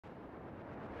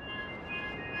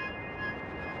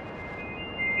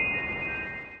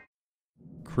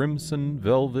crimson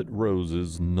velvet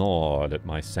roses gnawed at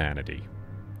my sanity.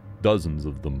 Dozens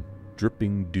of them,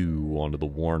 dripping dew onto the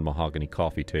worn mahogany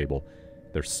coffee table,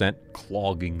 their scent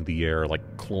clogging the air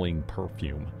like cloying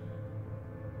perfume.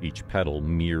 Each petal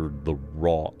mirrored the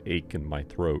raw ache in my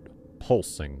throat,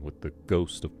 pulsing with the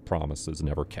ghost of promises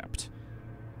never kept.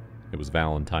 It was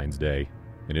Valentine's Day,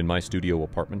 and in my studio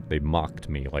apartment they mocked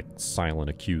me like silent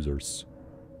accusers.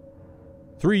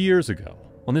 3 years ago,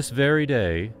 on this very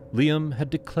day, Liam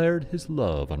had declared his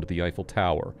love under the Eiffel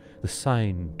Tower, the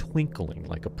sign twinkling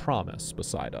like a promise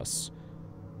beside us.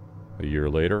 A year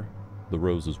later, the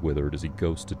roses withered as he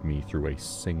ghosted me through a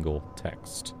single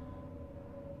text.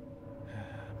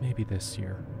 "Maybe this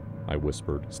year," I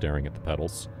whispered, staring at the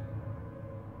petals.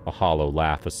 A hollow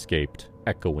laugh escaped,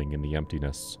 echoing in the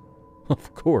emptiness.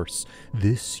 Of course,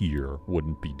 this year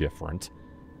wouldn't be different.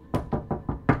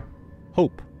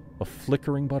 Hope, a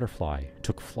flickering butterfly,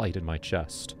 took flight in my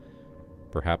chest.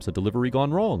 Perhaps a delivery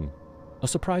gone wrong. A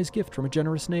surprise gift from a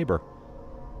generous neighbor.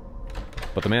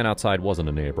 But the man outside wasn't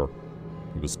a neighbor.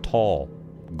 He was tall,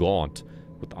 gaunt,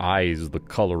 with eyes the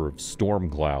color of storm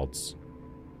clouds.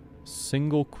 A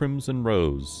single crimson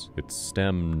rose, its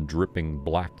stem dripping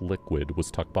black liquid, was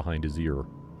tucked behind his ear.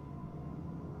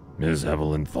 "Miss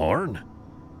Evelyn Thorne?"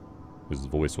 His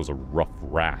voice was a rough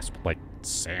rasp, like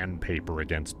sandpaper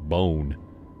against bone.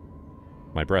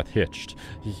 My breath hitched.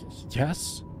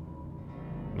 "Yes?"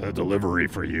 "A delivery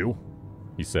for you,"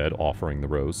 he said, offering the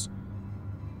rose.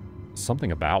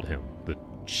 Something about him, the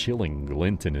chilling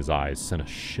glint in his eyes, sent a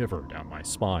shiver down my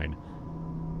spine.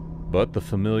 But the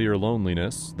familiar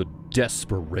loneliness, the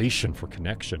desperation for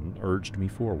connection, urged me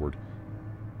forward.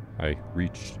 I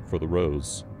reached for the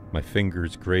rose, my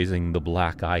fingers grazing the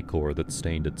black ichor that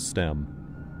stained its stem.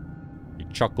 He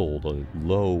chuckled, a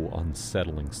low,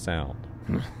 unsettling sound.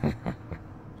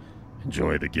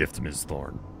 "Enjoy the gift, Miss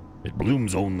Thorne. It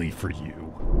blooms only for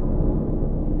you."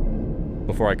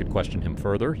 Before I could question him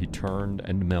further, he turned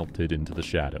and melted into the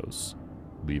shadows,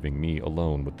 leaving me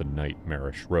alone with the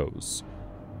nightmarish rose.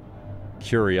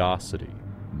 Curiosity,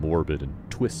 morbid and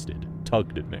twisted,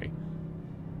 tugged at me.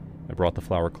 I brought the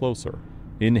flower closer,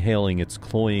 inhaling its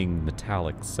cloying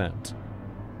metallic scent.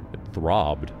 It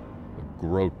throbbed, a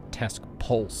grotesque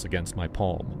pulse against my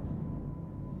palm.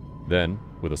 Then,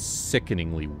 with a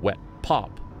sickeningly wet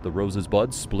pop, the rose's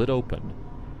buds split open.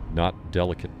 Not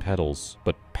delicate petals,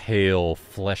 but pale,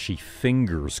 fleshy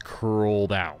fingers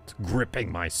curled out,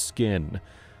 gripping my skin.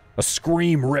 A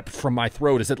scream ripped from my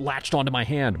throat as it latched onto my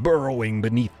hand, burrowing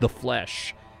beneath the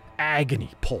flesh.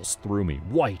 Agony pulsed through me,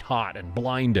 white-hot and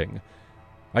blinding.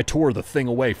 I tore the thing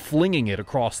away, flinging it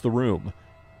across the room.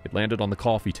 It landed on the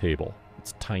coffee table,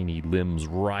 its tiny limbs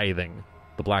writhing,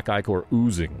 the black ichor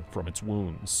oozing from its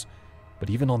wounds. But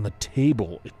even on the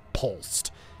table, it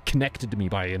pulsed, connected to me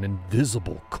by an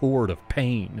invisible cord of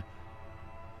pain.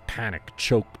 Panic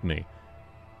choked me.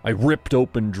 I ripped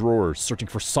open drawers, searching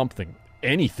for something,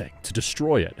 anything, to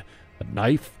destroy it. A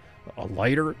knife, a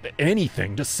lighter,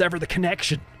 anything to sever the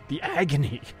connection, the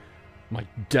agony. My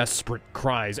desperate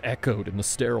cries echoed in the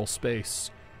sterile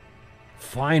space.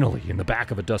 Finally, in the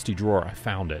back of a dusty drawer, I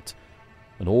found it.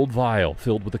 An old vial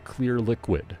filled with a clear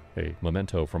liquid, a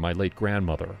memento from my late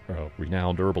grandmother, a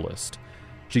renowned herbalist.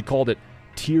 She'd called it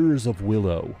Tears of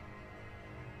Willow.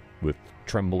 With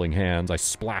trembling hands, I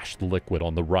splashed the liquid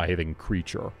on the writhing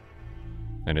creature,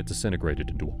 and it disintegrated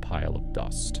into a pile of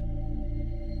dust.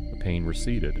 The pain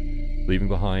receded, leaving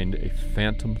behind a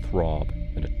phantom throb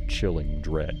and a chilling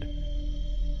dread.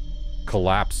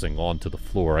 Collapsing onto the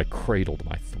floor, I cradled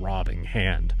my throbbing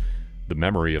hand, the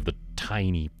memory of the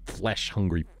tiny,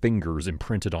 flesh-hungry fingers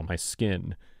imprinted on my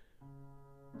skin.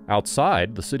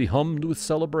 Outside, the city hummed with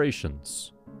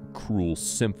celebrations, a cruel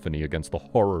symphony against the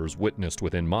horrors witnessed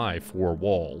within my four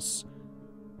walls.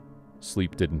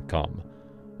 Sleep didn't come,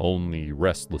 only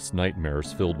restless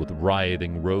nightmares filled with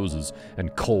writhing roses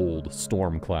and cold,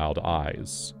 storm cloud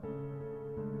eyes.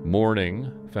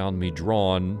 Morning found me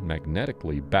drawn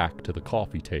magnetically back to the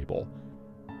coffee table.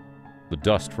 The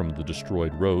dust from the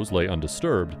destroyed rose lay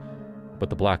undisturbed, but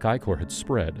the black ichor had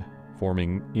spread,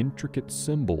 forming intricate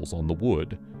symbols on the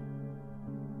wood.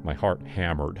 My heart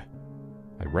hammered.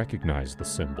 I recognized the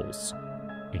symbols.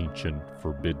 Ancient,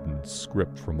 forbidden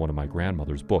script from one of my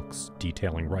grandmother's books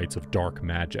detailing rites of dark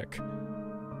magic,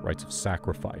 rites of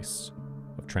sacrifice,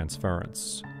 of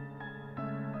transference.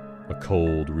 A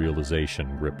cold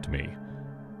realization gripped me.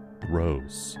 The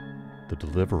rose, the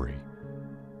delivery,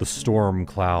 the storm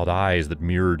cloud eyes that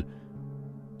mirrored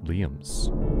Liam's.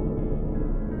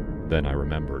 Then I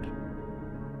remembered.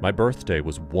 My birthday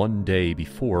was one day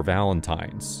before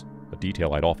Valentine's, a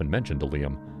detail I'd often mentioned to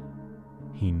Liam.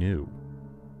 He knew.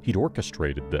 He'd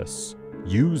orchestrated this,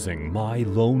 using my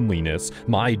loneliness,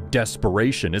 my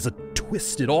desperation, as a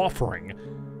twisted offering.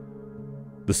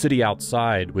 The city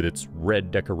outside, with its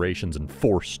red decorations and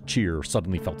forced cheer,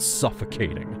 suddenly felt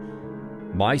suffocating.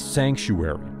 My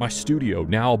sanctuary, my studio,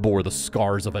 now bore the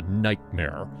scars of a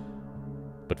nightmare.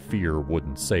 But fear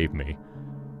wouldn't save me.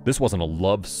 This wasn't a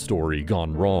love story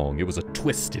gone wrong. It was a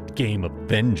twisted game of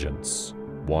vengeance,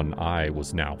 one I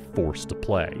was now forced to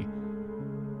play.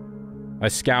 I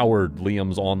scoured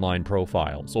Liam's online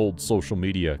profiles, old social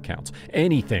media accounts,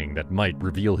 anything that might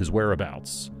reveal his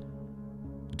whereabouts.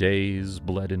 Days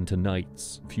bled into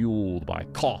nights, fueled by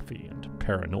coffee and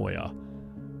paranoia.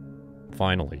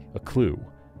 Finally, a clue.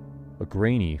 A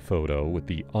grainy photo with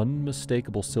the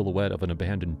unmistakable silhouette of an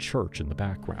abandoned church in the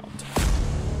background.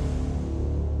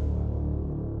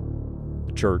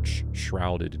 The church,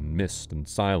 shrouded in mist and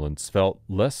silence, felt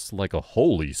less like a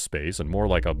holy space and more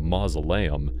like a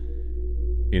mausoleum.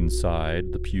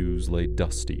 Inside, the pews lay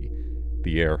dusty,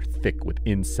 the air thick with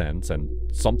incense and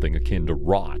something akin to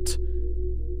rot.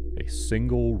 A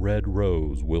single red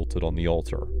rose wilted on the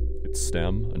altar, its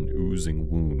stem an oozing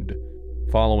wound.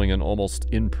 Following an almost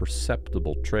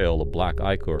imperceptible trail of black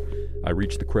ichor, I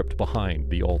reached the crypt behind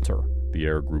the altar. The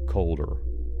air grew colder,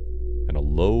 and a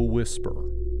low whisper,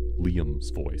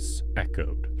 Liam's voice,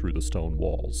 echoed through the stone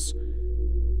walls.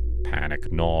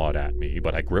 Panic gnawed at me,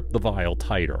 but I gripped the vial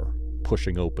tighter,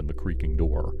 pushing open the creaking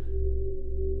door.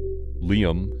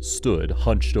 Liam stood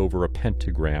hunched over a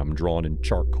pentagram drawn in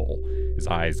charcoal, his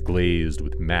eyes glazed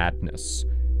with madness.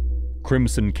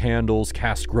 Crimson candles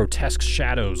cast grotesque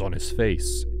shadows on his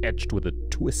face, etched with a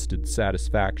twisted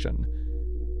satisfaction.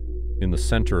 In the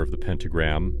center of the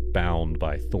pentagram, bound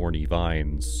by thorny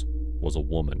vines, was a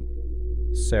woman.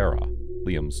 Sarah,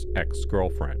 Liam's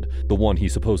ex-girlfriend, the one he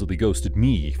supposedly ghosted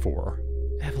me for.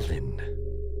 "Evelyn,"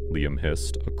 Liam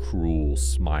hissed, a cruel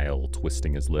smile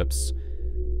twisting his lips.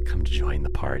 "Come to join the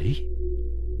party?"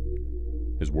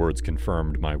 His words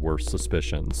confirmed my worst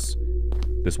suspicions.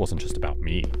 This wasn't just about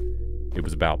me. It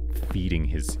was about feeding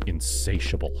his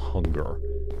insatiable hunger.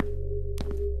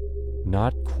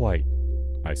 "Not quite,"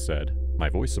 I said, my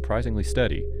voice surprisingly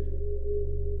steady.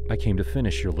 "I came to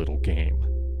finish your little game."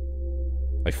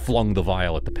 I flung the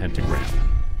vial at the pentagram.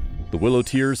 The willow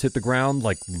tears hit the ground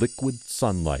like liquid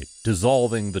sunlight,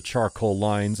 dissolving the charcoal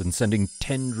lines and sending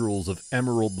tendrils of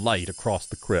emerald light across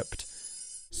the crypt.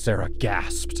 Sarah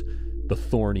gasped, the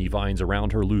thorny vines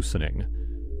around her loosening.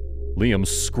 Liam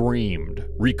screamed,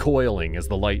 recoiling as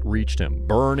the light reached him,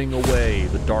 burning away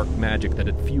the dark magic that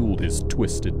had fueled his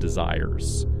twisted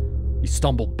desires. He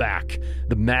stumbled back,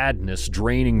 the madness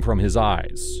draining from his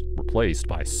eyes, replaced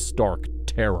by stark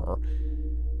terror.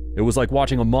 It was like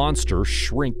watching a monster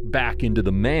shrink back into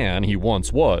the man he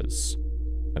once was,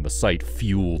 and the sight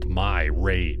fueled my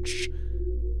rage.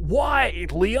 "Why,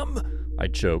 Liam?" I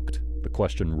choked, the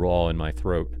question raw in my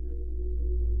throat.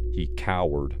 He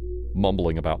cowered,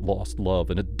 mumbling about lost love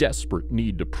and a desperate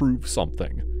need to prove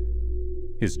something.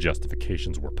 His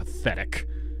justifications were pathetic,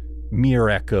 mere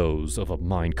echoes of a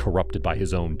mind corrupted by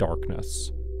his own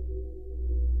darkness.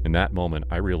 In that moment,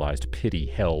 I realized pity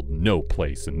held no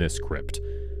place in this crypt.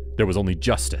 There was only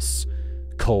justice,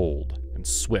 cold and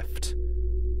swift.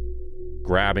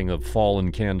 Grabbing a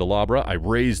fallen candelabra, I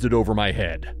raised it over my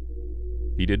head.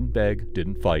 He didn't beg,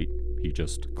 didn't fight, he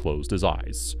just closed his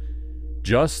eyes.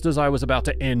 Just as I was about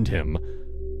to end him,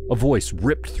 a voice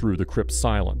ripped through the crypt's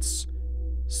silence.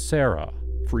 Sarah,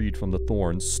 freed from the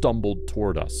thorns, stumbled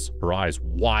toward us, her eyes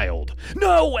wild.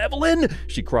 "No, Evelyn!"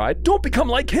 she cried. "Don't become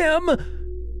like him!"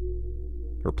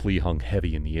 Her plea hung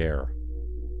heavy in the air,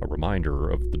 a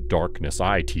reminder of the darkness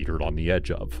I teetered on the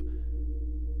edge of.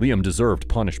 Liam deserved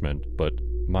punishment, but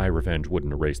my revenge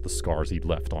wouldn't erase the scars he'd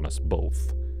left on us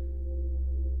both.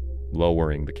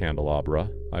 Lowering the candelabra,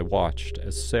 I watched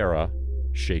as Sarah,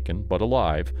 shaken but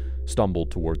alive,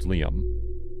 stumbled towards Liam.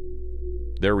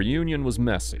 Their reunion was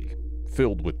messy,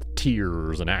 filled with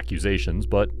tears and accusations,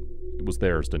 but it was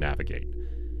theirs to navigate.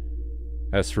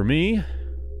 As for me,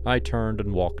 I turned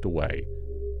and walked away,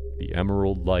 the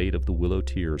emerald light of the willow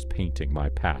tears painting my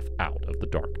path out of the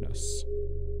darkness.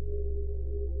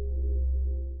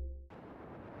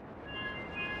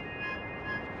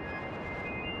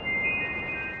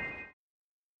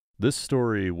 This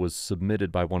story was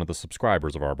submitted by one of the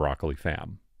subscribers of our Broccoli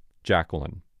fam,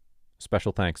 Jacqueline.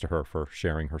 Special thanks to her for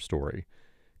sharing her story.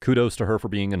 Kudos to her for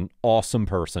being an awesome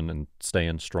person and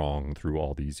staying strong through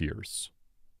all these years.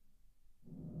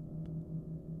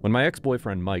 When my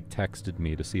ex-boyfriend Mike texted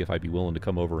me to see if I'd be willing to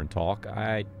come over and talk,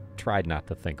 I tried not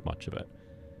to think much of it.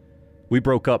 We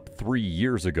broke up 3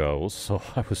 years ago, so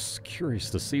I was curious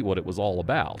to see what it was all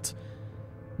about.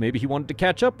 maybe he wanted to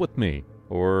catch up with me.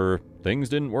 Or things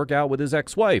didn't work out with his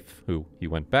ex-wife, who he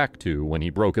went back to when he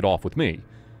broke it off with me.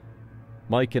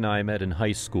 Mike and I met in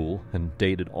high school and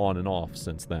dated on and off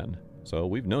since then. So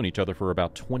we've known each other for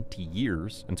about 20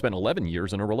 years and spent 11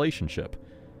 years in a relationship.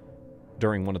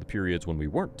 During one of the periods when we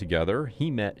weren't together, he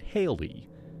met Haley.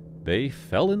 They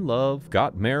fell in love,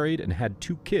 got married, and had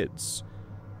 2 kids.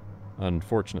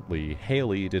 Unfortunately,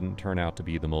 Haley didn't turn out to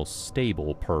be the most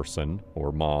stable person,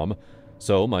 or mom,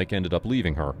 so Mike ended up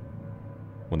leaving her.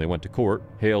 When they went to court,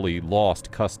 Haley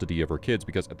lost custody of her kids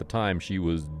because at the time she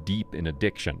was deep in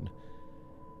addiction.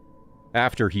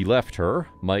 After he left her,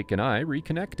 Mike and I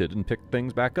reconnected and picked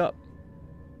things back up.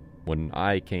 When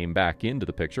I came back into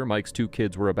the picture, Mike's 2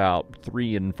 kids were about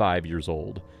 3 and 5 years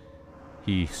old.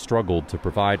 He struggled to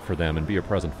provide for them and be a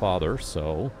present father,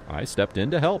 so I stepped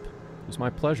in to help. It was my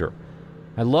pleasure.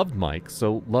 I loved Mike,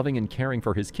 so loving and caring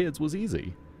for his kids was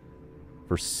easy.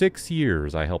 For 6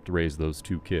 years, I helped raise those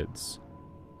 2 kids.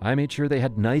 I made sure they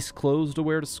had nice clothes to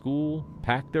wear to school,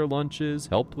 packed their lunches,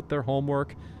 helped with their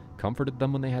homework, comforted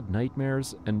them when they had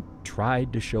nightmares, and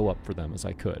tried to show up for them as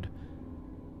I could.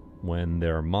 When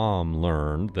their mom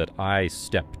learned that I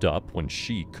stepped up when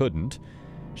she couldn't,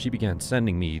 she began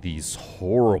sending me these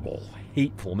horrible,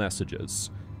 hateful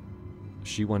messages.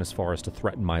 She went as far as to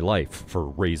threaten my life for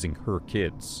raising her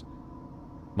kids.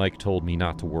 Mike told me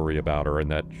not to worry about her and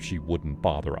that she wouldn't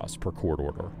bother us per court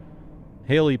order.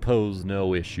 Haley posed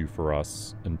no issue for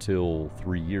us until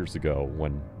 3 years ago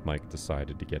when Mike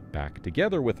decided to get back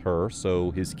together with her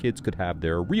so his kids could have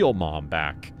their real mom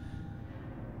back.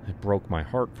 It broke my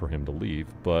heart for him to leave,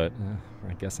 but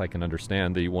I guess I can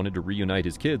understand that he wanted to reunite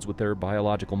his kids with their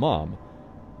biological mom.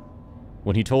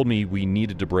 When he told me we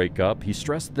needed to break up, he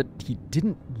stressed that he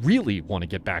didn't really want to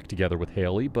get back together with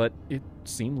Haley, but it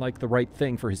seemed like the right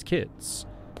thing for his kids.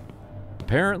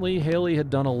 Apparently, Haley had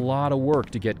done a lot of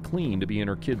work to get clean to be in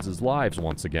her kids' lives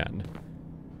once again.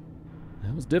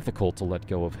 It was difficult to let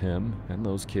go of him and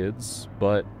those kids,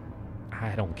 but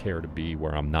I don't care to be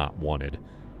where I'm not wanted.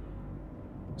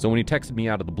 So when he texted me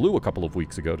out of the blue a couple of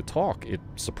weeks ago to talk, it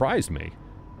surprised me.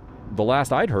 The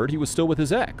last I'd heard, he was still with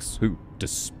his ex, who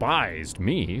despised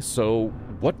me, so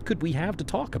what could we have to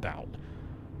talk about?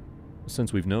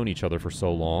 Since we've known each other for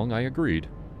so long, I agreed.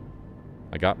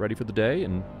 I got ready for the day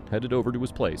and headed over to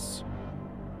his place.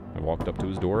 I walked up to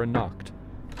his door and knocked.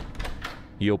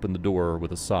 He opened the door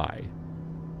with a sigh.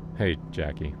 "Hey,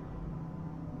 Jackie."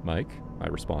 "Mike," I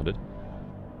responded.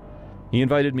 He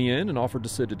invited me in and offered to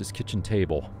sit at his kitchen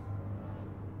table.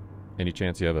 "Any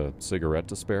chance you have a cigarette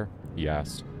to spare?" he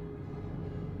asked.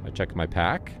 I checked my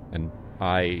pack, and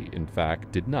I, in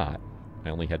fact, did not. I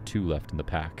only had 2 left in the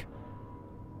pack.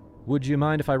 "Would you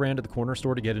mind if I ran to the corner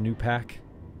store to get a new pack?"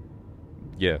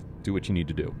 "Yeah, do what you need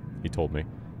to do," he told me.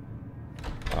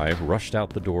 I rushed out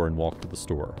the door and walked to the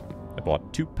store. I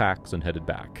bought 2 packs and headed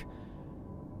back.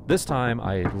 This time,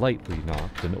 I lightly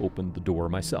knocked and opened the door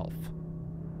myself.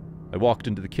 I walked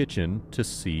into the kitchen to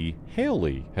see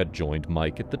Haley had joined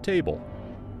Mike at the table.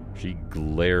 She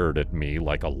glared at me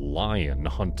like a lion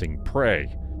hunting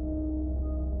prey.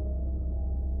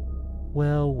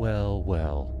 "Well, well,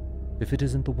 well. If it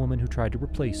isn't the woman who tried to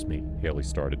replace me," Haley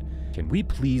started. "Can we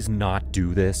please not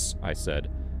do this?" I said.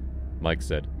 Mike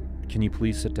said, "Can you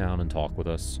please sit down and talk with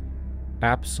us?"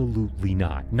 "Absolutely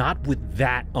not. Not with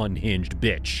that unhinged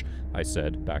bitch," I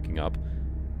said, backing up.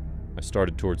 I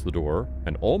started towards the door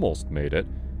and almost made it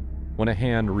when a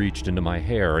hand reached into my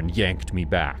hair and yanked me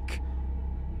back.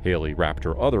 Haley wrapped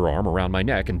her other arm around my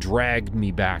neck and dragged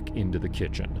me back into the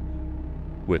kitchen.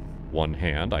 With one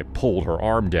hand, I pulled her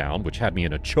arm down, which had me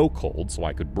in a chokehold so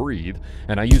I could breathe,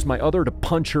 and I used my other to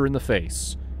punch her in the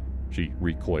face. She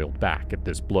recoiled back at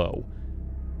this blow.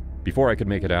 Before I could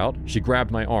make it out, she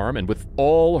grabbed my arm and with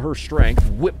all her strength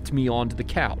whipped me onto the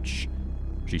couch.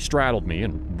 She straddled me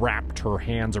and wrapped her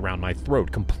hands around my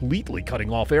throat, completely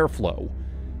cutting off airflow.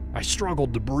 I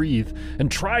struggled to breathe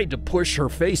and tried to push her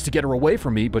face to get her away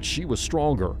from me, but she was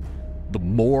stronger. The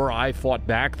more I fought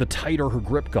back, the tighter her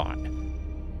grip got.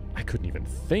 I couldn't even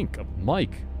think of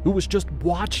Mike, who was just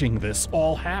watching this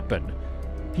all happen.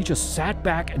 He just sat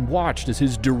back and watched as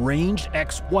his deranged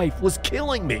ex-wife was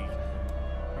killing me.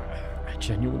 I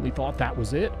genuinely thought that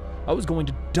was it. I was going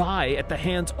to die at the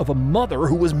hands of a mother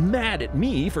who was mad at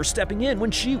me for stepping in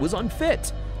when she was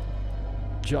unfit.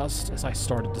 Just as I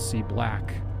started to see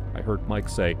black, I heard Mike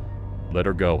say, "Let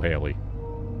her go, Haley."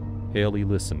 Haley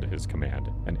listened to his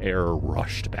command, and air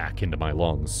rushed back into my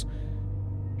lungs.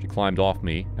 She climbed off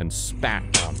me and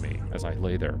spat on me as I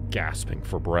lay there gasping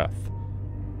for breath.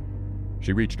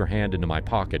 She reached her hand into my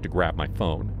pocket to grab my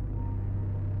phone.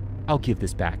 "I'll give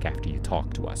this back after you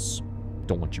talk to us.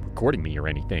 don't want you recording me or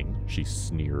anything," she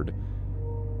sneered.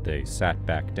 They sat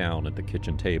back down at the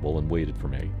kitchen table and waited for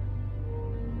me.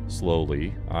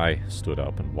 Slowly, I stood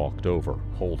up and walked over,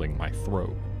 holding my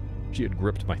throat. She had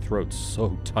gripped my throat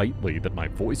so tightly that my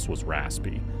voice was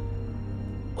raspy.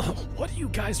 "What do you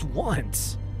guys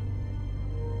want?"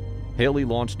 Haley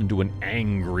launched into an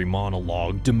angry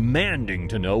monologue, demanding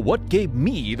to know what gave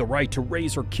me the right to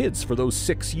raise her kids for those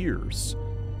 6 years.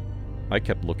 I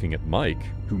kept looking at Mike,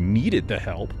 who needed the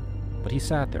help, but he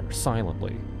sat there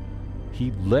silently.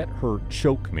 He let her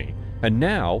choke me, and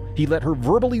now he let her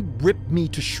verbally rip me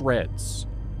to shreds.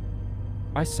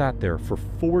 I sat there for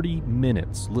 40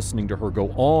 minutes listening to her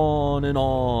go on and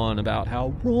on about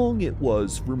how wrong it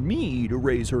was for me to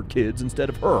raise her kids instead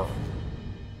of her.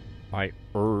 I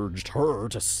urged her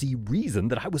to see reason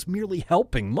that I was merely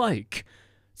helping Mike.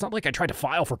 It's not like I tried to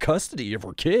file for custody of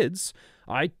her kids.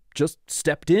 I just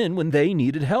stepped in when they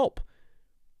needed help.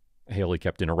 Haley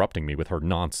kept interrupting me with her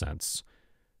nonsense.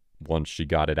 Once she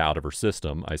got it out of her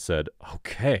system, I said,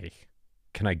 "Okay,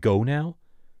 can I go now?"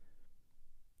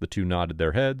 The two nodded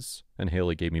their heads, and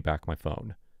Haley gave me back my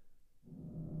phone.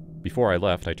 Before I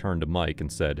left, I turned to Mike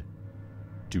and said,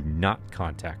 "Do not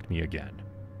contact me again."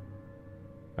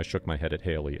 I shook my head at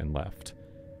Haley and left.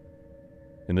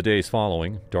 In the days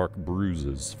following, dark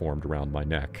bruises formed around my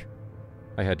neck.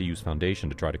 I had to use foundation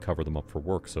to try to cover them up for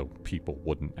work so people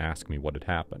wouldn't ask me what had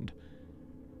happened.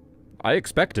 I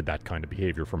expected that kind of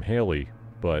behavior from Haley,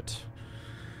 but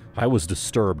I was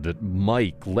disturbed that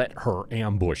Mike let her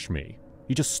ambush me.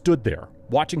 He just stood there,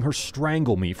 watching her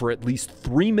strangle me for at least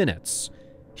 3 minutes.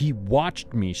 He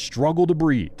watched me struggle to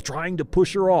breathe, trying to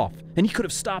push her off, and he could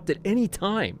have stopped at any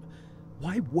time.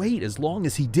 Why wait as long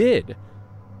as he did?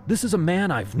 This is a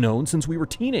man I've known since we were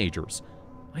teenagers.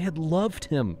 I had loved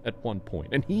him at one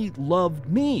point, and he loved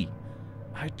me.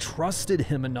 I trusted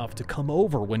him enough to come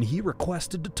over when he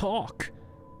requested to talk.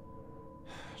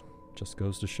 Just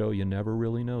goes to show you never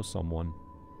really know someone.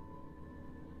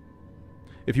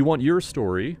 If you want your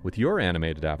story with your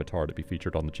animated avatar to be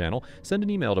featured on the channel, send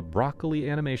an email to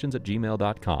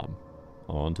broccolianimations@gmail.com.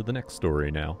 On to the next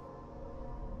story now.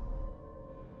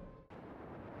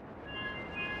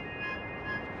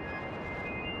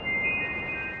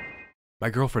 My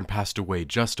girlfriend passed away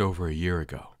just over a year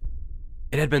ago.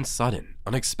 It had been sudden,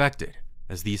 unexpected,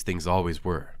 as these things always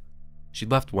were. She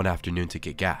left one afternoon to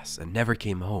get gas and never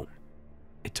came home.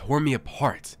 It tore me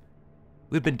apart.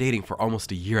 We'd been dating for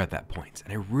almost a year at that point,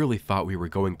 and I really thought we were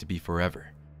going to be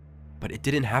forever. But it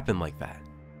didn't happen like that.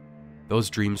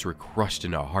 Those dreams were crushed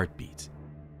in a heartbeat,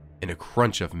 in a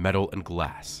crunch of metal and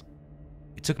glass.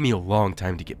 It took me a long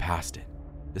time to get past it.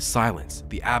 The silence,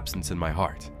 the absence in my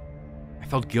heart. I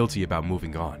felt guilty about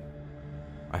moving on.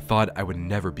 I thought I would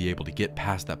never be able to get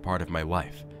past that part of my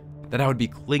life, that I would be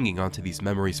clinging onto these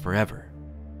memories forever.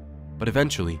 But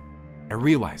eventually, I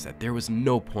realized that there was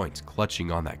no point clutching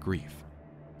on that grief.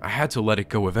 I had to let it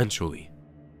go eventually.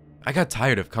 I got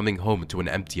tired of coming home to an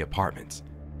empty apartment.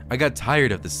 I got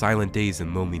tired of the silent days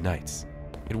and lonely nights.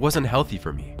 It wasn't healthy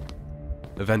for me.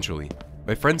 Eventually,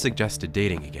 my friend suggested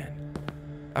dating again.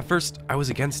 At first, I was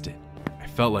against it. I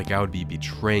felt like I would be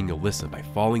betraying Alyssa by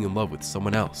falling in love with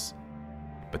someone else.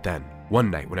 But then,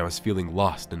 one night when I was feeling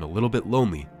lost and a little bit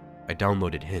lonely, I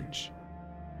downloaded Hinge.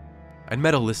 I'd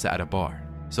met Alyssa at a bar,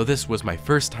 so this was my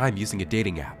first time using a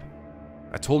dating app.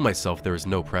 I told myself there was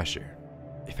no pressure.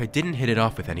 If I didn't hit it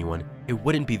off with anyone, it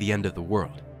wouldn't be the end of the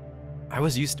world. I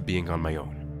was used to being on my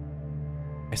own.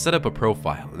 I set up a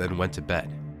profile and then went to bed,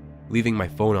 leaving my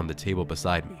phone on the table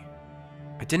beside me.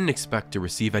 I didn't expect to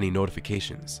receive any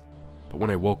notifications, but when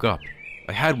I woke up,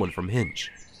 I had one from Hinge.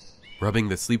 Rubbing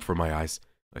the sleep from my eyes,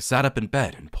 I sat up in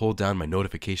bed and pulled down my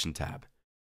notification tab.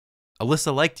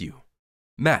 Alyssa liked you.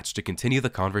 Match to continue the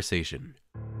conversation.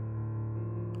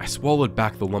 I swallowed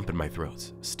back the lump in my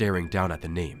throat, staring down at the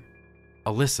name.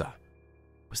 Alyssa.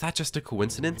 Was that just a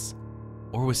coincidence?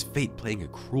 Or was fate playing a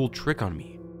cruel trick on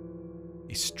me?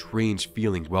 A strange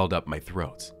feeling welled up my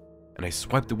throat, and I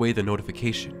swiped away the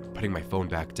notification, putting my phone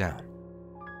back down.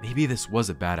 Maybe this was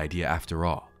a bad idea after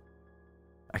all.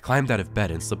 I climbed out of bed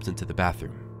and slipped into the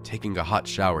bathroom, taking a hot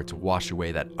shower to wash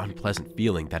away that unpleasant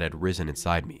feeling that had risen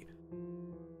inside me.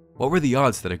 What were the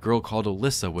odds that a girl called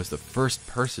Alyssa was the first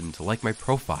person to like my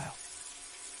profile?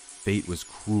 Fate was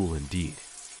cruel indeed.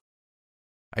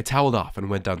 I toweled off and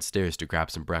went downstairs to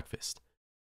grab some breakfast.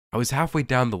 I was halfway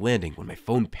down the landing when my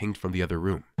phone pinged from the other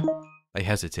room. I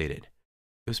hesitated.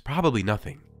 It was probably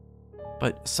nothing,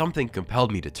 but something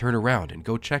compelled me to turn around and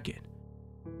go check it.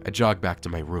 I jogged back to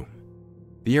my room.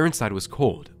 The air inside was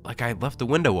cold, like I had left the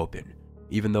window open,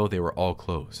 even though they were all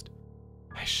closed.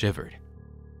 I shivered.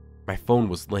 My phone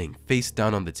was laying face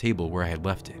down on the table where I had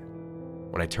left it.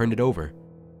 When I turned it over,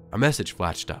 a message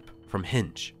flashed up from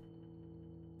Hinge.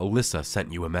 Alyssa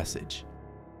sent you a message.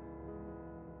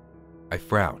 I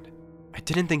frowned. I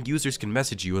didn't think users can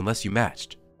message you unless you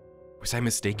matched. Was I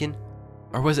mistaken?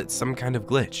 Or was it some kind of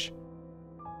glitch?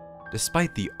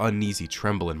 Despite the uneasy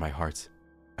tremble in my heart,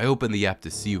 I opened the app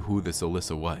to see who this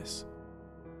Alyssa was.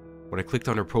 When I clicked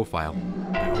on her profile,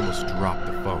 I almost dropped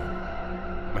the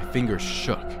phone. My fingers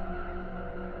shook.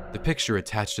 The picture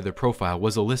attached to the profile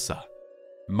was Alyssa,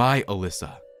 my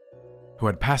Alyssa, who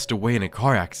had passed away in a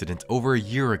car accident over a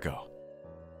year ago.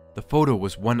 The photo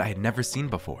was one I had never seen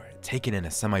before, taken in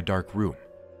a semi-dark room,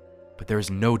 but there was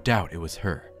no doubt it was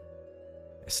her.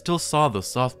 I still saw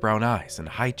those soft brown eyes and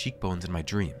high cheekbones in my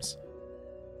dreams.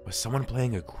 Was someone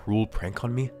playing a cruel prank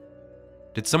on me?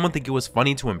 Did someone think it was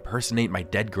funny to impersonate my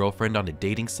dead girlfriend on a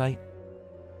dating site?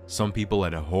 Some people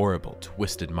had horrible,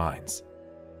 twisted minds.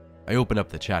 I opened up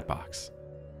the chat box.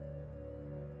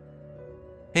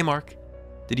 Hey Mark,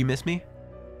 did you miss me?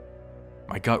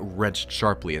 My gut wrenched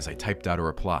sharply as I typed out a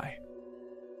reply.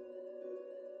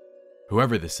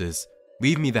 Whoever this is,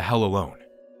 leave me the hell alone.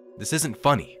 This isn't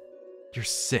funny. You're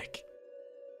sick.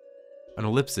 An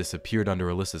ellipsis appeared under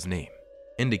Alyssa's name,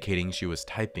 indicating she was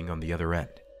typing on the other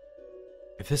end.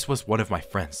 If this was one of my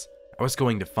friends, I was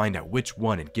going to find out which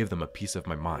one and give them a piece of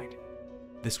my mind.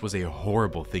 This was a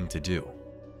horrible thing to do.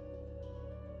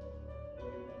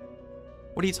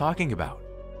 What are you talking about?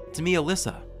 It's me,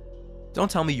 Alyssa. Don't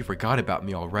tell me you forgot about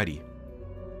me already.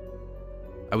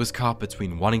 I was caught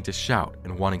between wanting to shout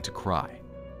and wanting to cry.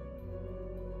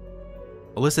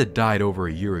 Alyssa died over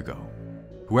a year ago.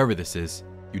 Whoever this is,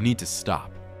 you need to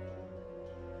stop.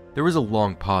 There was a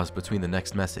long pause between the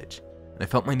next message, and I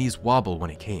felt my knees wobble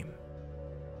when it came.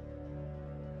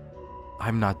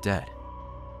 I'm not dead.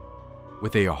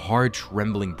 With a hard,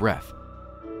 trembling breath,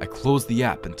 I closed the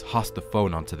app and tossed the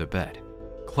phone onto the bed,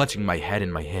 clutching my head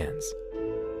in my hands.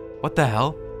 What the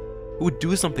hell? Who would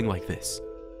do something like this?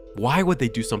 Why would they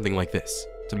do something like this?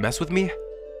 To mess with me?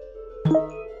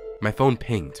 My phone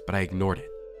pinged, but I ignored it.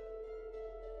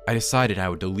 I decided I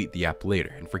would delete the app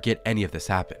later and forget any of this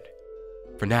happened.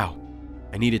 For now,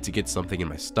 I needed to get something in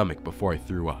my stomach before I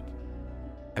threw up.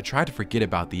 I tried to forget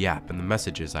about the app and the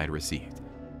messages I had received,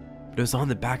 but it was on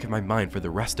the back of my mind for the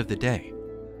rest of the day.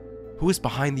 Who was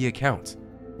behind the account?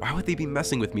 Why would they be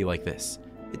messing with me like this?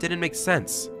 It didn't make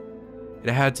sense. It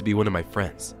had to be one of my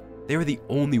friends. They were the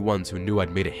only ones who knew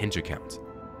I'd made a Hinge account.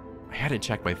 I hadn't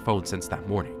checked my phone since that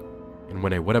morning, and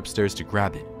when I went upstairs to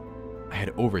grab it, I had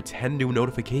over 10 new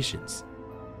notifications,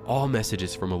 all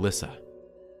messages from Alyssa.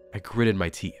 I gritted my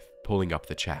teeth, pulling up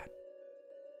the chat.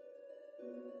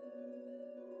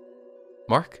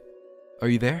 Mark, are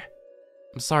you there?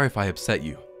 I'm sorry if I upset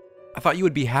you. I thought you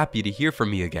would be happy to hear from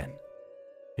me again.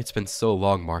 It's been so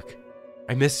long, Mark.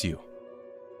 I miss you.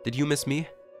 Did you miss me?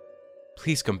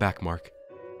 Please come back, Mark.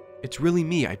 It's really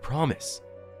me, I promise.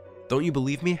 Don't you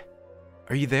believe me?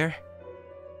 Are you there?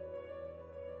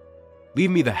 Leave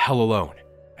me the hell alone.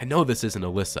 I know this isn't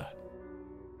Alyssa.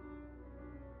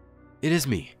 It is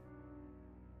me.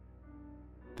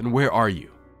 Then where are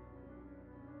you?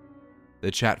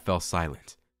 The chat fell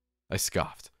silent. I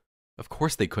scoffed. Of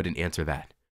course they couldn't answer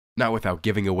that. Not without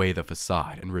giving away the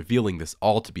facade and revealing this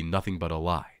all to be nothing but a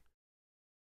lie.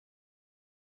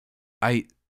 I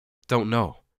don't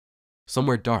know.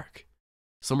 Somewhere dark.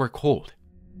 Somewhere cold.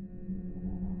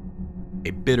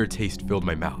 A bitter taste filled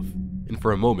my mouth, and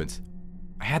for a moment,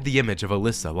 I had the image of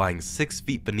Alyssa lying 6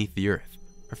 feet beneath the earth,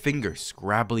 her fingers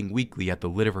scrabbling weakly at the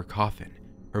lid of her coffin,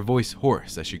 her voice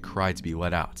hoarse as she cried to be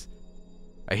let out.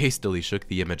 I hastily shook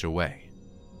the image away.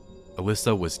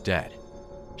 Alyssa was dead.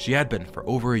 She had been for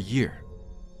over a year.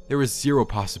 There was zero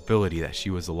possibility that she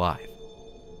was alive.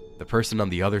 The person on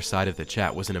the other side of the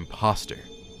chat was an imposter.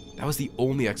 That was the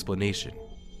only explanation.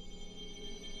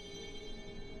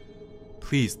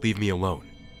 Please leave me alone.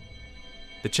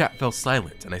 The chat fell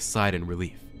silent and I sighed in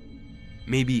relief.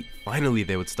 Maybe finally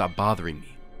they would stop bothering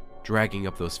me, dragging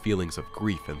up those feelings of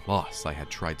grief and loss I had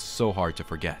tried so hard to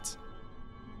forget.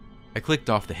 I clicked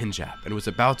off the Hinge app and was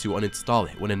about to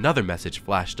uninstall it when another message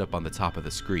flashed up on the top of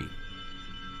the screen.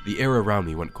 The air around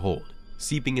me went cold,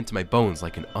 seeping into my bones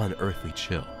like an unearthly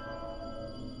chill.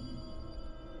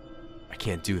 I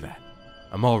can't do that.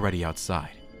 I'm already outside.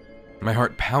 My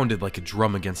heart pounded like a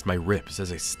drum against my ribs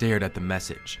as I stared at the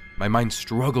message, my mind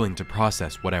struggling to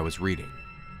process what I was reading.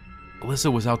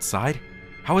 Alyssa was outside?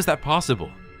 How was that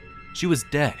possible? She was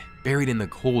dead, buried in the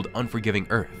cold, unforgiving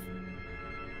earth.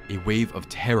 A wave of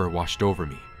terror washed over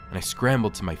me, and I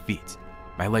scrambled to my feet,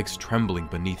 my legs trembling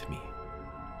beneath me.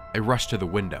 I rushed to the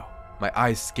window, my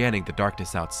eyes scanning the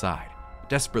darkness outside,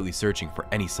 desperately searching for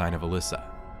any sign of Alyssa.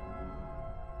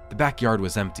 The backyard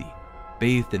was empty,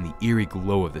 bathed in the eerie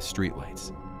glow of the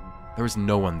streetlights. There was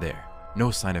no one there, no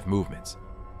sign of movement,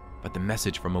 but the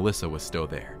message from Alyssa was still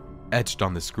there, etched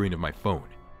on the screen of my phone,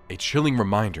 a chilling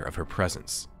reminder of her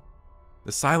presence.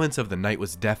 The silence of the night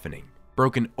was deafening,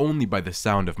 broken only by the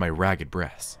sound of my ragged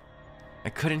breaths. I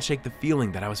couldn't shake the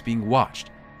feeling that I was being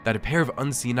watched, that a pair of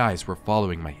unseen eyes were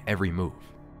following my every move.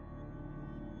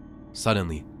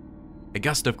 Suddenly, a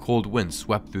gust of cold wind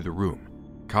swept through the room,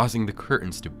 causing the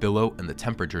curtains to billow and the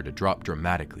temperature to drop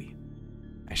dramatically.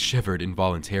 I shivered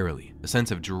involuntarily, a sense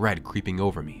of dread creeping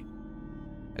over me.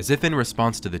 As if in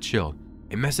response to the chill,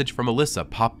 a message from Alyssa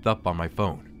popped up on my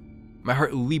phone. My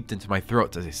heart leaped into my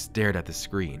throat as I stared at the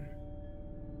screen.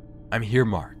 "I'm here,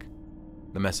 Mark,"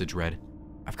 the message read.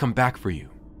 "I've come back for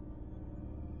you."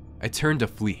 I turned to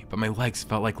flee, but my legs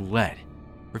felt like lead,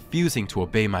 refusing to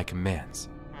obey my commands.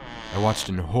 I watched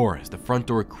in horror as the front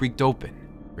door creaked open,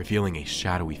 revealing a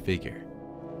shadowy figure.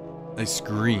 I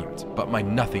screamed, but my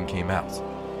nothing came out.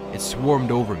 It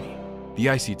swarmed over me, the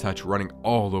icy touch running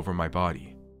all over my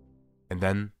body. And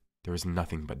then there was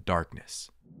nothing but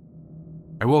darkness.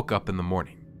 I woke up in the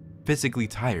morning, physically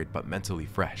tired but mentally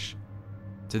fresh.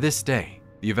 To this day,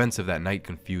 the events of that night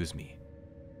confuse me.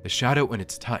 The shadow and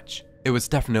its touch, it was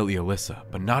definitely Alyssa,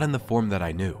 but not in the form that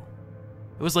I knew.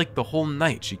 It was like the whole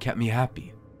night she kept me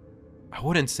happy. I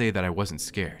wouldn't say that I wasn't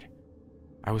scared.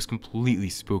 I was completely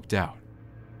spooked out.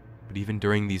 But even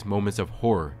during these moments of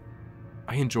horror,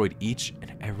 I enjoyed each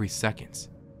and every second.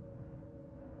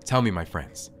 Tell me, my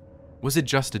friends, was it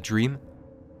just a dream?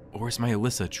 Or is my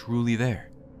Alyssa truly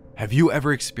there? Have you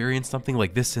ever experienced something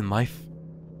like this in life?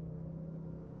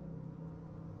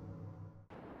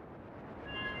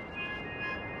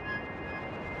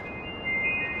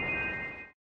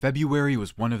 February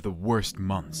was one of the worst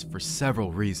months for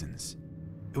several reasons.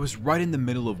 It was right in the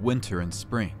middle of winter and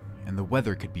spring, and the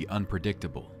weather could be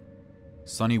unpredictable.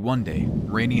 Sunny one day,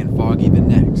 rainy and foggy the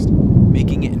next,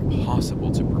 making it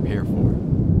impossible to prepare for.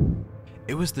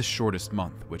 It was the shortest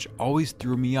month, which always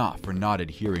threw me off for not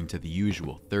adhering to the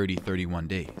usual 30-31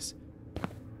 days.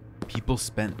 People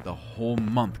spent the whole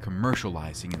month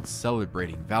commercializing and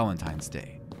celebrating Valentine's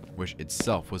Day, which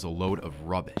itself was a load of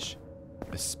rubbish,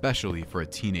 especially for a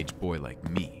teenage boy like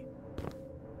me.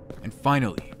 And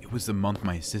finally, it was the month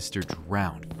my sister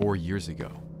drowned 4 years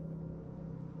ago.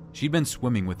 She'd been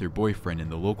swimming with her boyfriend in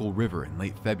the local river in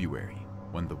late February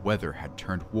when the weather had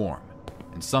turned warm,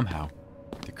 and somehow,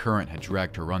 the current had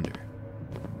dragged her under.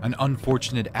 An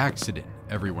unfortunate accident,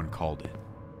 everyone called it.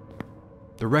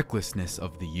 The recklessness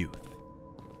of the youth,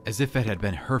 as if it had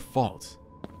been her fault.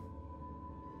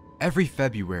 Every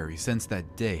February since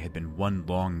that day had been one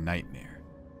long nightmare.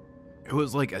 It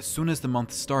was like as soon as the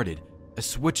month started, a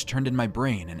switch turned in my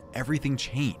brain and everything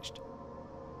changed.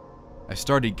 I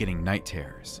started getting night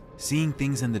terrors, seeing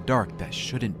things in the dark that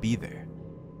shouldn't be there.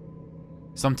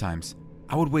 Sometimes,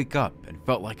 I would wake up and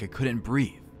felt like I couldn't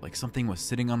breathe, like something was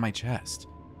sitting on my chest.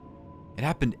 It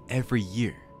happened every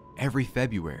year, every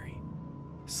February.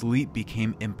 Sleep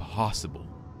became impossible.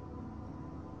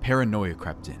 Paranoia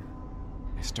crept in.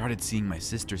 I started seeing my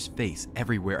sister's face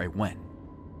everywhere I went.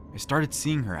 I started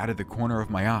seeing her out of the corner of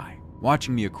my eye,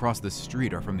 watching me across the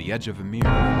street or from the edge of a mirror.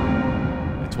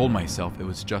 I told myself it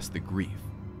was just the grief,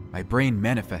 my brain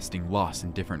manifesting loss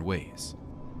in different ways.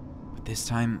 But this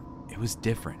time, it was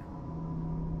different.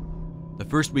 The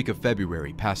first week of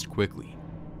February passed quickly.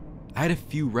 I had a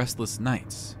few restless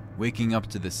nights, waking up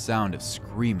to the sound of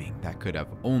screaming that could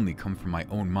have only come from my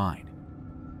own mind.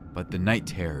 But the night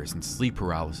terrors and sleep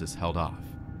paralysis held off.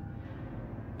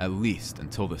 At least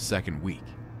until the second week.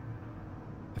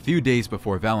 A few days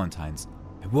before Valentine's,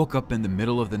 I woke up in the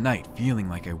middle of the night feeling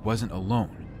like I wasn't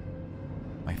alone.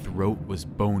 My throat was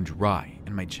bone dry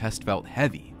and my chest felt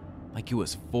heavy, like it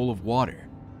was full of water.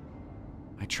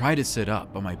 I tried to sit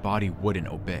up, but my body wouldn't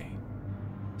obey.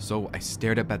 So I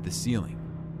stared up at the ceiling,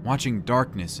 watching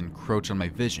darkness encroach on my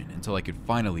vision until I could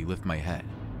finally lift my head.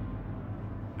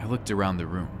 I looked around the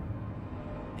room.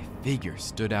 A figure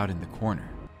stood out in the corner.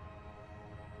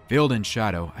 Veiled in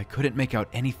shadow, I couldn't make out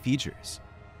any features,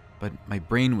 but my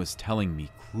brain was telling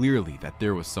me clearly that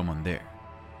there was someone there.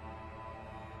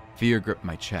 Fear gripped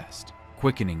my chest,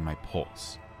 quickening my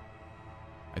pulse.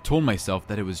 I told myself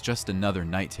that it was just another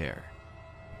night terror,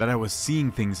 that I was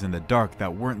seeing things in the dark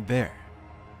that weren't there.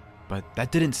 But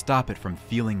that didn't stop it from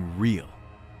feeling real.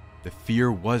 The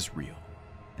fear was real,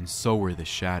 and so were the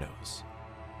shadows.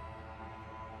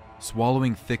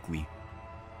 Swallowing thickly,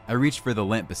 I reached for the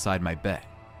lamp beside my bed,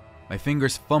 my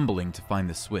fingers fumbling to find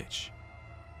the switch.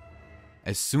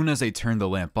 As soon as I turned the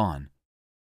lamp on,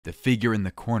 the figure in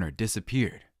the corner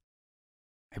disappeared.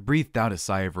 I breathed out a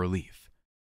sigh of relief.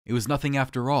 It was nothing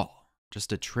after all,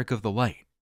 just a trick of the light.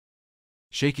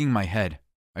 Shaking my head,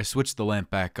 I switched the lamp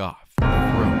back off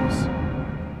and froze.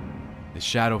 The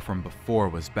shadow from before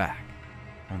was back,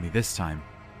 only this time,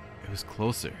 it was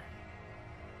closer.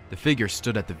 The figure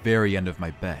stood at the very end of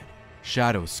my bed,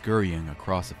 shadow scurrying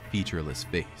across a featureless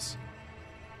face.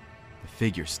 The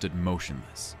figure stood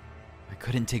motionless. I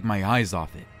couldn't take my eyes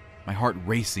off it, my heart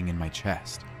racing in my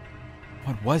chest.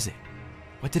 What was it?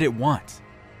 What did it want?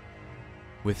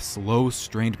 With slow,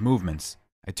 strained movements,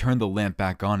 I turned the lamp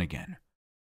back on again.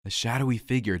 The shadowy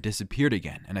figure disappeared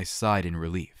again, and I sighed in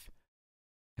relief.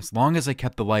 As long as I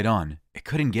kept the light on, it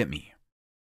couldn't get me.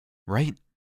 Right?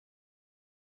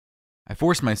 I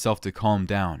forced myself to calm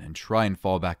down and try and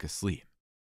fall back asleep.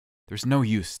 There's no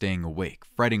use staying awake,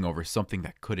 fretting over something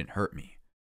that couldn't hurt me.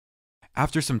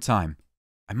 After some time,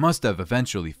 I must have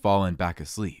eventually fallen back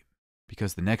asleep,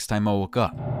 because the next time I woke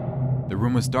up, the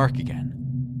room was dark again.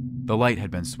 The light had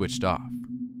been switched off.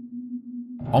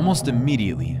 Almost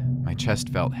immediately, my chest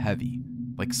felt heavy,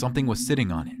 like something was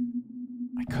sitting on it.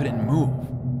 I couldn't move.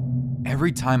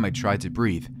 Every time I tried to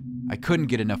breathe, I couldn't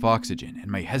get enough oxygen and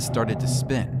my head started to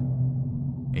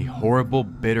spin. A horrible,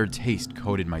 bitter taste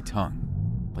coated my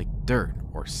tongue, like dirt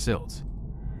or silt.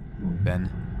 Then,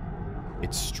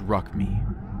 it struck me.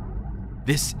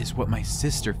 This is what my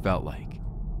sister felt like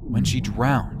when she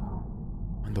drowned,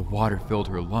 when the water filled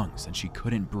her lungs and she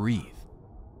couldn't breathe.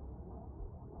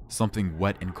 Something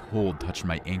wet and cold touched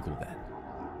my ankle then.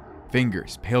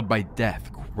 Fingers, paled by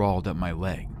death, crawled up my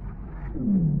leg.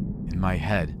 In my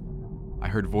head, I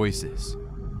heard voices,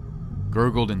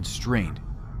 gurgled and strained,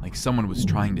 like someone was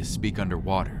trying to speak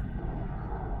underwater.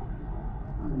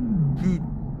 He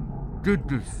did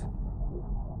this.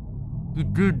 He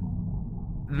did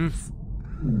this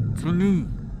to me.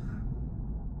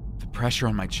 The pressure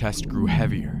on my chest grew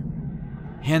heavier.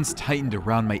 Hands tightened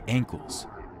around my ankles,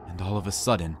 and all of a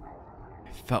sudden,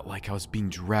 I felt like I was being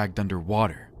dragged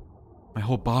underwater, my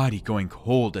whole body going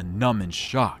cold and numb in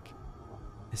shock.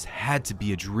 This had to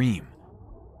be a dream.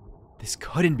 This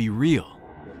couldn't be real.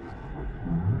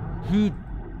 He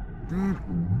did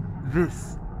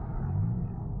this.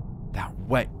 That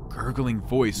wet, gurgling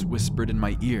voice whispered in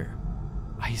my ear,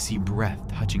 icy breath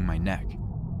touching my neck.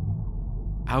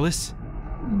 Alice?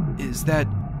 Is that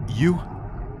you?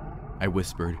 I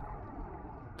whispered,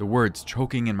 the words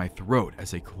choking in my throat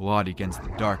as I clawed against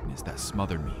the darkness that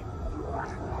smothered me.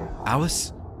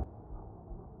 Alice?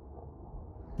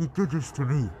 He did this to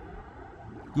me.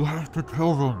 You have to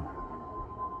tell them.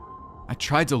 I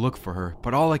tried to look for her,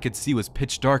 but all I could see was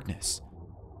pitch darkness.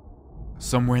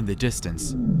 Somewhere in the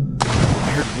distance,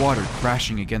 I heard water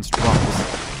crashing against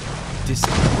rocks, a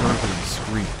distant gurgling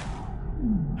scream.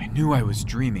 I knew I was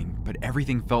dreaming, but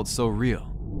everything felt so real.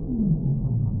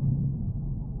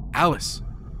 Alice,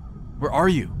 where are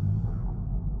you?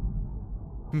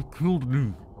 He killed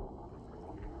me.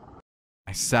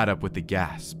 I sat up with a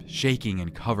gasp, shaking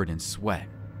and covered in sweat.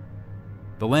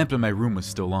 The lamp in my room was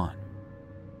still on.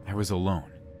 I was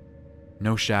alone.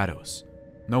 No shadows,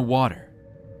 no water,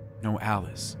 no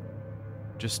Alice.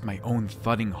 Just my own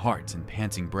thudding heart and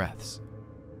panting breaths.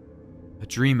 A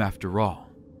dream after all.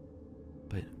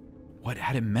 But what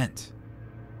had it meant?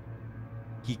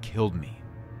 He killed me.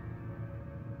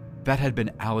 That had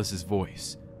been Alice's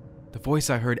voice, the voice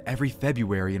I heard every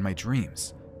February in my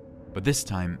dreams. But this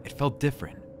time, it felt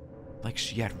different, like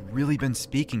she had really been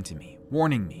speaking to me,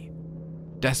 warning me,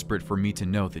 desperate for me to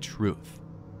know the truth,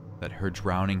 that her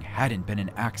drowning hadn't been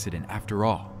an accident after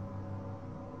all.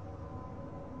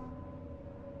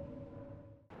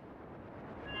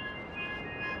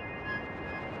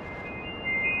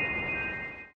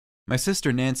 My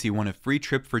sister Nancy won a free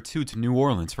trip for two to New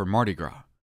Orleans for Mardi Gras.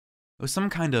 It was some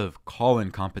kind of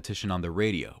call-in competition on the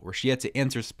radio where she had to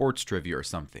answer sports trivia or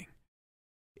something.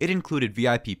 It included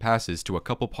VIP passes to a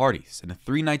couple parties and a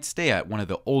 3-night stay at one of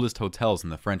the oldest hotels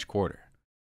in the French Quarter.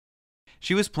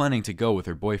 She was planning to go with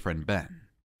her boyfriend Ben,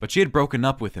 but she had broken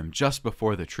up with him just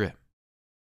before the trip.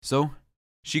 So,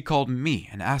 she called me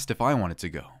and asked if I wanted to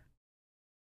go.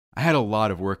 I had a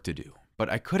lot of work to do, but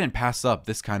I couldn't pass up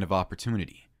this kind of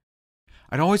opportunity.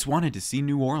 I'd always wanted to see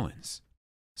New Orleans,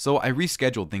 so I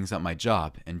rescheduled things at my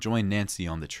job and joined Nancy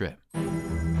on the trip.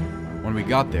 When we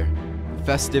got there, the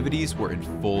festivities were in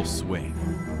full swing.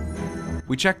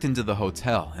 We checked into the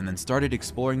hotel and then started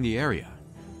exploring the area.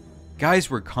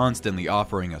 Guys were constantly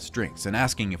offering us drinks and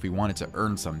asking if we wanted to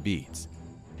earn some beads.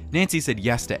 Nancy said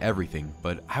yes to everything,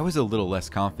 but I was a little less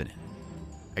confident.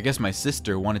 I guess my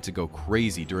sister wanted to go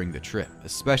crazy during the trip,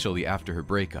 especially after her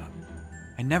breakup.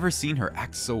 I'd never seen her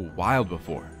act so wild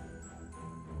before.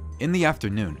 In the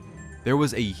afternoon, there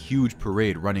was a huge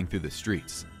parade running through the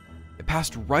streets. It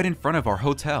passed right in front of our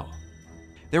hotel.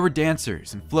 There were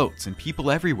dancers and floats and people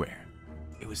everywhere.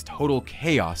 It was total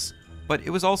chaos, but it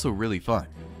was also really fun.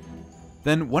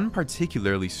 Then one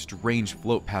particularly strange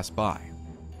float passed by.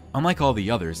 Unlike all the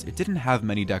others, it didn't have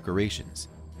many decorations.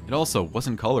 It also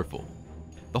wasn't colorful.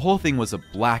 The whole thing was a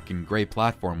black and gray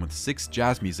platform with 6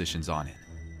 jazz musicians on it.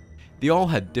 They all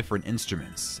had different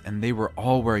instruments, and they were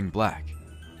all wearing black.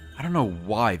 I don't know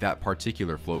why that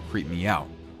particular float creeped me out,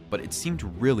 but it seemed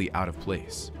really out of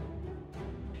place.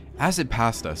 As it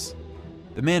passed us,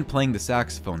 the man playing the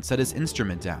saxophone set his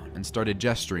instrument down and started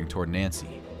gesturing toward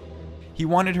Nancy. He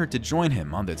wanted her to join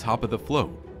him on the top of the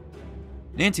float.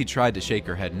 Nancy tried to shake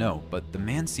her head no, but the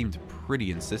man seemed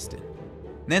pretty insistent.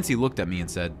 Nancy looked at me and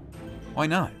said, "Why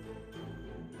not?"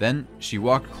 Then she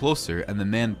walked closer and the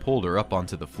man pulled her up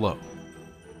onto the float.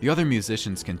 The other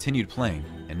musicians continued playing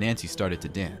and Nancy started to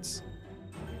dance.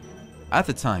 At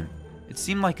the time, it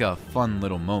seemed like a fun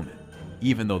little moment,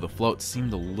 even though the float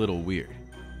seemed a little weird.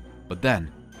 But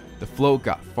then, the float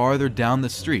got farther down the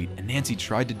street and Nancy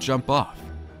tried to jump off.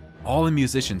 All the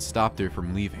musicians stopped her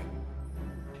from leaving.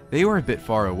 They were a bit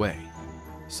far away,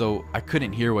 so I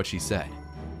couldn't hear what she said,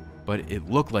 but it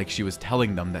looked like she was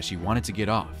telling them that she wanted to get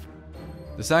off.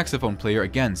 The saxophone player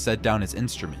again set down his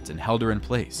instrument and held her in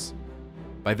place.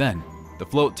 By then, the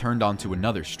float turned onto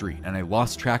another street and I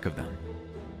lost track of them.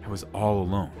 I was all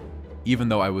alone, even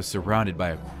though I was surrounded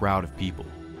by a crowd of people.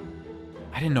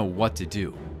 I didn't know what to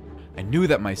do. I knew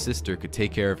that my sister could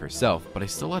take care of herself, but I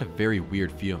still had a very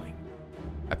weird feeling.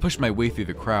 I pushed my way through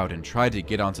the crowd and tried to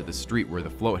get onto the street where the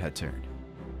float had turned.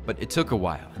 But it took a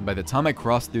while, and by the time I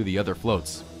crossed through the other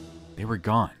floats, they were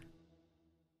gone.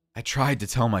 I tried to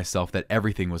tell myself that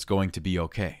everything was going to be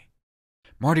okay.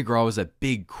 Mardi Gras was a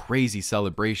big, crazy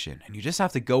celebration, and you just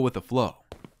have to go with the flow.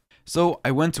 So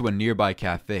I went to a nearby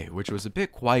cafe, which was a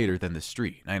bit quieter than the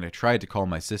street, and I tried to call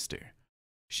my sister.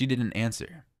 She didn't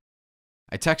answer.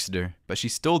 I texted her, but she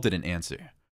still didn't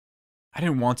answer. I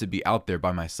didn't want to be out there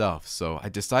by myself, so I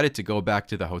decided to go back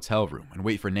to the hotel room and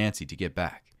wait for Nancy to get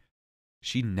back.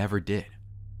 She never did.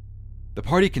 The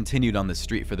party continued on the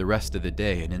street for the rest of the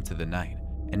day and into the night,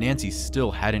 and Nancy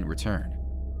still hadn't returned.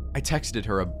 I texted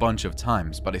her a bunch of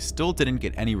times, but I still didn't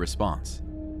get any response.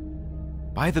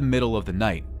 By the middle of the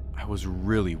night, I was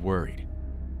really worried.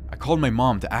 I called my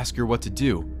mom to ask her what to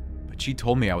do, but she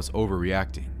told me I was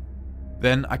overreacting.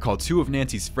 Then I called 2 of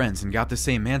Nancy's friends and got the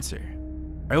same answer.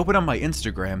 I opened up my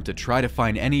Instagram to try to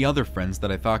find any other friends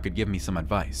that I thought could give me some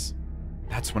advice.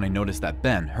 That's when I noticed that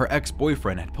Ben, her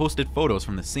ex-boyfriend, had posted photos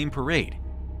from the same parade.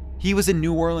 He was in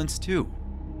New Orleans too.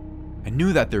 I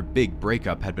knew that their big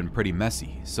breakup had been pretty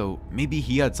messy, so maybe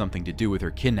he had something to do with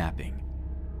her kidnapping.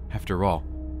 After all,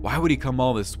 why would he come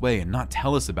all this way and not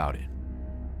tell us about it?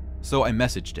 So I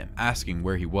messaged him, asking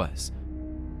where he was.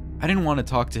 I didn't want to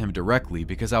talk to him directly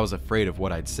because I was afraid of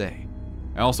what I'd say.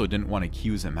 I also didn't want to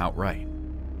accuse him outright.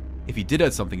 If he did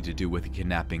have something to do with the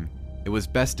kidnapping, it was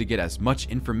best to get as much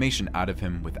information out of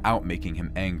him without making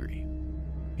him angry.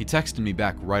 He texted me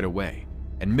back right away,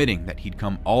 admitting that he'd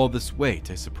come all this way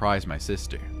to surprise my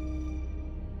sister.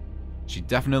 She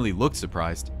definitely looked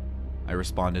surprised, I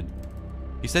responded.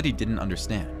 He said he didn't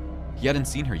understand. He hadn't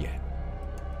seen her yet.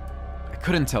 I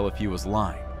couldn't tell if he was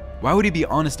lying. Why would he be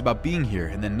honest about being here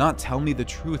and then not tell me the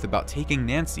truth about taking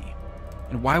Nancy?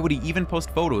 And why would he even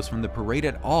post photos from the parade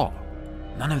at all?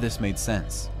 None of this made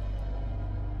sense.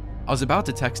 I was about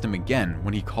to text him again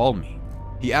when he called me.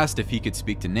 He asked if he could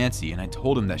speak to Nancy and I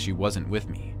told him that she wasn't with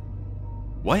me.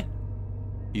 "What?"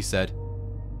 he said.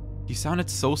 He sounded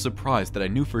so surprised that I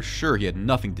knew for sure he had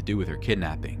nothing to do with her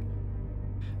kidnapping.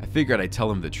 I figured I'd tell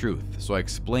him the truth, so I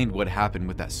explained what happened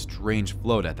with that strange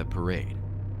float at the parade.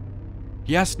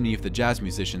 He asked me if the jazz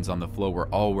musicians on the float were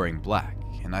all wearing black,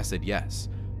 and I said yes.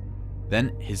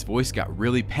 Then his voice got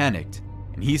really panicked,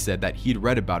 and he said that he'd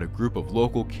read about a group of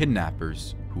local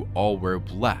kidnappers who all wear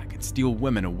black and steal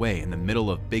women away in the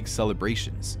middle of big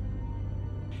celebrations.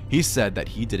 He said that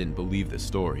he didn't believe the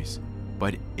stories,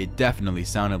 but it definitely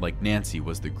sounded like Nancy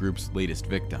was the group's latest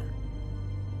victim.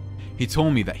 He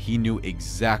told me that he knew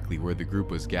exactly where the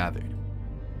group was gathered.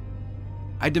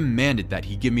 I demanded that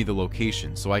he give me the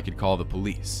location so I could call the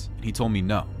police, and he told me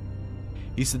no.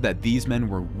 He said that these men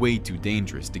were way too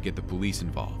dangerous to get the police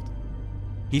involved.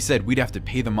 He said we'd have to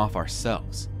pay them off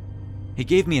ourselves. He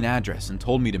gave me an address and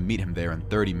told me to meet him there in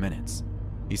 30 minutes.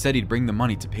 He said he'd bring the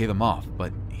money to pay them off,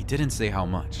 but he didn't say how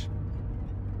much.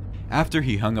 After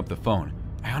he hung up the phone,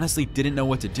 I honestly didn't know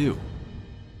what to do.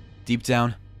 Deep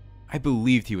down, I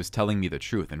believed he was telling me the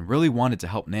truth and really wanted to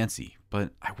help Nancy,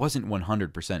 but I wasn't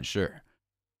 100% sure.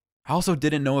 I also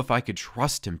didn't know if I could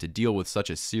trust him to deal with such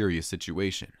a serious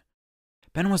situation.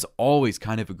 Ben was always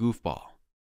kind of a goofball.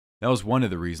 That was one of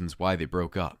the reasons why they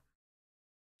broke up.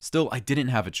 Still, I didn't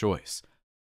have a choice.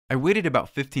 I waited about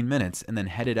 15 minutes and then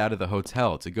headed out of the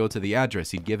hotel to go to the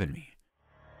address he'd given me.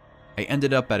 I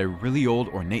ended up at a really old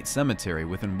ornate cemetery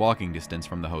within walking distance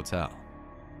from the hotel.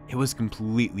 It was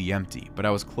completely empty, but I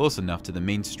was close enough to the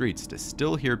main streets to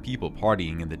still hear people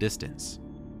partying in the distance.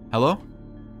 "Hello?"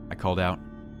 I called out.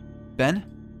 "Ben?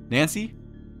 Nancy?"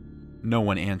 No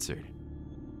one answered.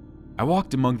 I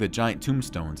walked among the giant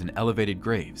tombstones and elevated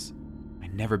graves.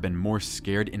 I'd never been more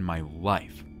scared in my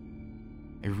life.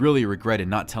 I really regretted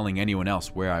not telling anyone else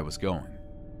where I was going.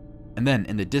 And then,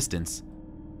 in the distance,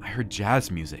 I heard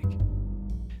jazz music.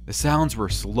 The sounds were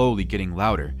slowly getting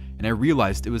louder, and I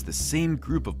realized it was the same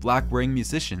group of black-wearing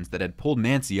musicians that had pulled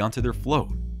Nancy onto their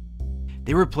float.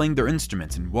 They were playing their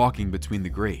instruments and walking between the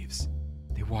graves.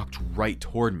 They walked right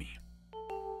toward me.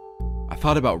 I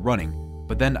thought about running,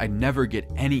 but then I'd never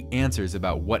get any answers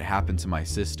about what happened to my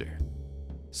sister.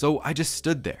 So I just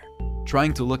stood there,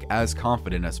 trying to look as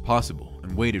confident as possible,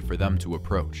 and waited for them to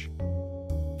approach.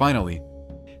 Finally,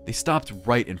 they stopped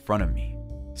right in front of me,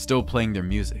 still playing their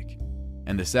music,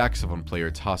 and the saxophone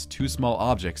player tossed 2 small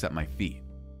objects at my feet.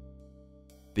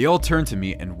 They all turned to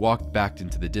me and walked back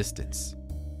into the distance,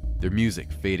 their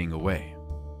music fading away.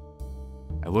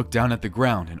 I looked down at the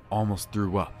ground and almost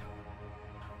threw up.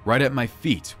 Right at my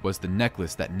feet was the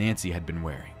necklace that Nancy had been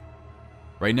wearing.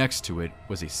 Right next to it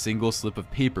was a single slip of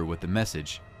paper with the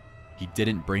message, "He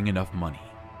didn't bring enough money."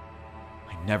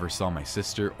 I never saw my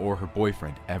sister or her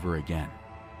boyfriend ever again.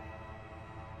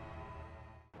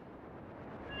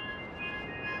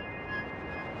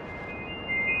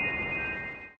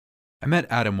 I met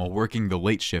Adam while working the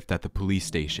late shift at the police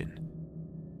station.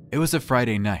 It was a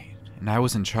Friday night, and I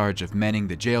was in charge of manning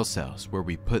the jail cells where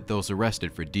we put those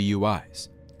arrested for DUIs,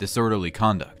 disorderly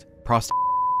conduct, prostitution,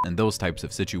 and those types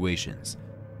of situations.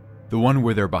 The one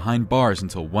where they're behind bars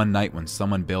until one night when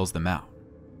someone bails them out.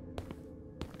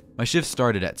 My shift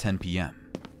started at 10 p.m.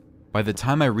 By the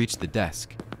time I reached the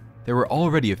desk, there were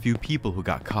already a few people who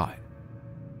got caught.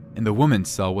 In the woman's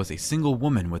cell was a single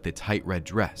woman with a tight red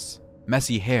dress,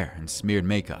 messy hair, and smeared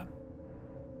makeup.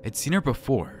 I'd seen her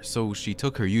before, so she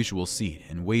took her usual seat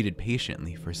and waited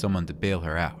patiently for someone to bail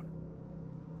her out.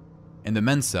 In the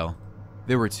men's cell,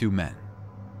 there were 2 men.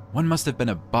 One must have been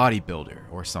a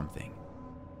bodybuilder or something.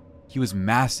 He was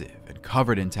massive and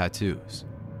covered in tattoos.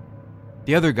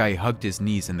 The other guy hugged his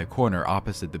knees in the corner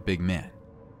opposite the big man.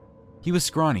 He was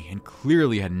scrawny and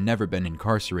clearly had never been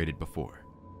incarcerated before,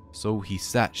 so he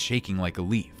sat shaking like a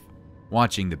leaf,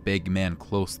 watching the big man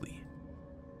closely.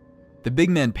 The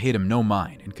big man paid him no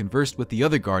mind and conversed with the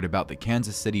other guard about the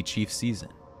Kansas City Chiefs season.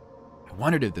 I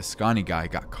wondered if the scrawny guy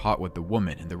got caught with the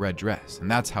woman in the red dress,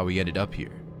 and that's how he ended up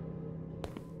here.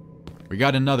 "We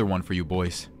got another one for you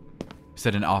boys,"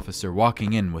 said an officer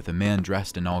walking in with a man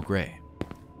dressed in all gray.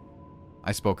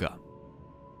 I spoke up.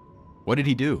 "What did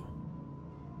he do?"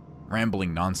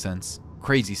 Rambling nonsense,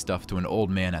 crazy stuff to an old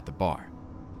man at the bar.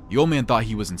 The old man thought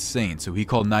he was insane, so he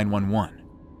called 911.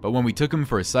 But when we took him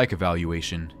for a psych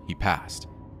evaluation, he passed.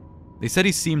 They said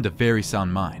he seemed a very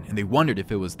sound mind, and they wondered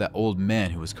if it was that old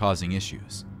man who was causing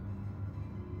issues.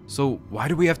 "So why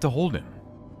do we have to hold him?"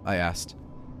 I asked.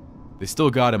 "They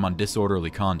still got him on disorderly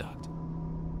conduct."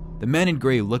 The man in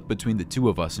gray looked between the 2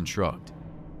 of us and shrugged.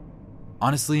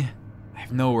 "Honestly, I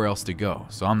have nowhere else to go,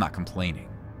 so I'm not complaining,"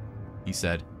 he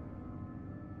said.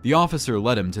 The officer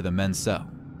led him to the men's cell,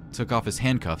 took off his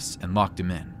handcuffs, and locked him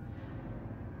in.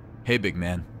 "Hey, big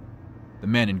man." The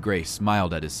man in gray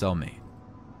smiled at his cellmate.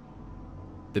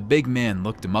 The big man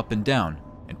looked him up and down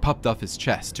and puffed off his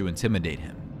chest to intimidate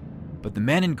him, but the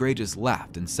man in gray just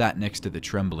laughed and sat next to the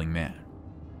trembling man.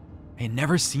 I had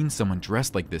never seen someone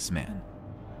dressed like this man.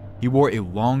 He wore a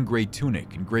long gray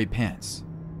tunic and gray pants,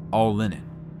 all linen.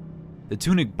 The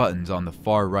tunic buttons on the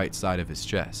far right side of his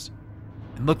chest,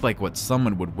 and looked like what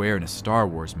someone would wear in a Star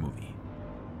Wars movie.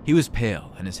 He was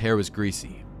pale and his hair was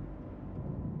greasy.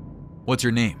 "What's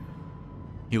your name?"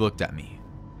 He looked at me.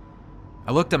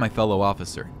 I looked at my fellow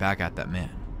officer and back at that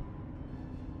man.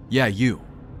 "Yeah, you.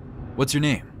 What's your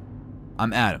name?"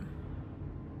 "I'm Adam."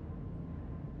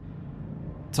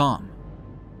 "Tom."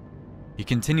 He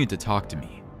continued to talk to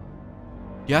me.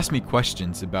 He asked me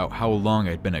questions about how long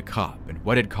I'd been a cop and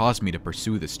what had caused me to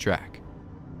pursue this track.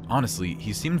 Honestly,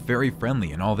 he seemed very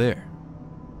friendly and all there.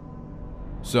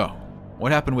 "So,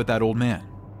 what happened with that old man?"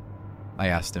 I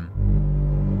asked him.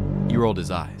 He rolled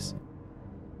his eyes.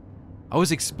 I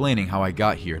was explaining how I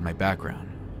got here and my background.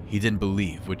 He didn't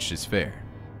believe, which is fair.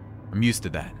 I'm used to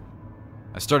that.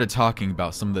 I started talking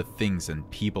about some of the things and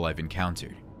people I've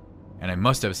encountered. and I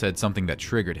must have said something that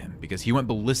triggered him because he went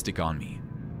ballistic on me.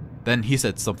 Then he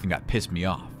said something that pissed me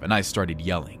off, and I started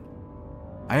yelling.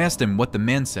 I asked him what the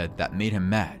man said that made him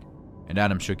mad, and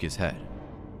Adam shook his head.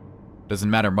 Doesn't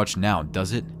matter much now,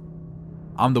 does it?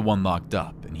 I'm the one locked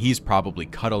up, and he's probably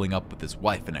cuddling up with his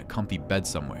wife in a comfy bed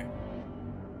somewhere.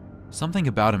 Something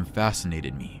about him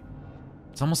fascinated me.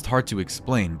 It's almost hard to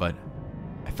explain, but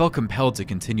I felt compelled to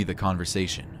continue the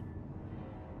conversation.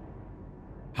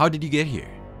 How did you get here?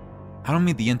 I don't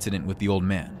mean the incident with the old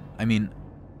man. I mean,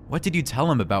 what did you tell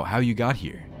him about how you got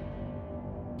here?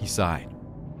 He sighed.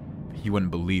 You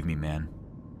wouldn't believe me, man.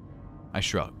 I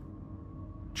shrugged.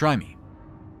 Try me.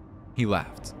 He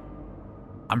laughed.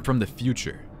 I'm from the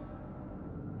future.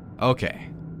 Okay.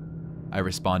 I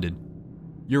responded.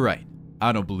 You're right.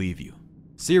 I don't believe you.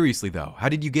 Seriously though, how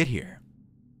did you get here?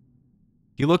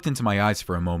 He looked into my eyes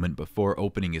for a moment before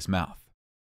opening his mouth.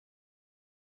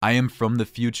 I am from the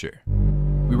future.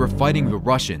 We were fighting the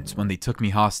Russians when they took me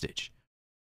hostage.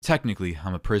 Technically,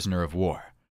 I'm a prisoner of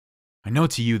war. I know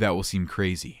to you that will seem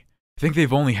crazy. I think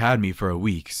they've only had me for a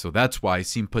week, so that's why I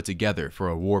seem put together for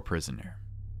a war prisoner.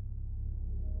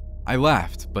 I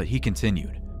laughed, but he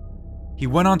continued. He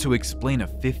went on to explain a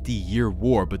 50-year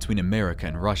war between America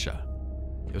and Russia.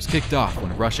 It was kicked off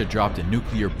when Russia dropped a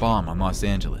nuclear bomb on Los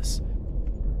Angeles.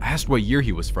 I asked what year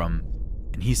he was from,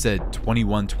 and he said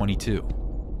 2122.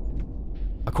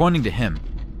 According to him,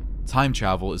 time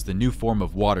travel is the new form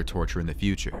of water torture in the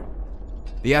future.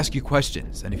 They ask you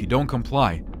questions, and if you don't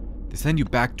comply, they send you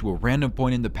back to a random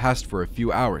point in the past for a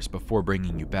few hours before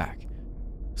bringing you back.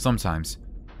 Sometimes,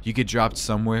 you get dropped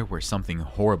somewhere where something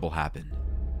horrible happened.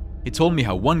 He told me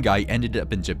how one guy ended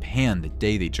up in Japan the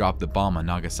day they dropped the bomb on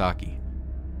Nagasaki.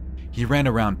 He ran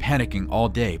around panicking all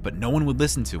day, but no one would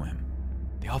listen to him.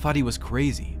 They all thought he was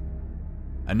crazy.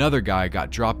 Another guy got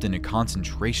dropped in a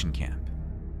concentration camp.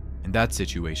 In that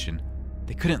situation,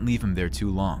 they couldn't leave him there too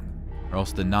long, or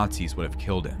else the Nazis would have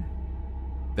killed him.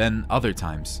 Then other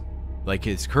times, like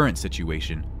his current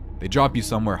situation, they drop you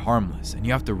somewhere harmless and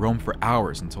you have to roam for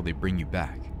hours until they bring you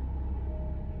back.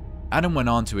 Adam went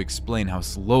on to explain how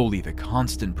slowly the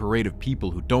constant parade of people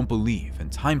who don't believe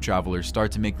and time travelers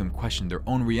start to make them question their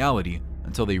own reality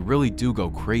until they really do go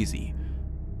crazy.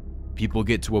 People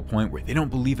get to a point where they don't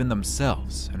believe in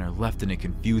themselves and are left in a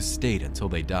confused state until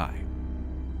they die.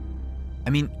 I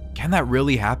mean, can that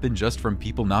really happen just from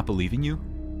people not believing you?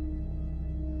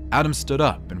 Adam stood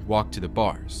up and walked to the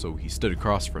bar, so he stood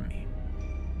across from me.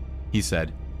 He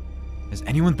said, "Has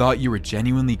anyone thought you were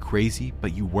genuinely crazy,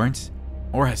 but you weren't?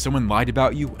 Or has someone lied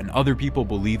about you and other people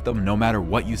believed them no matter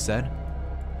what you said?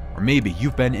 Or maybe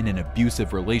you've been in an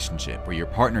abusive relationship where your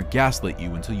partner gaslit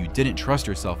you until you didn't trust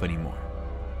yourself anymore."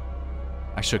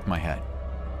 I shook my head.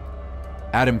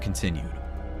 Adam continued.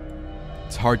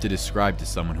 It's hard to describe to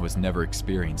someone who has never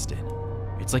experienced it.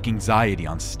 It's like anxiety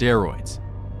on steroids.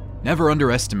 Never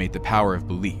underestimate the power of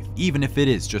belief, even if it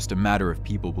is just a matter of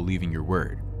people believing your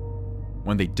word.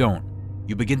 When they don't,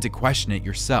 you begin to question it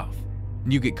yourself,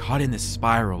 and you get caught in this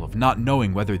spiral of not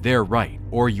knowing whether they're right,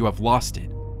 or you have lost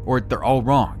it, or they're all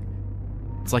wrong.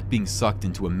 It's like being sucked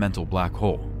into a mental black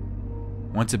hole.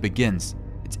 Once it begins,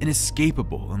 it's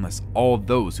inescapable unless all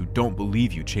those who don't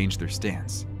believe you change their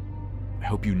stance. I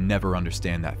hope you never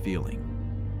understand that feeling.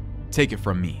 Take it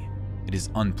from me, it is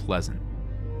unpleasant.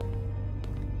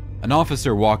 An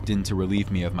officer walked in to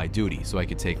relieve me of my duty so I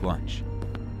could take lunch.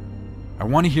 I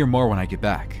want to hear more when I get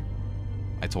back,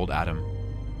 I told Adam.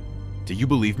 Do you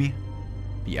believe me?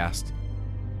 He asked.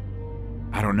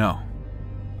 I don't know,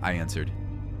 I answered.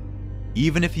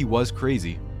 Even if he was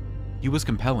crazy, he was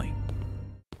compelling.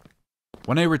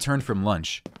 When I returned from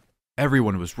lunch,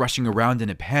 everyone was rushing around in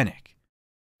a panic.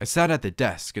 I sat at the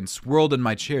desk and swirled in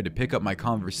my chair to pick up my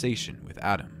conversation with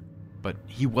Adam, but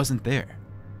he wasn't there.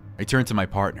 I turned to my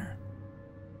partner.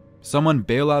 Someone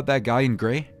bail out that guy in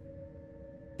gray?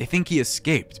 They think he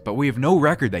escaped, but we have no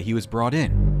record that he was brought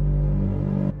in.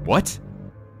 What?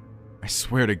 I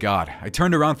swear to God, I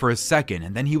turned around for a second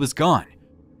and then he was gone.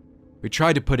 We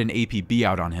tried to put an APB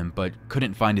out on him, but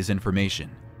couldn't find his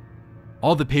information.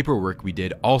 All the paperwork we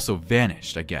did also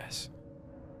vanished, I guess.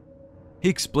 He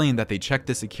explained that they checked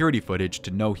the security footage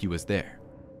to know he was there.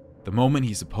 The moment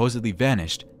he supposedly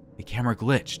vanished, the camera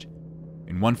glitched.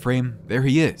 In one frame, there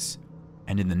he is,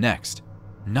 and in the next,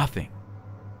 nothing.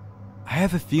 I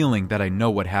have a feeling that I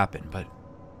know what happened, but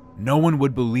no one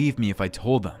would believe me if I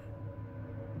told them.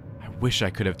 I wish I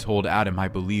could have told Adam I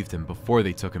believed him before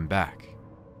they took him back.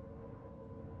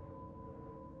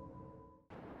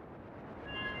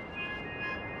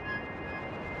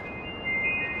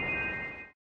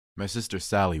 My sister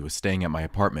Sally was staying at my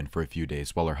apartment for a few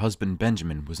days while her husband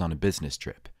Benjamin was on a business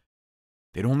trip.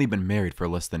 They'd only been married for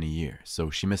less than a year, so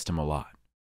she missed him a lot.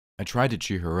 I tried to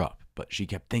cheer her up, but she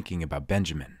kept thinking about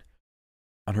Benjamin.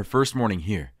 On her first morning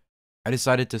here, I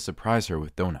decided to surprise her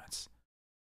with donuts.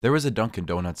 There was a Dunkin'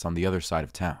 Donuts on the other side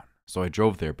of town, so I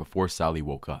drove there before Sally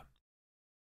woke up.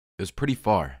 It was pretty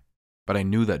far, but I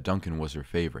knew that Dunkin' was her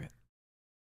favorite.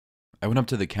 I went up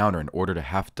to the counter and ordered a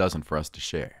half dozen for us to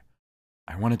share.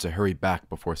 I wanted to hurry back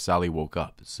before Sally woke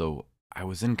up, so I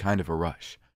was in kind of a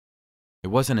rush. It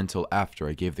wasn't until after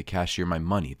I gave the cashier my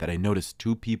money that I noticed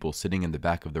two people sitting in the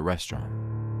back of the restaurant.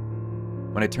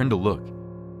 When I turned to look,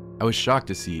 I was shocked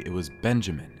to see it was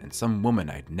Benjamin and some woman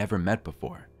I'd never met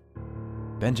before.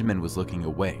 Benjamin was looking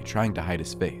away, trying to hide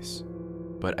his face,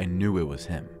 but I knew it was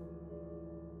him.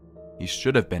 He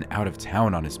should have been out of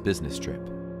town on his business trip.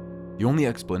 The only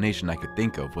explanation I could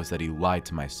think of was that he lied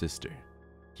to my sister.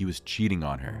 He was cheating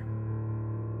on her.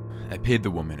 I paid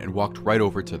the woman and walked right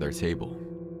over to their table.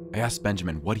 I asked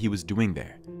Benjamin what he was doing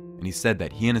there, and he said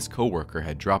that he and his coworker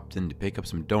had dropped in to pick up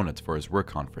some donuts for his work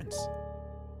conference.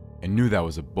 I knew that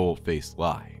was a bold-faced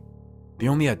lie. They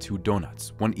only had 2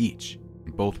 donuts, one each,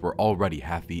 and both were already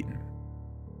half-eaten.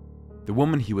 The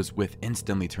woman he was with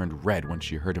instantly turned red when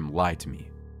she heard him lie to me.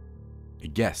 I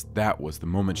guess that was the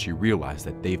moment she realized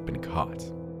that they've been caught.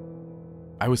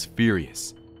 I was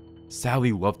furious.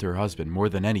 Sally loved her husband more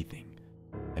than anything,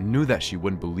 and knew that she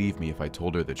wouldn't believe me if I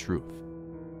told her the truth.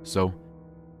 So,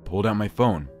 I pulled out my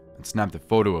phone and snapped a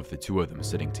photo of the 2 of them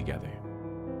sitting together.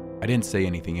 I didn't say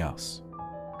anything else.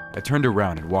 I turned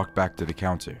around and walked back to the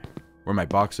counter, where my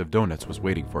box of donuts was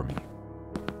waiting for me.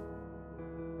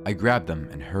 I grabbed them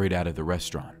and hurried out of the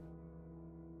restaurant.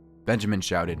 Benjamin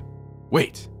shouted,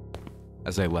 "Wait!"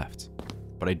 as I left,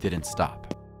 but I didn't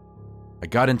stop. I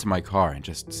got into my car and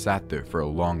just sat there for a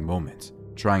long moment,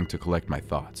 trying to collect my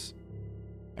thoughts.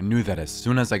 I knew that as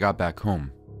soon as I got back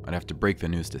home, I'd have to break the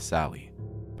news to Sally,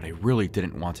 but I really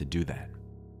didn't want to do that.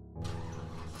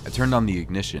 I turned on the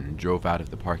ignition and drove out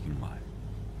of the parking lot.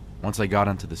 Once I got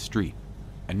onto the street,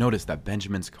 I noticed that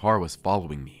Benjamin's car was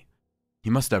following me. He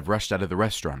must have rushed out of the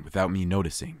restaurant without me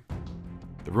noticing.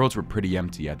 The roads were pretty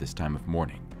empty at this time of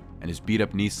morning, and his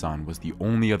beat-up Nissan was the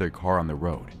only other car on the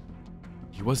road.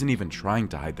 He wasn't even trying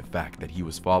to hide the fact that he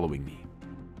was following me.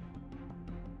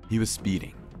 He was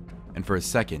speeding, and for a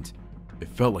second, it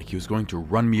felt like he was going to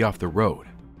run me off the road.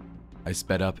 I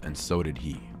sped up, and so did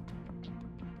he.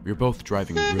 We were both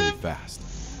driving really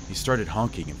fast. He started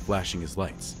honking and flashing his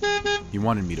lights. He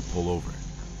wanted me to pull over.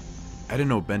 I didn't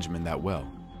know Benjamin that well,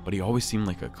 but he always seemed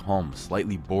like a calm,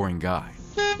 slightly boring guy.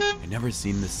 I'd never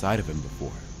seen this side of him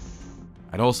before.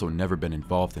 I'd also never been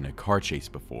involved in a car chase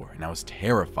before, and I was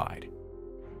terrified.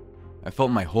 I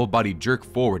felt my whole body jerk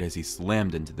forward as he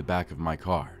slammed into the back of my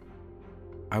car.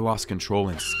 I lost control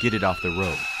and skidded off the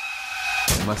road.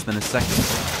 In less than a second,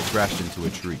 I crashed into a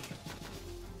tree.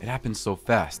 It happened so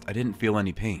fast, I didn't feel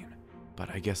any pain, but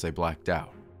I guess I blacked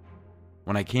out.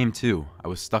 When I came to, I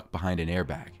was stuck behind an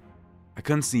airbag. I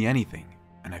couldn't see anything,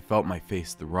 and I felt my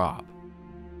face throb.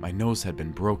 My nose had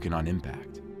been broken on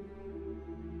impact.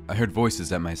 I heard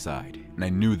voices at my side, and I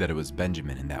knew that it was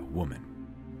Benjamin and that woman.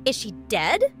 Is she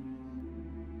dead?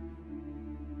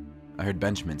 I heard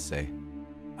Benjamin say,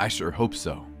 "I sure hope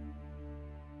so."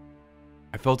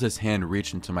 I felt his hand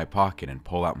reach into my pocket and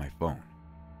pull out my phone.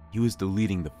 He was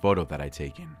deleting the photo that I'd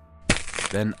taken.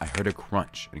 Then I heard a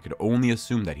crunch and could only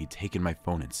assume that he'd taken my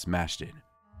phone and smashed it.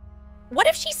 What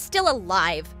if she's still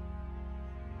alive?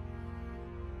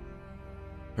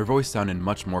 Her voice sounded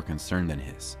much more concerned than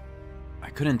his. I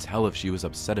couldn't tell if she was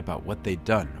upset about what they'd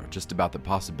done or just about the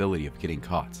possibility of getting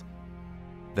caught.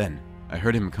 Then, I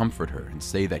heard him comfort her and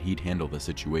say that he'd handle the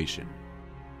situation.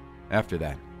 After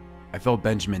that, I felt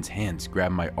Benjamin's hands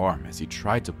grab my arm as he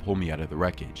tried to pull me out of the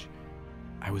wreckage.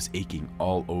 I was aching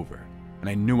all over, and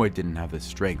I knew I didn't have the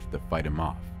strength to fight him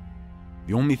off.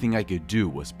 The only thing I could do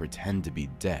was pretend to be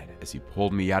dead as he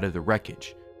pulled me out of the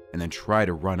wreckage and then try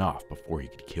to run off before he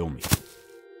could kill me.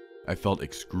 I felt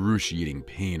excruciating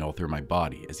pain all through my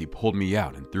body as he pulled me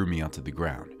out and threw me onto the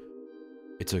ground.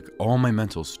 It took all my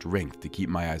mental strength to keep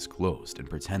my eyes closed and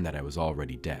pretend that I was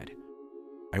already dead.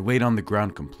 I laid on the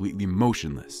ground completely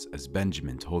motionless as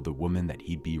Benjamin told the woman that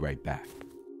he'd be right back.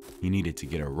 He needed to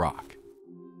get a rock.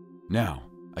 Now,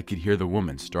 I could hear the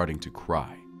woman starting to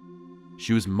cry.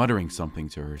 She was muttering something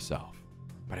to herself,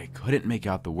 but I couldn't make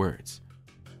out the words.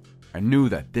 I knew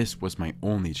that this was my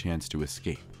only chance to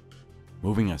escape.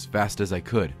 Moving as fast as I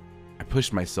could, I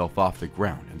pushed myself off the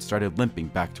ground and started limping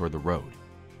back toward the road.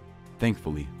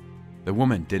 Thankfully, the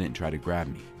woman didn't try to grab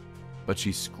me, but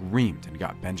she screamed and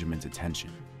got Benjamin's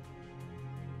attention.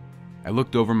 I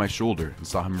looked over my shoulder and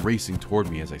saw him racing toward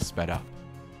me as I sped up.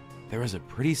 There was a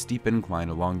pretty steep incline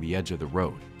along the edge of the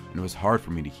road, and it was hard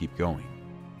for me to keep going.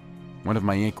 One of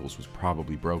my ankles was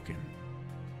probably broken.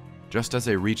 Just as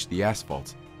I reached the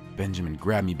asphalt, Benjamin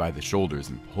grabbed me by the shoulders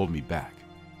and pulled me back.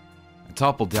 I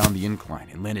toppled down the incline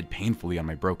and landed painfully on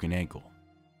my broken ankle.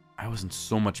 I was in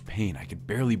so much pain I could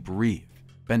barely breathe.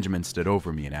 Benjamin stood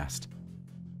over me and asked,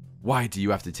 "Why do you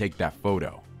have to take that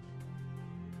photo?"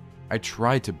 I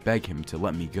tried to beg him to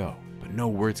let me go, but no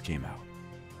words came out.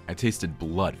 I tasted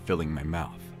blood filling my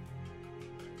mouth.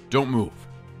 "Don't move,"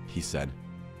 he said.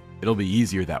 "It'll be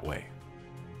easier that way."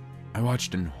 I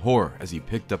watched in horror as he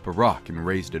picked up a rock and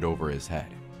raised it over his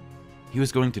head. He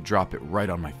was going to drop it right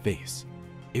on my face.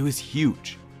 It was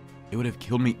huge. It would have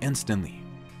killed me instantly.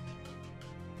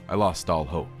 I lost all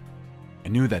hope. I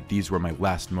knew that these were my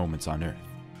last moments on Earth.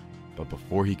 But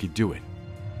before he could do it,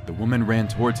 the woman ran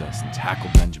towards us and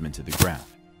tackled Benjamin to the ground.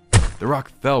 The rock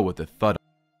fell with a thud.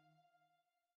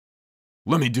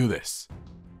 "Let me do this,"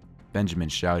 Benjamin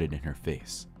shouted in her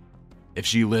face. "If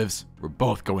she lives, we're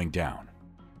both going down."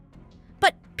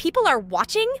 But people are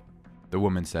watching? The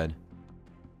woman said.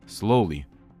 Slowly,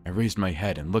 I raised my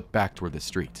head and looked back toward the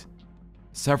street.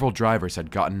 Several drivers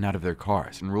had gotten out of their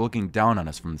cars and were looking down on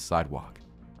us from the sidewalk.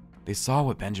 They saw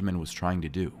what Benjamin was trying to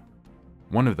do.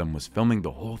 One of them was filming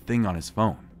the whole thing on his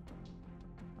phone.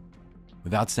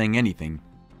 Without saying anything,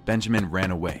 Benjamin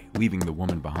ran away, leaving the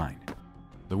woman behind.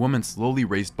 The woman slowly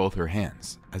raised both her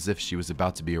hands, as if she was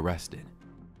about to be arrested.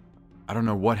 I don't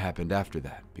know what happened after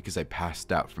that, because I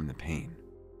passed out from the pain.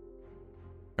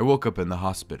 I woke up in the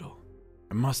hospital.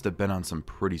 I must have been on some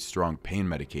pretty strong pain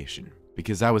medication,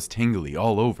 because I was tingly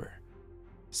all over.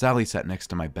 Sally sat next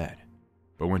to my bed,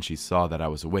 but when she saw that I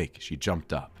was awake, she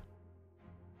jumped up.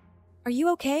 Are you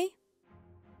okay?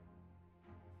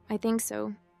 I think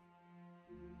so.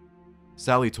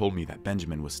 Sally told me that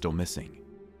Benjamin was still missing.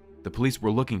 The police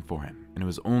were looking for him, and it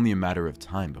was only a matter of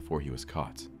time before he was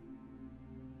caught.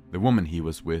 The woman he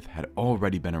was with had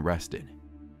already been arrested.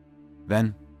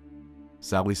 Then,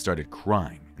 Sally started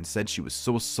crying and said she was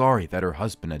so sorry that her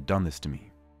husband had done this to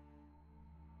me.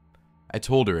 I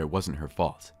told her it wasn't her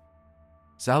fault.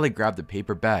 Sally grabbed a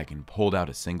paper bag and pulled out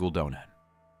a single donut.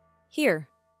 Here.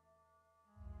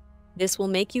 This will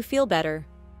make you feel better.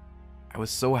 I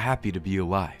was so happy to be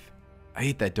alive. I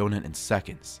ate that donut in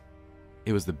seconds.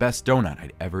 It was the best donut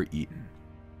I'd ever eaten.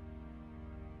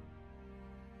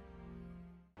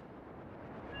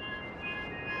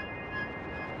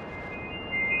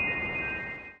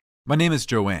 My name is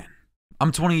Joanne.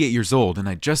 I'm 28 years old and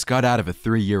I just got out of a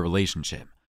 3-year relationship.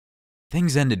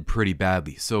 Things ended pretty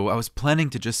badly, so I was planning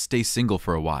to just stay single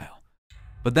for a while.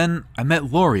 But then I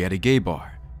met Lori at a gay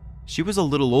bar. She was a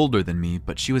little older than me,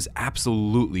 but she was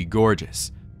absolutely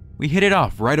gorgeous. We hit it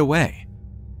off right away.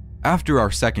 After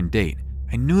our second date,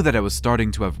 I knew that I was starting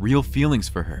to have real feelings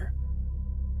for her.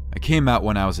 I came out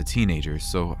when I was a teenager,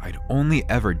 so I'd only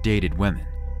ever dated women.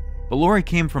 But Lori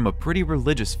came from a pretty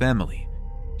religious family.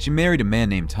 She married a man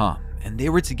named Tom, and they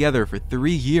were together for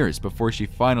 3 years before she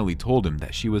finally told him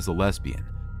that she was a lesbian.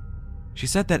 She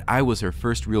said that I was her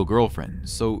first real girlfriend,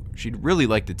 so she'd really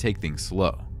like to take things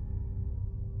slow.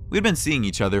 We'd been seeing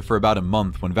each other for about a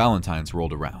month when Valentine's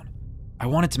rolled around. I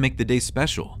wanted to make the day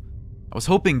special. I was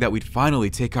hoping that we'd finally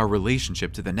take our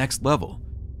relationship to the next level.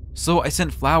 So I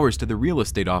sent flowers to the real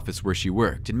estate office where she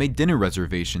worked and made dinner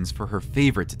reservations for her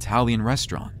favorite Italian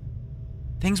restaurant.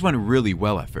 Things went really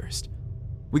well at first.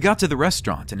 We got to the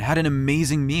restaurant and had an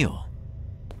amazing meal.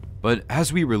 But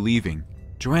as we were leaving,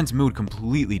 Joanne's mood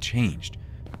completely changed.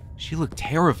 She looked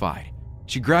terrified.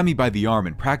 She grabbed me by the arm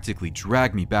and practically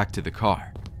dragged me back to the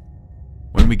car.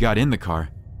 When we got in the car,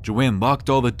 Joanne locked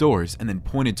all the doors and then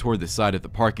pointed toward the side of the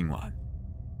parking lot.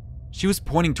 She was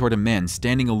pointing toward a man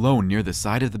standing alone near the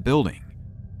side of the building.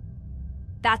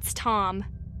 That's Tom,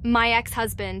 my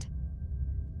ex-husband.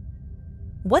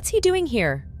 What's he doing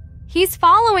here? He's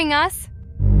following us.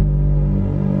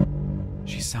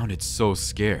 She sounded so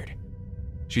scared.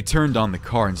 She turned on the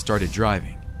car and started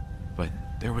driving, but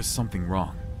there was something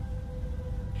wrong.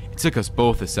 It took us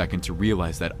both a second to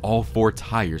realize that all 4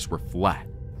 tires were flat.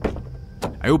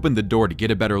 I opened the door to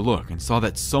get a better look and saw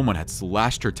that someone had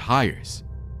slashed her tires.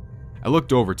 I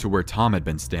looked over to where Tom had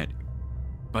been standing,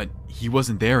 but he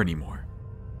wasn't there anymore.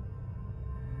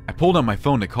 I pulled out my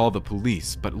phone to call the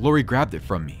police, but Lori grabbed it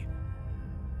from me.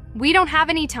 We don't have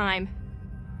any time.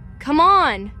 Come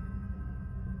on.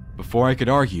 Before I could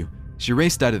argue, she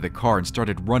raced out of the car and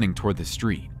started running toward the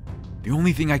street. The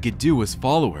only thing I could do was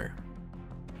follow her.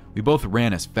 We both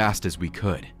ran as fast as we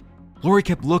could. Lori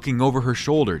kept looking over her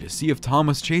shoulder to see if Tom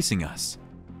was chasing us.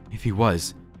 If he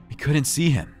was, we couldn't see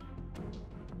him.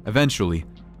 Eventually,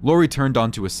 Lori turned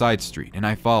onto a side street and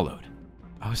I followed.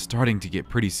 I was starting to get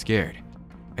pretty scared.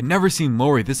 I'd never seen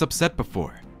Lori this upset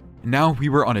before, and now we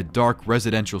were on a dark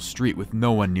residential street with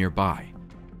no one nearby.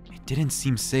 It didn't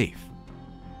seem safe.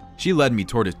 She led me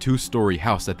toward a 2-story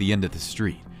house at the end of the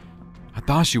street. I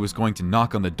thought she was going to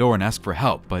knock on the door and ask for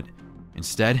help, but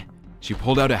instead, she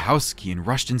pulled out a house key and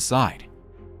rushed inside.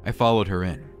 I followed her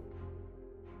in.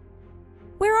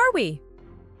 Where are we?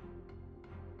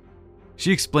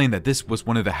 She explained that this was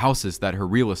one of the houses that her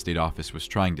real estate office was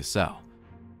trying to sell.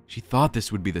 She thought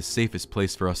this would be the safest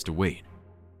place for us to wait.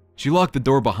 She locked the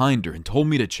door behind her and told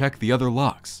me to check the other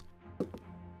locks.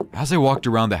 As I walked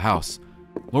around the house,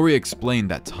 Lori explained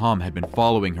that Tom had been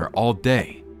following her all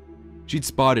day. She'd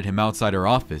spotted him outside her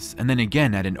office and then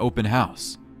again at an open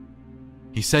house.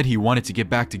 He said he wanted to get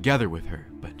back together with her,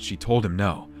 but she told him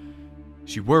no.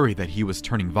 She worried that he was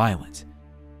turning violent,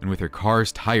 and with her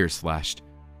car's tires slashed,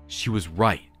 she was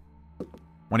right.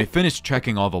 When I finished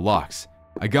checking all the locks,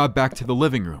 I got back to the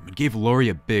living room and gave Lori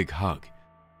a big hug.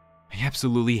 I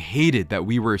absolutely hated that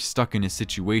we were stuck in a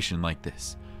situation like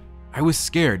this. I was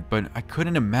scared, but I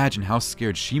couldn't imagine how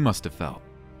scared she must have felt.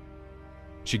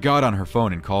 She got on her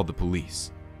phone and called the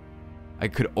police. I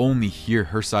could only hear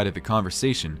her side of the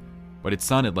conversation, but it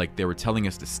sounded like they were telling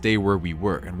us to stay where we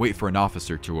were and wait for an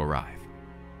officer to arrive.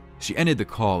 She ended the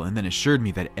call and then assured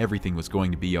me that everything was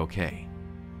going to be okay.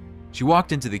 She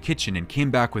walked into the kitchen and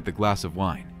came back with a glass of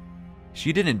wine.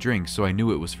 She didn't drink, so I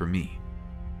knew it was for me.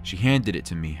 She handed it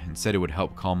to me and said it would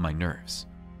help calm my nerves.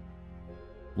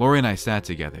 Lori and I sat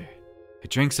together. I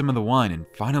drank some of the wine and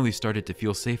finally started to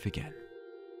feel safe again.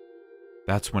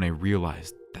 That's when I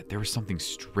realized that there was something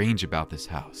strange about this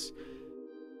house.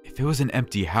 If it was an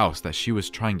empty house that she was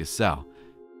trying to sell,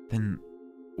 then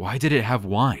why did it have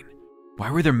wine? Why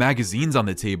were there magazines on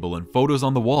the table and photos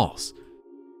on the walls?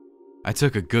 I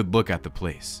took a good look at the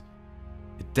place.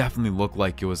 It definitely looked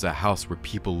like it was a house where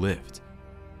people lived.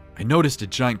 I noticed a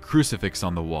giant crucifix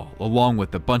on the wall, along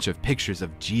with a bunch of pictures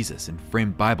of Jesus and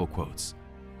framed Bible quotes.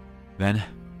 Then,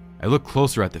 I looked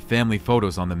closer at the family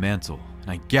photos on the mantle, and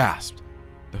I gasped.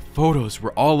 The photos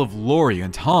were all of Lori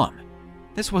and Tom.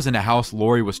 This wasn't a house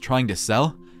Lori was trying to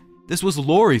sell. This was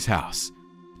Lori's house,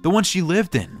 the one she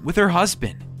lived in with her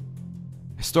husband.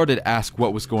 I started to ask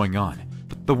what was going on,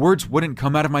 but the words wouldn't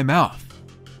come out of my mouth.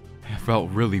 I felt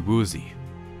really woozy.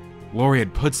 Lori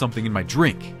had put something in my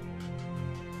drink.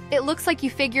 It looks like you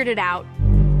figured it out.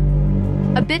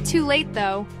 A bit too late,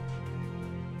 though.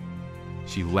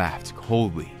 She laughed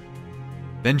coldly.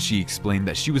 Then she explained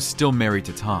that she was still married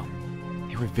to Tom.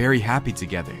 They were very happy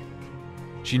together.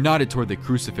 She nodded toward the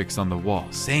crucifix on the wall,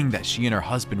 saying that she and her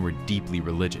husband were deeply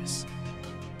religious.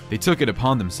 They took it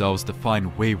upon themselves to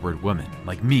find wayward women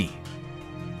like me.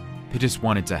 They just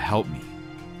wanted to help me,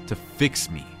 to fix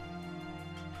me.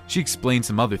 She explained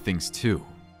some other things too,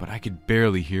 but I could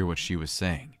barely hear what she was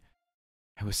saying.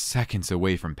 I was seconds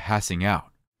away from passing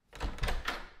out.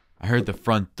 I heard the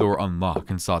front door unlock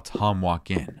and saw Tom walk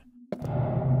in.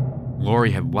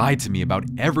 Lori had lied to me about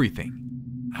everything.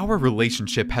 Our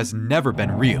relationship has never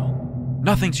been real.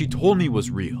 Nothing she told me was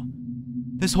real.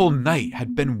 This whole night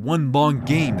had been one long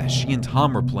game that she and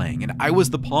Tom were playing, and I was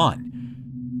the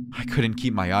pawn. I couldn't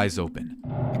keep my eyes open.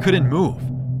 I couldn't move.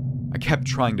 I kept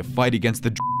trying to fight against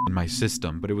the in my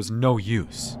system, but it was no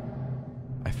use.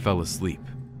 I fell asleep.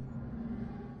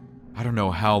 I don't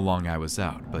know how long I was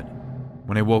out, but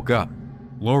when I woke up,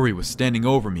 Lori was standing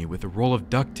over me with a roll of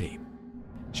duct tape.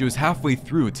 She was halfway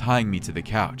through tying me to the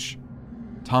couch.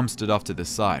 Tom stood off to the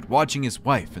side, watching his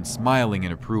wife and smiling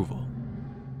in approval.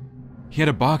 He had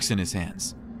a box in his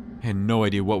hands. I had no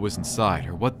idea what was inside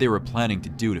or what they were planning to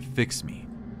do to fix me.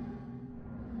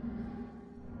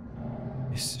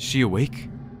 "Is she awake?"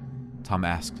 Tom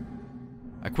asked.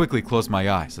 I quickly closed my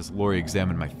eyes as Lori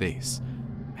examined my face.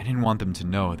 I didn't want them to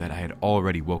know that I had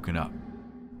already woken up.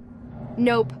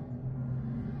 Nope.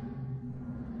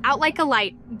 Out like a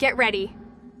light. Get ready.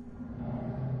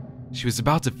 She was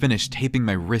about to finish taping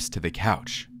my wrist to the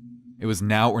couch. It was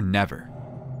now or never.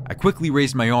 I quickly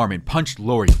raised my arm and punched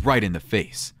Lori right in the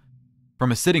face.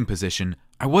 From a sitting position,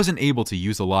 I wasn't able to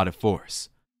use a lot of force.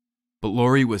 But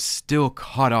Lori was still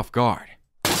caught off guard.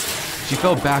 She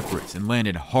fell backwards and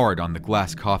landed hard on the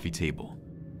glass coffee table.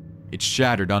 It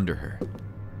shattered under her.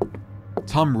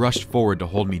 Tom rushed forward to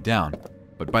hold me down,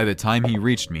 but by the time he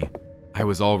reached me, I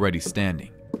was already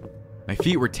standing. My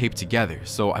feet were taped together,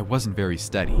 so I wasn't very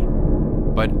steady.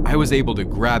 But I was able to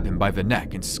grab him by the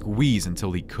neck and squeeze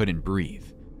until he couldn't breathe.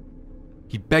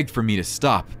 He begged for me to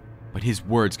stop, but his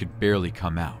words could barely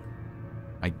come out.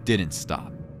 I didn't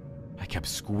stop. I kept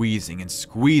squeezing and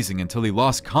squeezing until he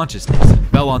lost consciousness and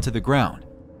fell onto the ground.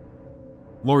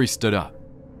 Lori stood up.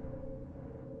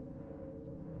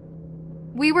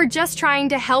 We were just trying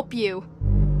to help you.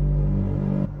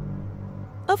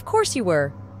 Of course you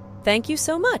were. Thank you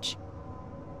so much.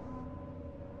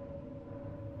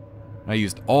 I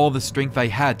used all the strength I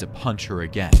had to punch her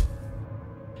again.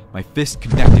 My fist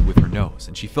connected with her nose,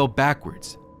 and she fell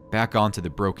backwards, back onto the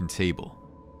broken table.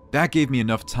 That gave me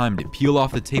enough time to peel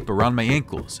off the tape around my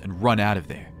ankles and run out of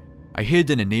there. I hid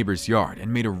in a neighbor's yard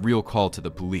and made a real call to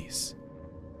the police.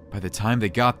 By the time they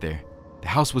got there, the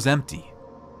house was empty.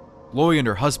 Lori and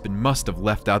her husband must have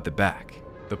left out the back.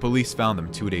 The police found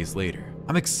them 2 days later.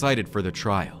 I'm excited for the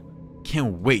trial.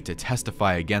 Can't wait to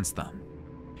testify against them.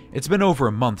 It's been over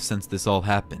a month since this all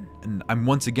happened, and I'm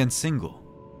once again single.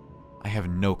 I have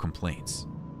no complaints.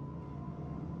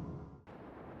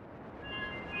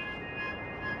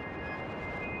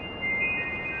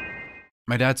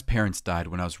 My dad's parents died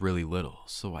when I was really little,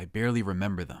 so I barely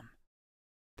remember them.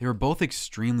 They were both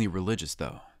extremely religious,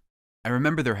 though. I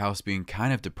remember their house being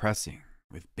kind of depressing,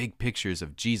 with big pictures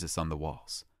of Jesus on the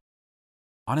walls.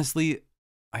 Honestly,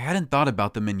 I hadn't thought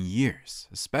about them in years,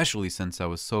 especially since I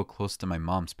was so close to my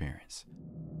mom's parents.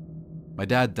 My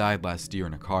dad died last year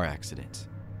in a car accident.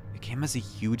 It came as a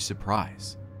huge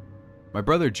surprise. My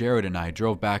brother Jared and I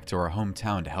drove back to our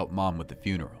hometown to help Mom with the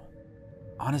funeral.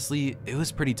 Honestly, it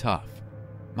was pretty tough.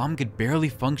 Mom could barely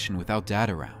function without Dad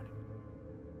around.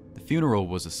 The funeral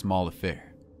was a small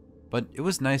affair, but it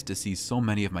was nice to see so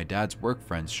many of my dad's work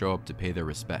friends show up to pay their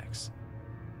respects.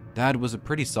 Dad was a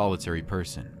pretty solitary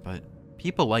person, but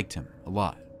people liked him a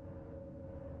lot.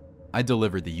 I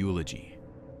delivered the eulogy.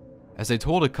 As I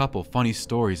told a couple funny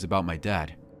stories about my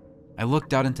dad, I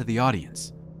looked out into the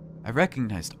audience. I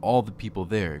recognized all the people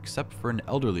there except for an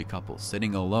elderly couple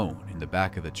sitting alone in the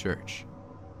back of the church.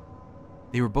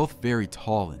 They were both very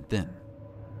tall and thin.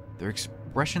 Their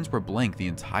expressions were blank the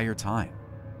entire time.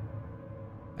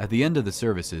 At the end of the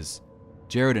services,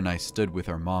 Jared and I stood with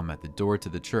our mom at the door to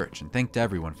the church and thanked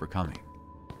everyone for coming.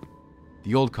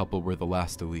 The old couple were the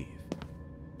last to leave.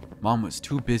 Mom was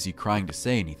too busy crying to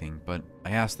say anything, but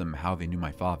I asked them how they knew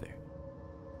my father.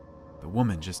 The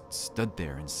woman just stood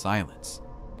there in silence,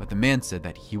 but the man said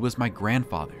that he was my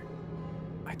grandfather.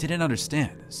 I didn't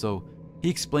understand, so he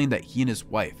explained that he and his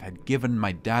wife had given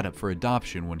my dad up for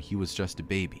adoption when he was just a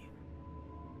baby.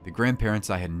 The grandparents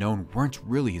I had known weren't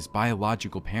really his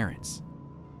biological parents.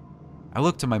 I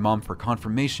looked to my mom for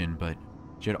confirmation, but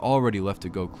she had already left to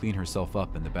go clean herself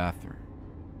up in the bathroom.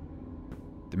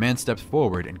 The man stepped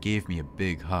forward and gave me a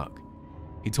big hug.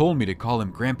 He told me to call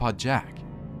him Grandpa Jack.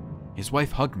 His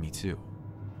wife hugged me too.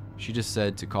 She just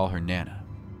said to call her Nana.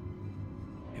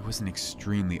 It was an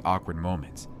extremely awkward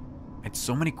moment. I had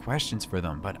so many questions for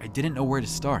them, but I didn't know where to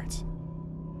start.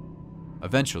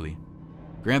 Eventually,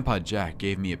 Grandpa Jack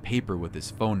gave me a paper with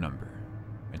his phone number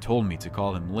and told me to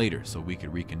call him later so we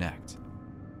could reconnect.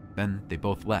 Then they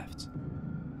both left.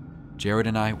 Jared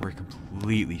and I were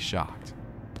completely shocked.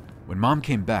 When Mom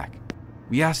came back,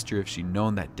 we asked her if she'd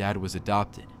known that Dad was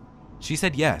adopted. She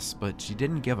said yes, but she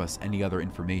didn't give us any other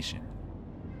information.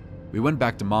 We went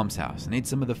back to Mom's house and ate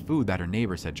some of the food that her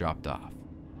neighbors had dropped off.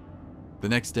 The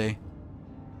next day,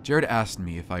 Jared asked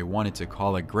me if I wanted to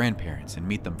call our grandparents and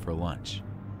meet them for lunch.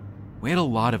 We had a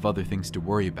lot of other things to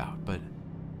worry about, but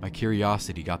my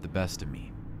curiosity got the best of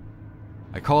me.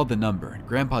 I called the number and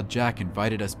Grandpa Jack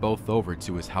invited us both over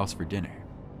to his house for dinner.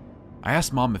 I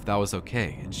asked Mom if that was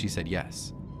okay, and she said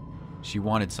yes. She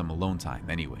wanted some alone time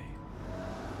anyway.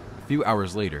 A few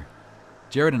hours later,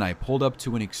 Jared and I pulled up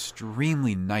to an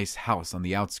extremely nice house on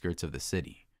the outskirts of the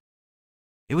city.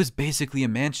 It was basically a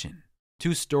mansion,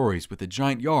 2 stories with a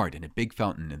giant yard and a big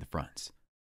fountain in the front.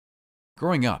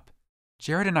 Growing up,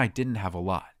 Jared and I didn't have a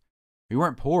lot. We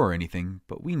weren't poor or anything,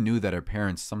 but we knew that our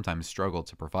parents sometimes struggled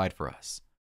to provide for us.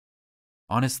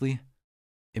 Honestly,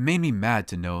 it made me mad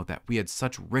to know that we had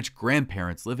such rich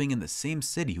grandparents living in the same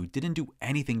city who didn't do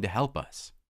anything to help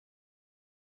us.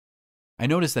 I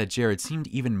noticed that Jared seemed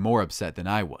even more upset than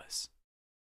I was.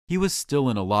 He was still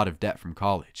in a lot of debt from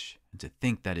college, and to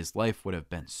think that his life would have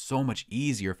been so much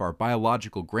easier if our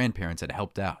biological grandparents had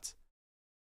helped out.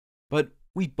 But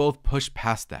we both pushed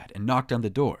past that and knocked on the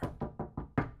door.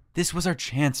 This was our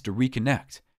chance to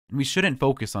reconnect, and we shouldn't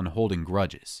focus on holding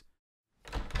grudges.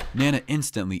 Nana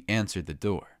instantly answered the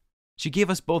door. She gave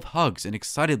us both hugs and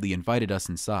excitedly invited us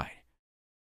inside.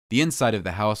 The inside of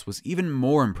the house was even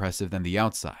more impressive than the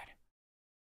outside.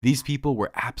 These people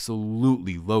were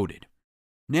absolutely loaded.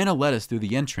 Nana led us through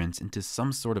the entrance into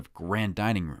some sort of grand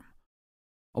dining room.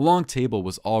 A long table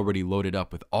was already loaded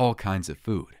up with all kinds of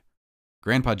food.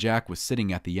 Grandpa Jack was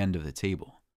sitting at the end of the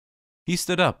table. He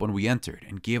stood up when we entered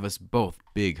and gave us both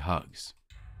big hugs.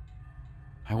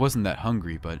 I wasn't that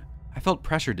hungry, but I felt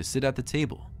pressured to sit at the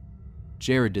table.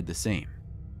 Jared did the same.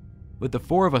 With the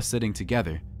four of us sitting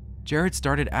together, Jared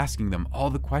started asking them all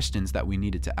the questions that we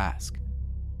needed to ask.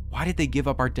 Why did they give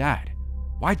up our dad?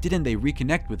 Why didn't they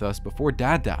reconnect with us before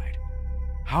Dad died?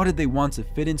 How did they want to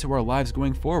fit into our lives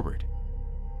going forward?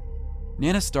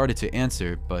 Nana started to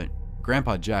answer, but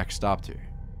Grandpa Jack stopped her.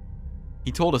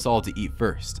 He told us all to eat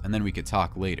first, and then we could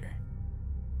talk later.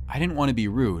 I didn't want to be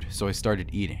rude, so I started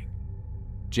eating.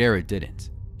 Jared didn't.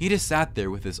 He just sat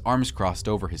there with his arms crossed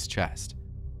over his chest.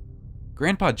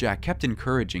 Grandpa Jack kept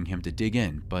encouraging him to dig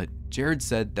in, but Jared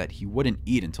said that he wouldn't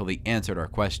eat until they answered our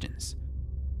questions.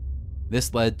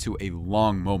 This led to a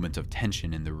long moment of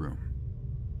tension in the room.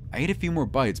 I ate a few more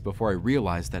bites before I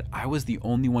realized that I was the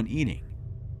only one eating.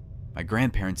 My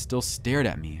grandparents still stared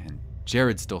at me, and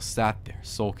Jared still sat there,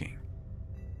 sulking.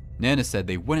 Nana said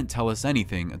they wouldn't tell us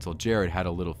anything until Jared had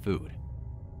a little food.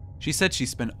 She said she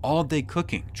spent all day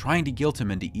cooking, trying to guilt him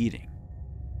into eating.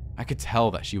 I could tell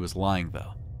that she was lying,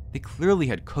 though. They clearly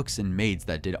had cooks and maids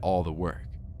that did all the work.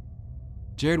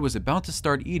 Jared was about to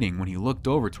start eating when he looked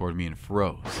over toward me and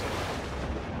froze.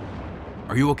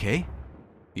 "Are you okay?"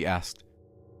 he asked.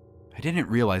 I didn't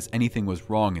realize anything was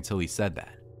wrong until he said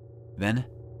that. Then,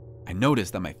 I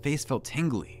noticed that my face felt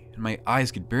tingly and my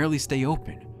eyes could barely stay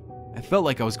open. I felt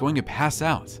like I was going to pass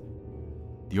out.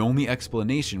 The only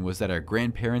explanation was that our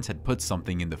grandparents had put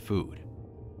something in the food.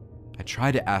 I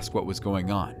tried to ask what was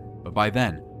going on, but by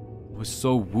then, I was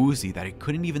so woozy that I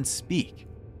couldn't even speak.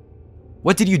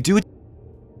 "What did you do?"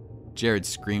 Jared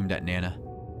screamed at Nana.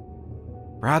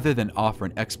 Rather than offer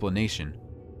an explanation,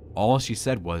 all she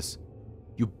said was,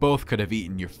 "You both could have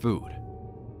eaten your food."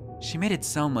 She made it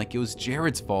sound like it was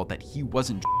Jared's fault that he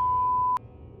wasn't.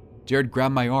 Jared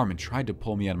grabbed my arm and tried to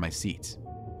pull me out of my seat.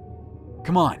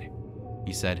 "Come on,"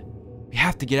 he said. "We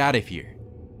have to get out of here."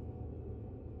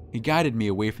 He guided me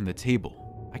away from the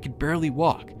table. I could barely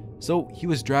walk, so he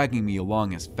was dragging me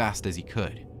along as fast as he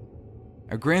could.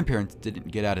 Our grandparents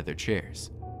didn't get out of their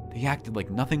chairs. They acted like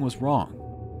nothing was wrong.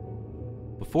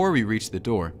 Before we reached the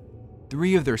door,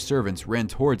 3 of their servants ran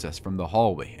towards us from the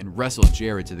hallway and wrestled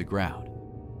Jared to the ground.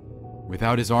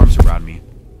 Without his arms around me,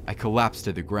 I collapsed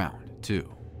to the ground, too.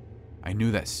 I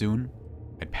knew that soon,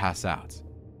 I'd pass out.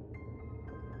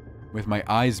 With my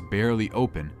eyes barely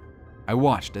open, I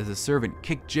watched as the servant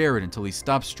kicked Jared until he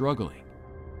stopped struggling.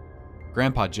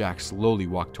 Grandpa Jack slowly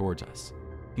walked towards us.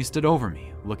 He stood over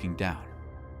me, looking down.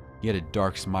 He had a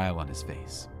dark smile on his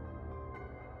face.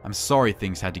 "I'm sorry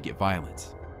things had to get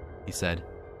violent," he said.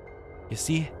 "You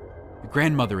see, your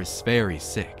grandmother is very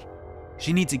sick.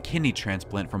 She needs a kidney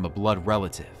transplant from a blood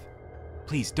relative.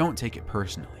 Please don't take it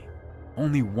personally.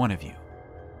 Only one of you."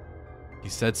 He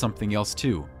said something else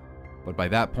too, but by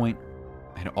that point,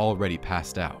 I had already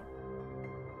passed out.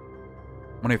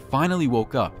 When I finally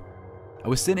woke up, I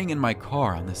was sitting in my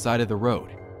car on the side of the road.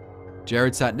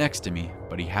 Jared sat next to me,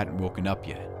 but he hadn't woken up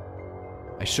yet.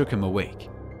 I shook him awake.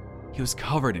 He was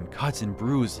covered in cuts and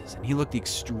bruises, and he looked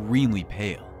extremely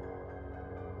pale.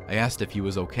 I asked if he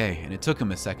was okay, and it took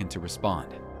him a second to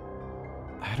respond.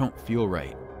 "I don't feel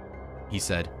right," he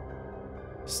said.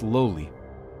 Slowly,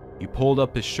 he pulled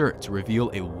up his shirt to reveal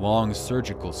a long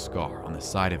surgical scar on the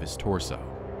side of his torso.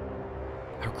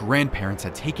 Our grandparents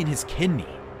had taken his kidney.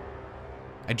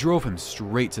 I drove him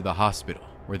straight to the hospital,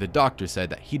 where the doctor said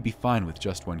that he'd be fine with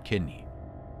just one kidney.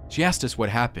 She asked us what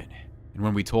happened, and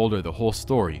when we told her the whole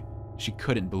story, she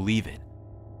couldn't believe it.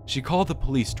 She called the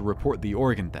police to report the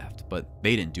organ theft, but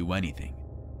they didn't do anything.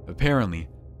 Apparently,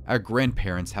 our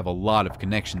grandparents have a lot of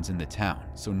connections in the town,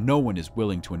 so no one is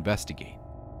willing to investigate.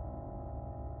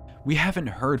 We haven't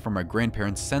heard from our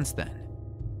grandparents since then.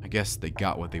 I guess they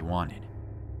got what they wanted.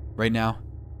 Right now,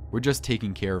 we're just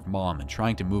taking care of Mom and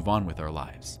trying to move on with our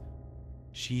lives.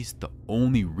 She's the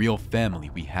only real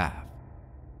family we have.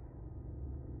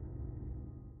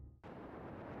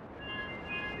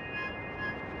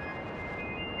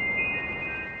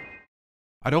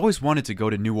 I'd always wanted to go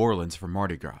to New Orleans for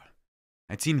Mardi Gras.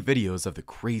 I'd seen videos of the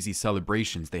crazy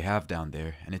celebrations they have down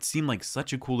there, and it seemed like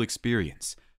such a cool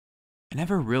experience. I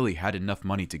never really had enough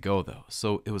money to go though,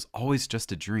 so it was always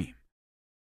just a dream.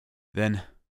 Then,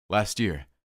 last year,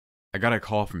 I got a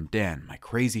call from Dan, my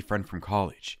crazy friend from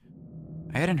college.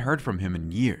 I hadn't heard from him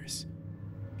in years.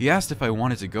 He asked if I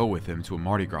wanted to go with him to a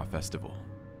Mardi Gras festival.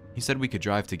 He said we could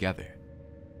drive together.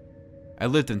 I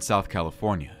lived in South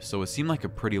California, so it seemed like a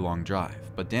pretty long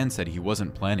drive, but Dan said he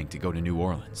wasn't planning to go to New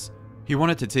Orleans. He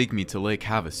wanted to take me to Lake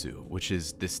Havasu, which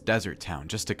is this desert town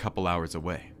just a couple hours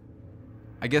away.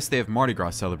 I guess they have Mardi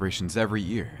Gras celebrations every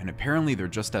year, and apparently they're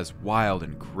just as wild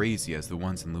and crazy as the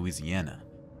ones in Louisiana.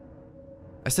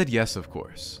 I said yes, of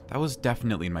course. That was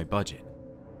definitely in my budget.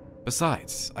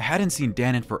 Besides, I hadn't seen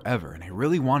Dan in forever, and I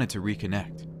really wanted to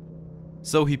reconnect.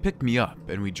 So he picked me up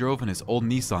and we drove in his old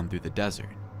Nissan through the desert.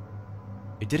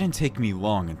 It didn't take me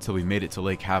long until we made it to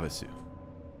Lake Havasu.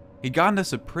 He'd gotten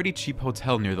us a pretty cheap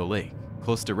hotel near the lake,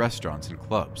 close to restaurants and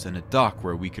clubs, and a dock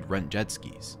where we could rent jet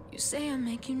skis. You say I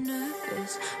make you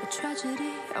nervous, a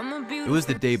tragedy. It was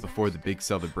the day before the big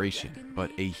celebration,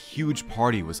 but a huge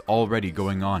party was already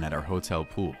going on at our hotel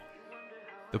pool.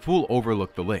 The pool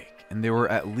overlooked the lake, and there were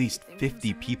at least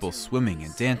 50 people swimming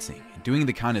and dancing and doing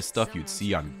the kind of stuff you'd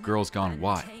see on Girls Gone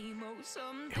Wild.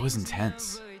 It was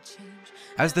intense.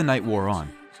 As the night wore on,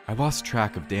 I lost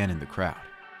track of Dan in the crowd.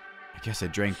 I guess I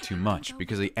drank too much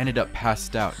because I ended up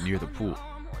passed out near the pool.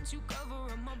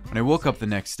 When I woke up the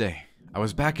next day, I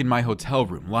was back in my hotel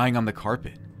room lying on the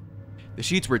carpet. The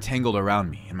sheets were tangled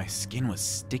around me and my skin was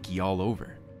sticky all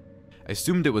over. I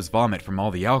assumed it was vomit from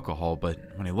all the alcohol, but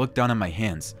when I looked down at my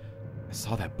hands, I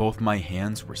saw that both my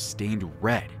hands were stained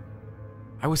red.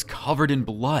 I was covered in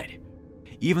blood.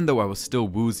 Even though I was still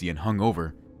woozy and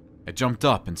hungover, I jumped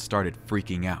up and started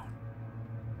freaking out.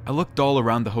 I looked all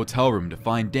around the hotel room to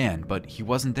find Dan, but he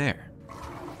wasn't there.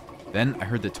 Then I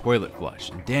heard the toilet flush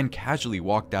and Dan casually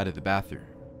walked out of the bathroom.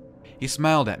 He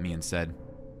smiled at me and said,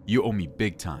 "You owe me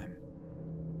big time."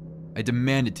 I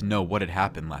demanded to know what had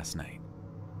happened last night.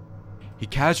 He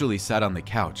casually sat on the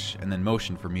couch and then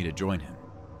motioned for me to join him.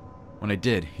 When I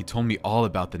did, he told me all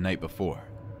about the night before.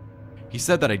 He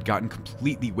said that I'd gotten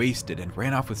completely wasted and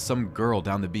ran off with some girl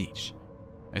down the beach.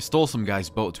 I stole some guy's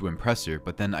boat to impress her,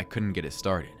 but then I couldn't get it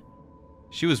started.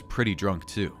 She was pretty drunk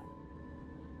too.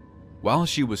 While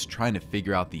she was trying to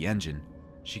figure out the engine,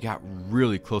 she got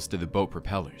really close to the boat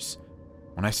propellers.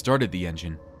 When I started the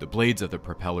engine, the blades of the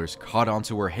propellers caught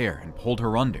onto her hair and pulled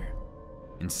her under.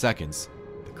 In seconds,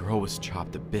 the girl was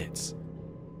chopped to bits.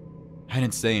 I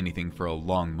didn't say anything for a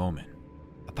long moment.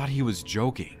 I thought he was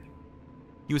joking.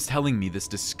 He was telling me this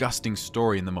disgusting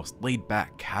story in the most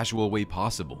laid-back, casual way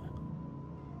possible.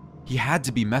 He had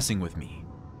to be messing with me.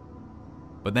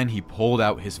 But then he pulled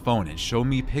out his phone and showed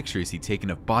me pictures he'd taken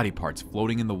of body parts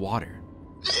floating in the water.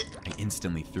 I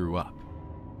instantly threw up.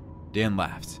 Dan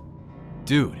laughed.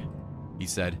 "Dude," he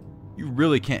said, "you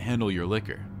really can't handle your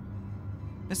liquor.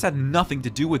 This had nothing to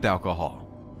do with alcohol.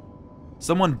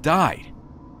 Someone died.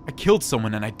 I killed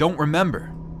someone and I don't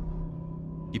remember."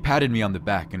 He patted me on the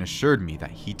back and assured me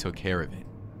that he took care of it.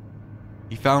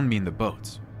 He found me in the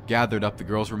boat, gathered up the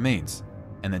girl's remains,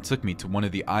 and then took me to one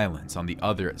of the islands on the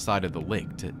other side of the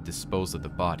lake to dispose of the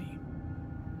body.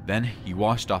 Then he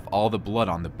washed off all the blood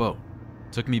on the boat,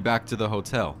 took me back to the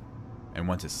hotel, and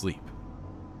went to sleep.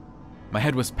 My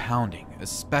head was pounding,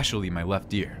 especially my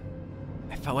left ear.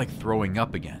 I felt like throwing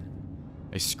up again.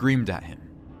 I screamed at him.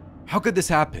 "How could this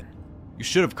happen? You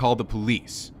should have called the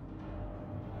police."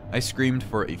 I screamed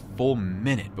for a full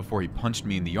minute before he punched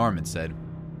me in the arm and said,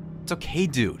 "It's okay,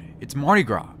 dude. It's Mardi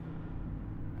Gras."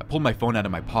 I pulled my phone out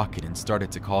of my pocket and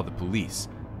started to call the police,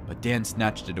 but Dan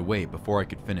snatched it away before I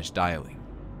could finish dialing.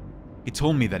 He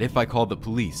told me that if I called the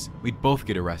police, we'd both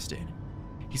get arrested.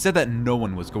 He said that no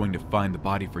one was going to find the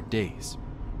body for days,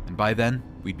 and by then,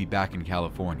 we'd be back in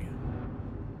California.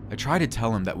 I tried to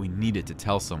tell him that we needed to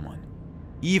tell someone.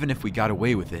 Even if we got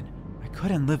away with it, I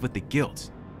couldn't live with the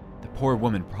guilt. The poor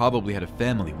woman probably had a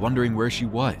family wondering where she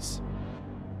was.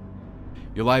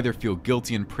 "You'll either feel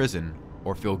guilty in prison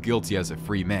or feel guilty as a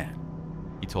free man,"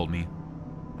 he told me.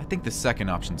 "I think the second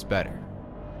option's better."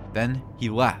 Then he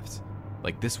laughed,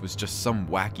 like this was just some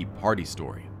wacky party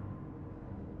story.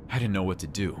 I didn't know what to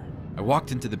do. I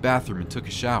walked into the bathroom and took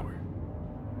a shower.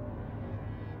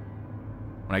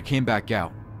 When I came back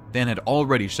out, Dan had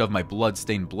already shoved my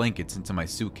blood-stained blankets into my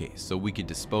suitcase so we could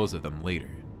dispose of them later.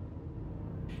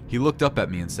 He looked up at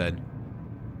me and said,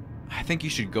 "I think you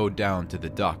should go down to the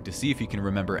dock to see if you can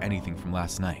remember anything from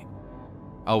last night.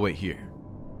 I'll wait here."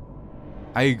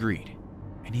 I agreed.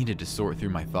 I needed to sort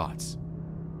through my thoughts.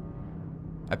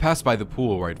 I passed by the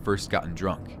pool where I'd first gotten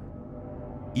drunk.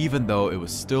 Even though it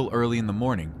was still early in the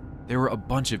morning, there were a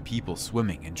bunch of people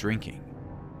swimming and drinking.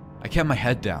 I kept my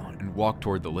head down and walked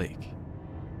toward the lake.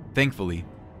 Thankfully,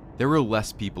 there were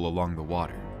less people along the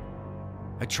water.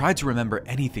 I tried to remember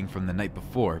anything from the night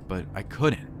before, but I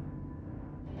couldn't.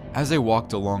 As I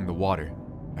walked along the water,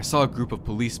 I saw a group of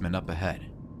policemen up ahead.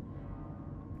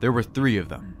 There were 3 of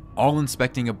them, all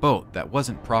inspecting a boat that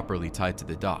wasn't properly tied to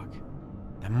the dock.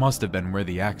 That must have been where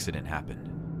the accident happened.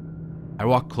 I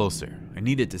walked closer. I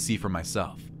needed to see for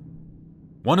myself.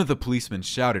 One of the policemen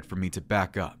shouted for me to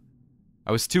back up.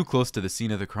 I was too close to the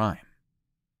scene of the crime.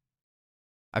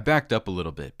 I backed up a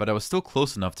little bit, but I was still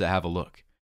close enough to have a look.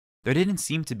 There didn't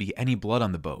seem to be any blood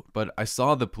on the boat, but I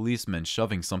saw the policeman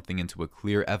shoving something into a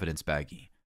clear evidence baggie.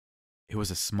 It was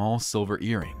a small silver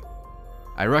earring.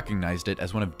 I recognized it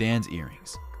as one of Dan's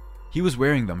earrings. He was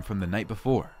wearing them from the night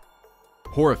before.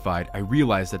 Horrified, I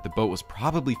realized that the boat was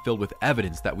probably filled with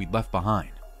evidence that we'd left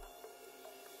behind.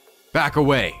 "Back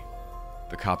away,"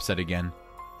 the cop said again.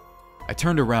 I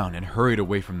turned around and hurried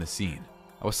away from the scene.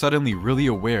 I was suddenly really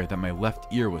aware that my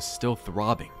left ear was still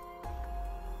throbbing.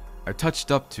 I touched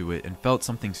up to it and felt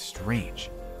something strange.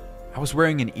 I was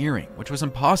wearing an earring, which was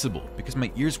impossible because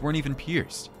my ears weren't even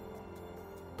pierced.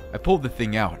 I pulled the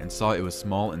thing out and saw it was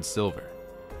small and silver.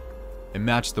 It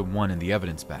matched the one in the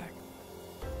evidence bag.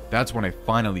 That's when I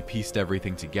finally pieced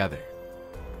everything together.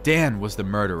 Dan was the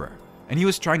murderer, and he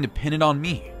was trying to pin it on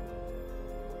me.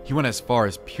 He went as far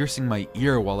as piercing my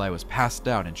ear while I was passed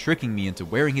out and tricking me into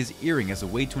wearing his earring as a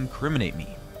way to incriminate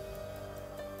me.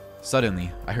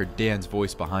 Suddenly, I heard Dan's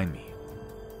voice behind me.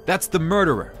 "That's the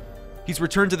murderer! He's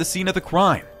returned to the scene of the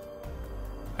crime!"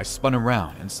 I spun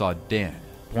around and saw Dan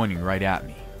pointing right at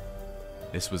me.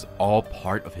 This was all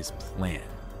part of his plan.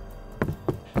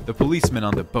 The policemen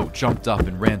on the boat jumped up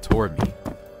and ran toward me.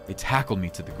 They tackled me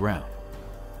to the ground.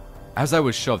 As I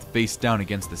was shoved face down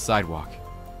against the sidewalk,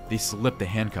 they slipped the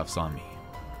handcuffs on me.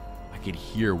 I could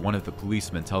hear one of the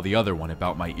policemen tell the other one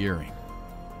about my earring.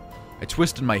 I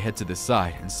twisted my head to the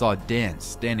side and saw Dan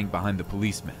standing behind the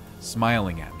policeman,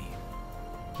 smiling at me.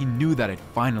 He knew that I'd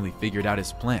finally figured out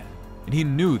his plan, and he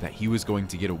knew that he was going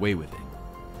to get away with it.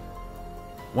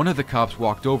 One of the cops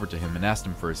walked over to him and asked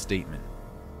him for a statement.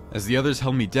 As the others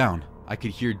held me down, I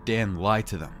could hear Dan lie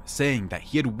to them, saying that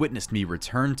he had witnessed me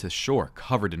return to shore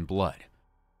covered in blood.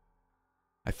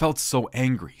 I felt so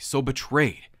angry, so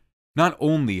betrayed. Not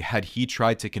only had he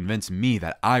tried to convince me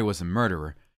that I was a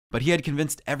murderer, but he had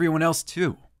convinced everyone else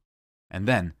too. And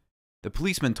then, the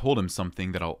policeman told him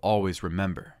something that I'll always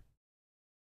remember.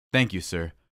 "Thank you,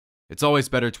 sir. It's always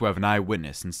better to have an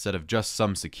eyewitness instead of just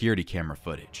some security camera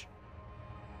footage."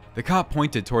 The cop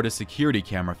pointed toward a security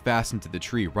camera fastened to the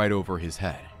tree right over his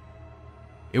head.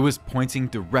 It was pointing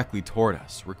directly toward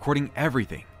us, recording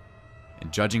everything.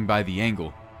 And judging by the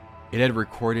angle, it had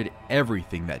recorded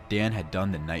everything that Dan had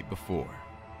done the night before.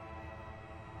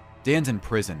 Dan's in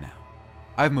prison now.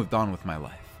 I've moved on with my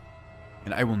life.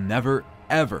 And I will never,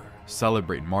 ever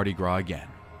celebrate Mardi Gras again.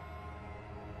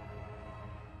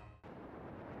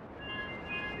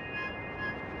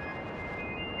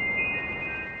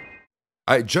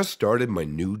 I just started my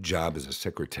new job as a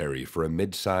secretary for a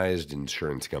mid-sized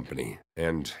insurance company,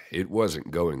 and it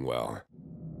wasn't going well.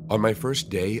 On my first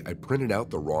day, I printed out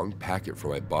the wrong packet for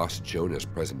my boss Jonah's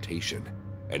presentation,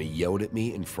 and he yelled at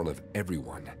me in front of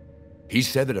everyone. He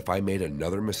said that if I made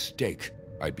another mistake,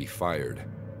 I'd be fired.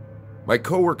 My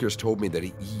coworkers told me that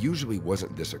he usually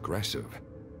wasn't this aggressive.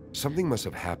 Something must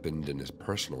have happened in his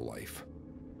personal life.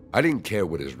 I didn't care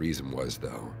what his reason was,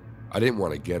 though. I didn't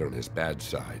want to get on his bad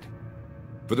side.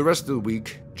 For the rest of the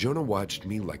week, Jonah watched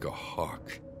me like a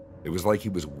hawk. It was like he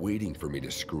was waiting for me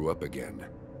to screw up again.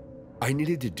 I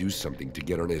needed to do something to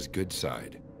get on his good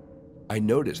side. I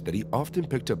noticed that he often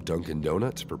picked up Dunkin'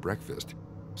 Donuts for breakfast,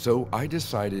 so I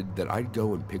decided that I'd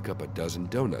go and pick up a dozen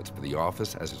donuts for the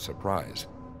office as a surprise.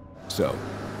 So,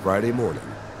 Friday morning,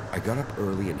 I got up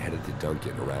early and headed to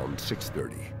Dunkin' around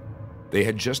 6:30. They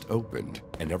had just opened,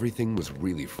 and everything was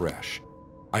really fresh.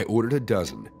 I ordered a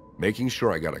dozen, making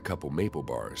sure I got a couple maple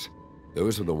bars.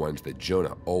 Those are the ones that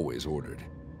Jonah always ordered.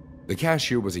 The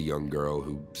cashier was a young girl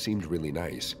who seemed really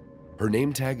nice. Her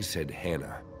name tag said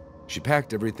Hannah. She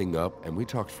packed everything up and we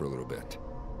talked for a little bit.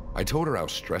 I told her how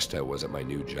stressed I was at my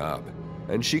new job,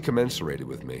 and she commiserated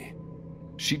with me.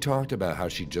 She talked about how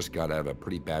she just got out of a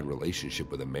pretty bad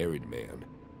relationship with a married man,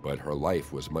 but her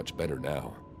life was much better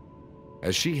now.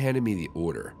 As she handed me the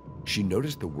order, she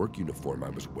noticed the work uniform I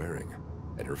was wearing,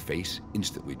 and her face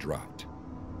instantly dropped.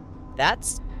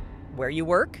 That's where you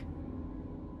work?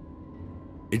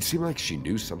 It seemed like she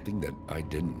knew something that I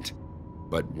didn't,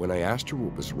 but when I asked her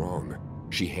what was wrong,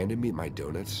 she handed me my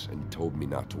donuts and told me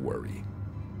not to worry.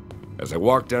 As I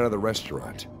walked out of the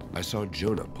restaurant, I saw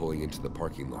Jonah pulling into the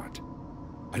parking lot.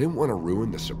 I didn't want to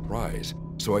ruin the surprise,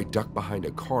 so I ducked behind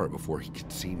a car before he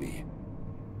could see me.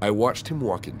 I watched him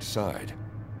walk inside.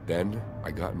 Then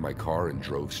I got in my car and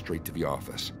drove straight to the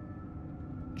office.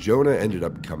 Jonah ended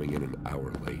up coming in an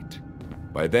hour late.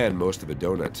 By then, most of the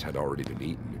donuts had already been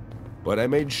eaten, but I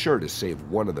made sure to save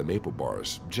one of the maple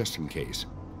bars, just in case.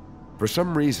 For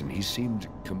some reason, he seemed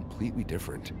completely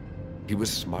different. He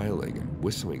was smiling and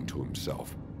whistling to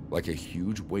himself, like a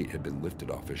huge weight had been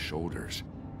lifted off his shoulders.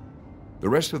 The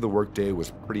rest of the workday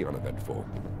was pretty uneventful.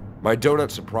 My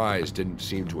donut surprise didn't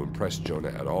seem to impress Jonah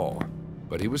at all,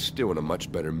 but he was still in a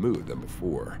much better mood than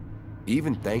before. He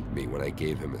even thanked me when I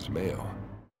gave him his mail.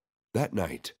 That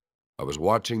night, I was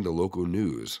watching the local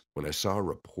news when I saw a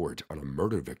report on a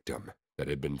murder victim that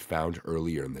had been found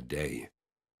earlier in the day.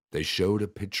 They showed a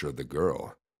picture of the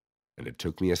girl, and it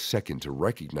took me a second to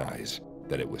recognize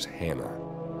that it was Hannah,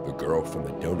 the girl from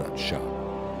the donut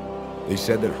shop. They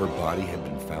said that her body had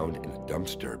been found in a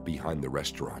dumpster behind the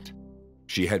restaurant.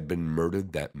 She had been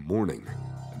murdered that morning,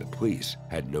 and the police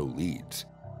had no leads.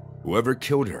 Whoever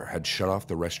killed her had shut off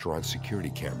the restaurant's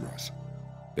security cameras.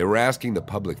 They were asking the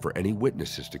public for any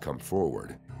witnesses to come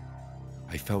forward.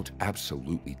 I felt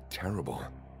absolutely terrible.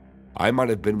 I might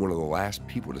have been one of the last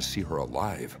people to see her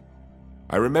alive.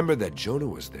 I remember that Jonah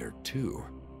was there too.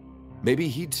 Maybe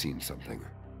he'd seen something.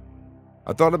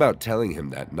 I thought about telling him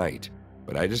that night,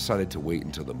 but I decided to wait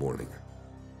until the morning.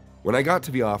 When I got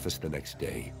to the office the next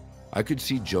day, I could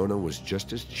see Jonah was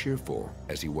just as cheerful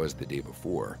as he was the day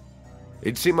before.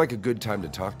 It seemed like a good time to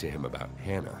talk to him about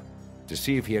Hannah, to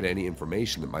see if he had any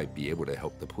information that might be able to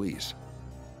help the police.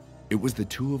 It was the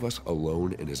two of us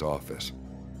alone in his office.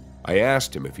 I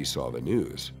asked him if he saw the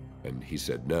news, and he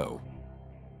said no.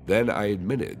 Then I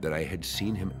admitted that I had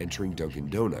seen him entering Dunkin'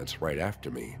 Donuts right after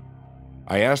me.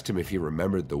 I asked him if he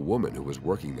remembered the woman who was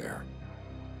working there.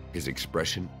 His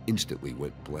expression instantly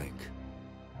went blank.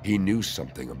 He knew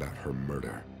something about her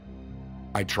murder.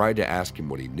 I tried to ask him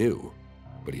what he knew,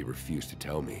 but he refused to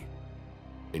tell me.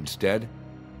 Instead,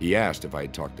 he asked if I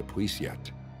had talked to police yet.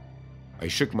 I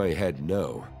shook my head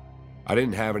no. I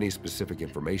didn't have any specific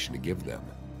information to give them,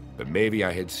 but maybe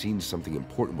I had seen something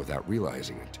important without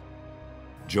realizing it.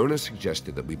 Jonah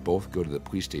suggested that we both go to the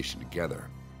police station together.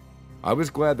 I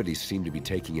was glad that he seemed to be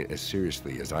taking it as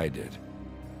seriously as I did.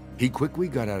 He quickly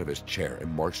got out of his chair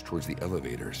and marched towards the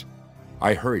elevators.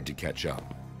 I hurried to catch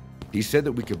up. He said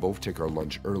that we could both take our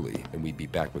lunch early and we'd be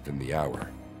back within the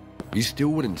hour. He still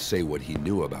wouldn't say what he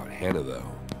knew about Hannah,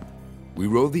 though. We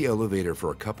rode the elevator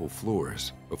for a couple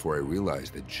floors before I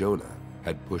realized that Jonah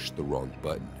had pushed the wrong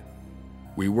button.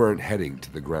 We weren't heading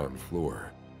to the ground floor.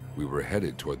 We were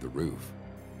headed toward the roof.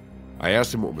 I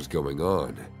asked him what was going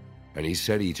on, and he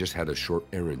said he just had a short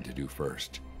errand to do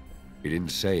first. He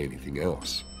didn't say anything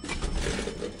else.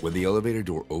 When the elevator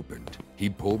door opened, he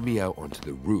pulled me out onto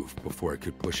the roof before I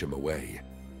could push him away.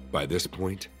 By this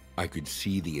point, I could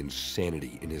see the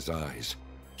insanity in his eyes.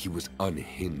 He was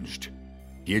unhinged.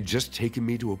 He had just taken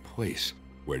me to a place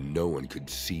where no one could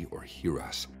see or hear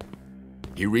us.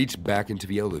 He reached back into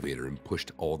the elevator and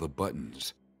pushed all the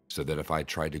buttons, so that if I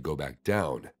tried to go back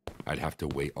down, I'd have to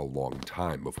wait a long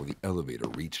time before the elevator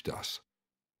reached us.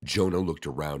 Jonah looked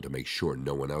around to make sure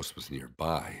no one else was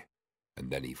nearby,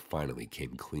 and then he finally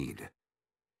came clean.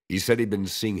 He said he'd been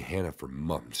seeing Hannah for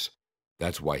months.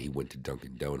 That's why he went to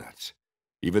Dunkin' Donuts.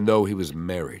 Even though he was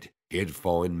married, he had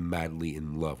fallen madly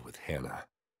in love with Hannah.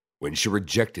 When she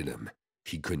rejected him,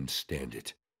 he couldn't stand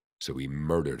it, so he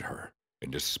murdered her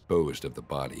and disposed of the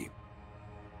body.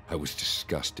 I was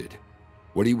disgusted.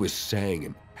 What he was saying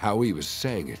and how he was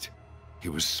saying it. He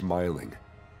was smiling.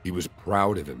 He was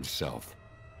proud of himself.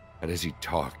 And as he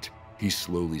talked, he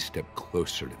slowly stepped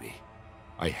closer to me.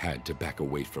 I had to back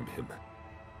away from him.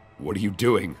 "What are you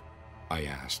doing?" I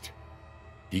asked.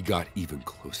 He got even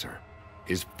closer,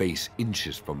 his face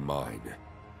inches from mine.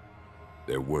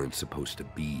 "There weren't supposed to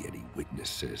be any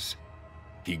witnesses,"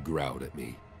 he growled at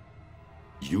me.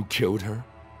 "You killed her?"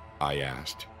 I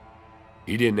asked.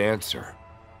 He didn't answer,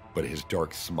 but his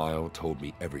dark smile told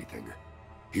me everything.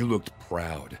 He looked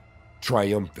proud,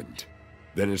 triumphant.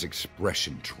 Then his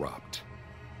expression dropped.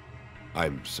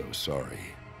 "I'm so sorry.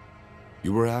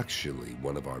 You were actually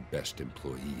one of our best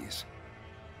employees."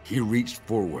 He reached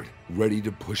forward, ready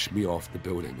to push me off the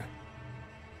building.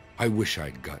 "I wish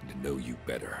I'd gotten to know you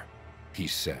better," he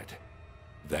said.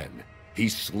 Then he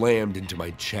slammed into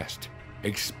my chest,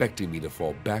 expecting me to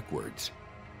fall backwards,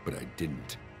 but I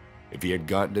didn't. If he had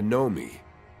gotten to know me,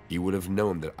 he would have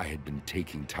known that I had been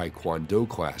taking Taekwondo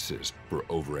classes for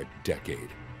over a decade.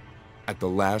 At the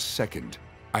last second,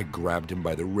 I grabbed him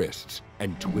by the wrists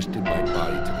and twisted my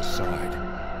body to the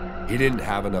side. He didn't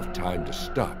have enough time to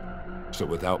stop, so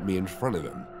without me in front of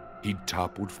him, he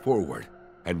toppled forward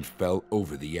and fell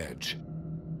over the edge.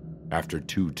 After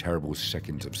 2 terrible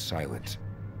seconds of silence,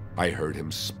 I heard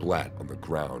him splat on the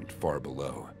ground far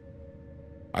below.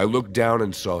 I looked down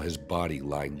and saw his body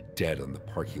lying dead on the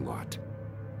parking lot.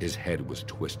 His head was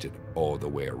twisted all the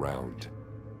way around.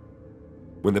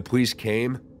 When the police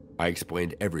came, I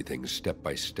explained everything step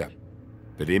by step.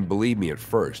 They didn't believe me at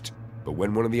first, but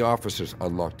when one of the officers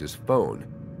unlocked his phone,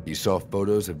 he saw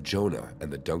photos of Jonah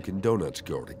and the Dunkin' Donuts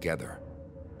girl together.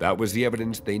 That was the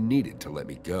evidence they needed to let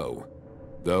me go,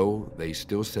 though they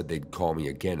still said they'd call me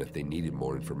again if they needed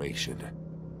more information.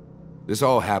 This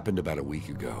all happened about a week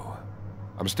ago.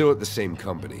 I'm still at the same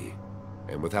company,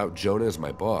 and without Jonah as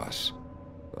my boss,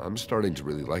 I'm starting to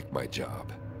really like my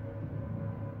job.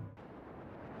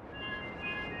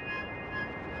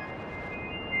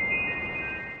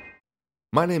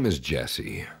 My name is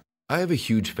Jesse. I have a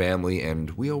huge family,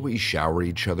 and we always shower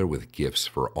each other with gifts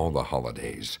for all the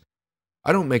holidays.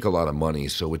 I don't make a lot of money,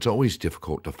 so it's always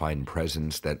difficult to find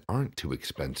presents that aren't too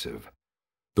expensive.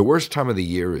 The worst time of the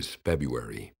year is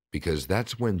February, because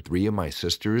that's when 3 of my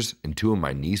sisters and 2 of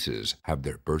my nieces have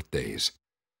their birthdays.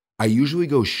 I usually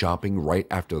go shopping right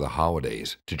after the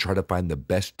holidays to try to find the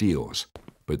best deals,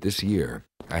 but this year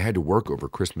I had to work over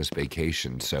Christmas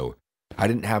vacation, so I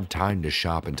didn't have time to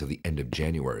shop until the end of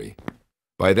January.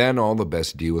 By then, all the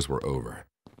best deals were over.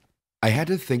 I had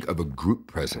to think of a group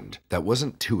present that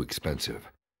wasn't too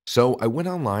expensive, so I went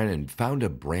online and found a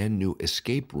brand new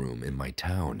escape room in my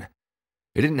town.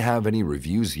 It didn't have any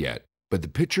reviews yet, but the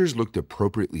pictures looked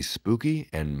appropriately spooky,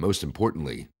 and most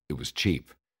importantly, it was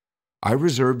cheap. I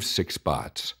reserved 6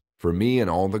 spots for me and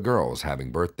all the girls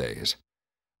having birthdays.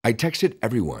 I texted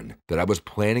everyone that I was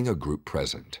planning a group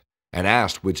present and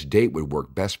asked which date would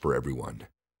work best for everyone.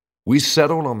 We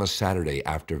settled on the Saturday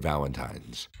after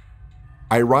Valentine's.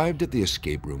 I arrived at the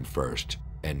escape room first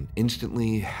and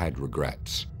instantly had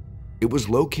regrets. It was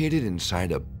located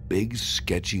inside a big,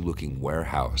 sketchy-looking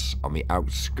warehouse on the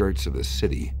outskirts of the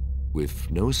city with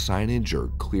no signage or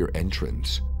clear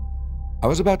entrance. I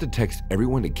was about to text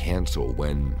everyone to cancel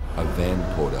when a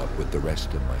van pulled up with the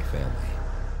rest of my family.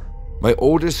 My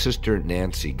oldest sister,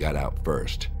 Nancy, got out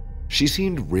first. She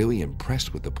seemed really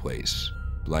impressed with the place,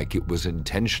 like it was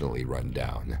intentionally run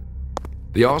down.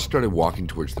 They all started walking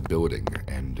towards the building,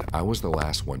 and I was the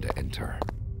last one to enter.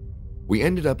 We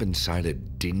ended up inside a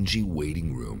dingy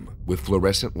waiting room with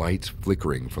fluorescent lights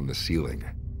flickering from the ceiling.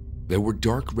 There were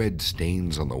dark red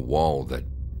stains on the wall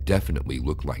that definitely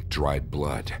looked like dried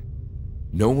blood.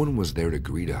 No one was there to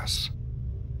greet us.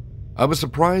 I was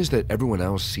surprised that everyone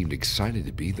else seemed excited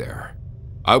to be there.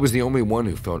 I was the only one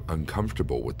who felt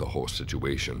uncomfortable with the whole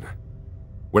situation.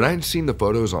 When I had seen the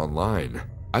photos online,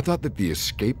 I thought that the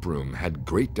escape room had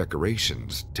great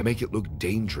decorations to make it look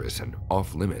dangerous and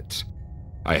off-limits.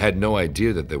 I had no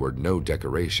idea that there were no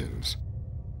decorations.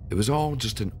 It was all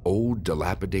just an old,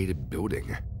 dilapidated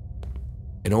building.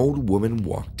 An old woman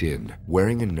walked in,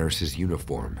 wearing a nurse's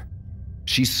uniform.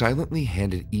 She silently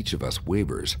handed each of us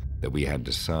waivers that we had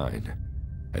to sign,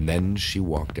 and then she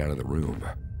walked out of the room.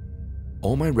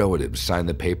 All my relatives signed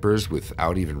the papers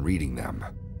without even reading them,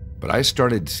 but I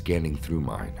started scanning through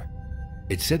mine.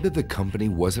 It said that the company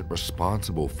wasn't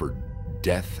responsible for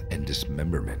death and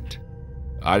dismemberment.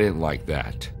 I didn't like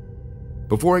that.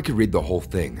 Before I could read the whole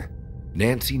thing,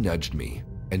 Nancy nudged me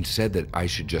and said that I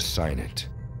should just sign it.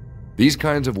 These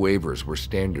kinds of waivers were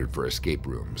standard for escape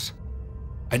rooms.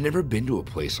 I'd never been to a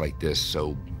place like this,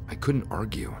 so I couldn't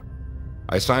argue.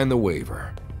 I signed the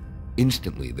waiver.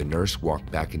 Instantly, the nurse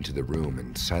walked back into the room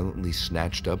and silently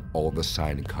snatched up all the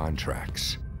signed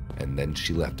contracts, and then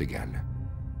she left again.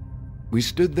 We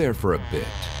stood there for a bit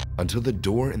until the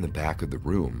door in the back of the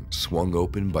room swung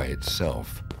open by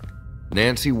itself.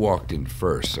 Nancy walked in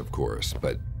first, of course,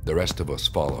 but the rest of us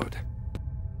followed.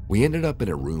 We ended up in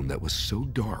a room that was so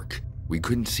dark we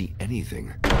couldn't see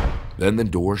anything. Then the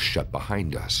door shut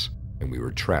behind us, and we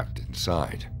were trapped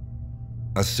inside.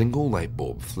 A single light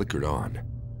bulb flickered on,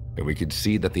 and we could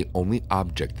see that the only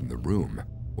object in the room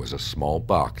was a small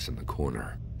box in the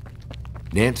corner.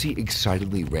 Nancy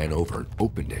excitedly ran over and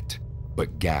opened it,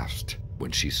 but gasped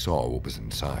when she saw what was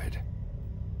inside.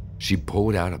 She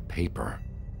pulled out a paper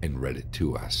and read it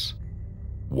to us.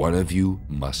 "One of you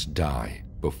must die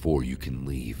before you can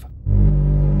leave."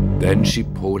 Then she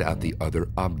pulled out the other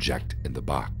object in the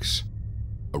box,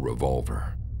 a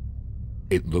revolver.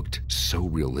 It looked so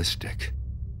realistic,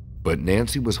 but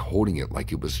Nancy was holding it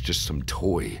like it was just some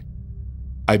toy.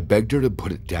 I begged her to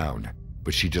put it down,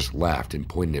 but she just laughed and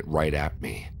pointed it right at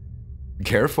me.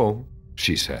 "Careful,"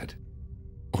 she said,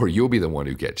 "or you'll be the one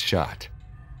who gets shot."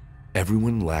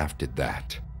 Everyone laughed at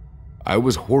that. I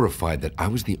was horrified that I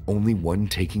was the only one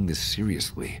taking this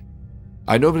seriously.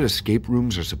 I know that escape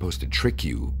rooms are supposed to trick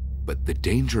you, but the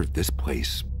danger of this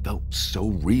place felt so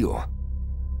real.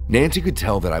 Nancy could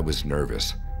tell that I was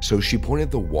nervous, so she pointed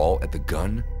the wall at the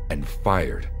gun and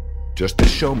fired, just to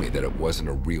show me that it wasn't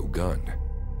a real gun.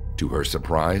 To her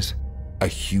surprise, a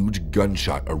huge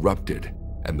gunshot erupted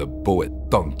and the bullet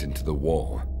thunked into the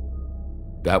wall.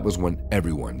 That was when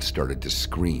everyone started to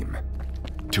scream.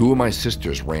 2 of my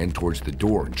sisters ran towards the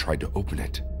door and tried to open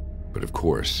it, but of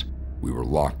course, we were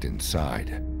locked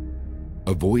inside.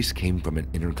 A voice came from an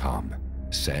intercom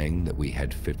saying that we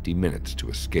had 50 minutes to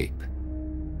escape.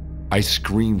 I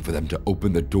screamed for them to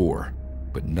open the door,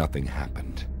 but nothing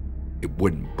happened. It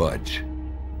wouldn't budge.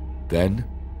 Then,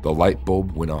 the light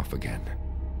bulb went off again.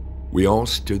 We all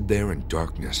stood there in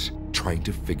darkness, trying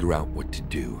to figure out what to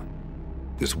do.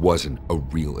 This wasn't a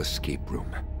real escape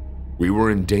room. We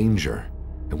were in danger,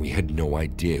 and we had no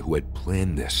idea who had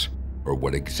planned this or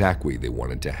what exactly they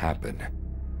wanted to happen.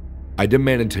 I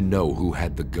demanded to know who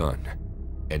had the gun,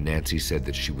 and Nancy said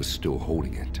that she was still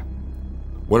holding it.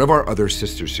 One of our other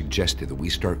sisters suggested that we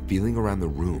start feeling around the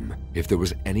room if there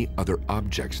was any other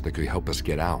objects that could help us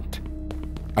get out.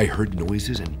 I heard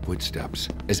noises and footsteps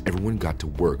as everyone got to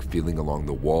work feeling along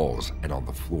the walls and on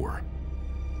the floor.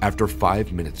 After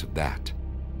 5 minutes of that,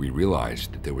 we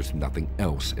realized that there was nothing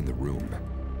else in the room,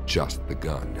 just the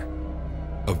gun.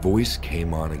 A voice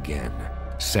came on again,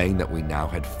 saying that we now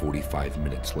had 45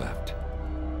 minutes left.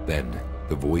 Then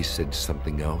the voice said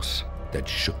something else that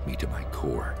shook me to my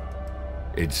core.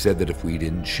 It said that if we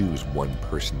didn't choose one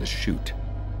person to shoot,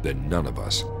 then none of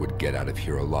us would get out of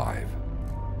here alive.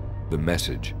 The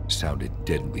message sounded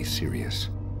deadly serious.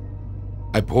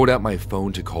 I pulled out my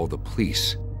phone to call the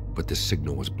police, but the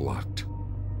signal was blocked.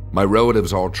 My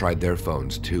relatives all tried their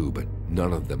phones too, but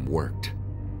none of them worked.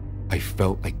 I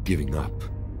felt like giving up.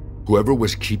 Whoever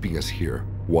was keeping us here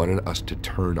wanted us to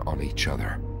turn on each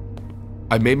other.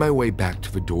 I made my way back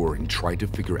to the door and tried to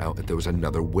figure out if there was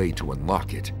another way to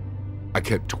unlock it. I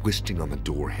kept twisting on the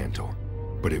door handle,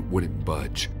 but it wouldn't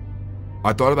budge.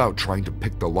 I thought about trying to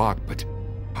pick the lock, but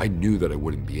I knew that I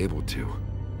wouldn't be able to.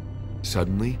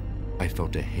 Suddenly, I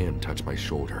felt a hand touch my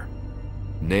shoulder.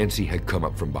 Nancy had come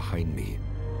up from behind me.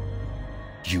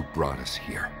 "You brought us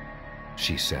here,"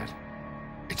 she said.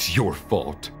 "It's your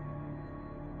fault."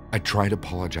 I tried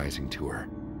apologizing to her.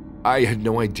 I had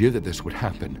no idea that this would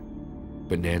happen,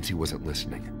 but Nancy wasn't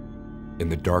listening. In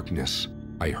the darkness,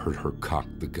 I heard her cock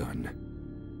the gun.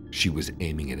 She was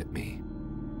aiming it at me.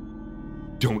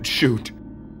 "Don't shoot,"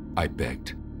 I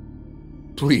begged.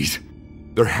 "Please,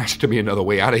 there has to be another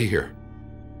way out of here."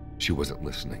 She wasn't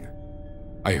listening.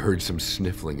 I heard some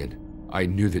sniffling and I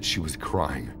knew that she was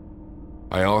crying.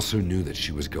 I also knew that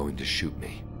she was going to shoot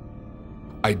me.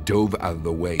 I dove out of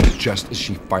the way just as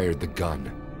she fired the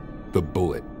gun. The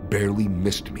bullet barely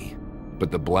missed me,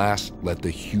 but the blast left a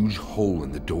huge hole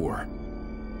in the door.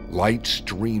 Light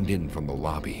streamed in from the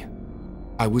lobby.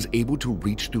 I was able to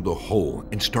reach through the hole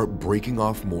and start breaking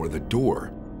off more of the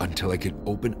door until I could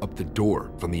open up the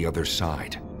door from the other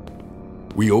side.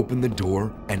 We opened the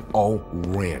door and all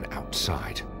ran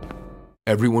outside.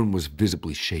 Everyone was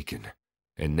visibly shaken,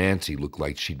 and Nancy looked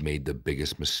like she'd made the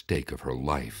biggest mistake of her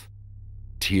life.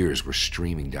 Tears were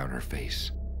streaming down her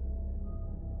face.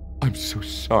 "I'm so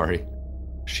sorry,"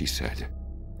 she said.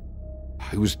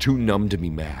 I was too numb to be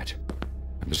mad.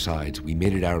 And besides, we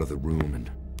made it out of the room and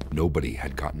nobody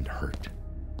had gotten hurt.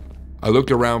 I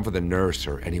looked around for the nurse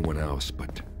or anyone else,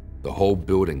 but the whole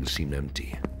building seemed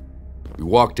empty. We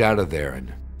walked out of there,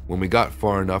 and when we got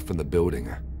far enough from the building,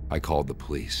 I called the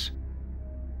police.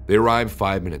 They arrived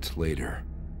 5 minutes later,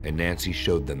 and Nancy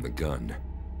showed them the gun.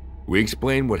 We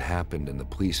explained what happened and the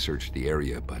police searched the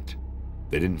area, but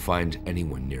they didn't find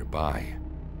anyone nearby.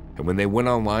 And when they went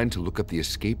online to look up the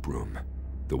escape room,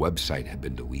 the website had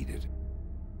been deleted.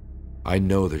 I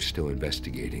know they're still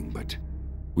investigating, but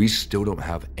we still don't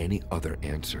have any other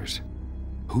answers.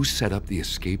 Who set up the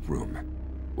escape room?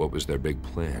 What was their big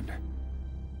plan?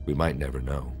 We might never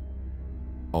know.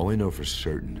 All I know for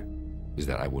certain is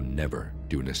that I will never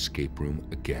do an escape room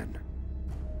again.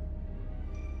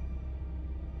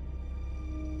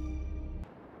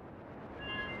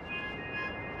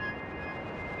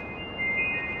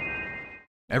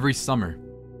 Every summer,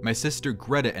 my sister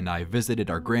Greta and I visited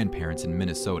our grandparents in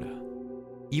Minnesota.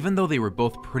 Even though they were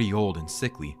both pretty old and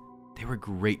sickly, they were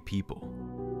great people.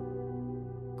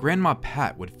 Grandma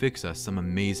Pat would fix us some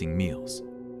amazing meals.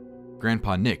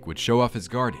 Grandpa Nick would show off his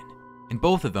garden, and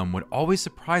both of them would always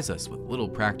surprise us with little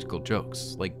practical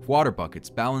jokes, like water buckets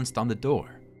balanced on the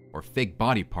door, or fake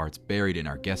body parts buried in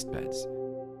our guest beds.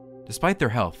 Despite their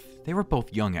health, they were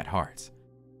both young at heart.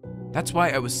 That's why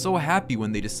I was so happy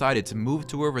when they decided to move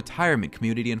to a retirement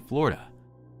community in Florida.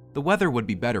 The weather would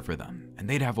be better for them, and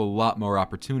they'd have a lot more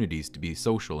opportunities to be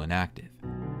social and active.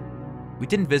 We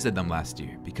didn't visit them last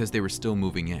year because they were still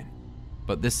moving in,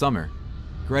 but this summer,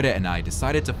 Greta and I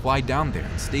decided to fly down there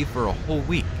and stay for a whole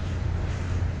week.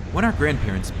 When our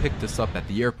grandparents picked us up at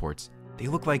the airports, they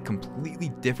looked like completely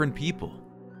different people.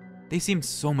 They seemed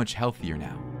so much healthier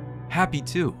now, happy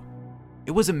too.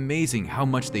 It was amazing how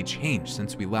much they changed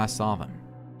since we last saw them.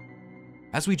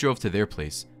 As we drove to their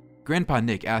place, Grandpa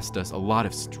Nick asked us a lot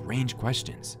of strange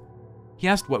questions. He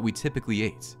asked what we typically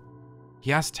ate.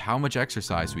 He asked how much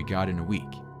exercise we got in a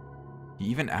week. He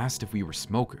even asked if we were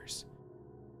smokers.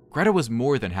 Greta was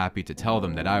more than happy to tell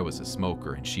them that I was a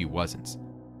smoker and she wasn't.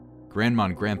 Grandma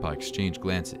and Grandpa exchanged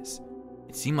glances.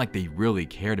 It seemed like they really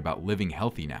cared about living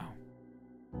healthy now.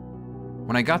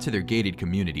 When I got to their gated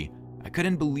community, I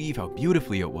couldn't believe how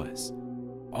beautifully it was.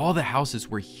 All the houses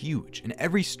were huge and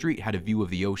every street had a view of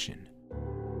the ocean.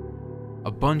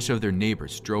 A bunch of their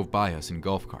neighbors drove by us in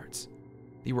golf carts.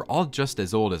 They were all just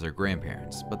as old as our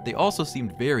grandparents, but they also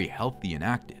seemed very healthy and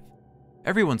active.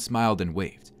 Everyone smiled and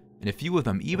waved, and a few of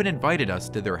them even invited us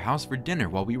to their house for dinner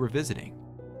while we were visiting.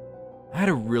 I had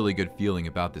a really good feeling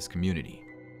about this community.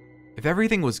 If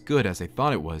everything was good as I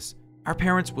thought it was, our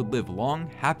parents would live long,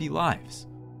 happy lives.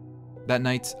 That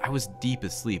night, I was deep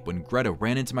asleep when Greta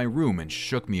ran into my room and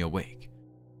shook me awake.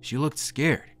 She looked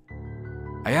scared.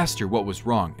 I asked her what was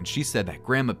wrong, and she said that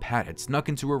Grandma Pat had snuck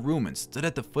into her room and stood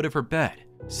at the foot of her bed,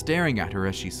 staring at her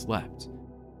as she slept.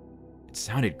 It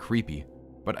sounded creepy,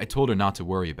 but I told her not to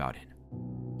worry about it.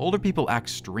 Older people act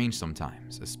strange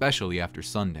sometimes, especially after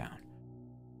sundown.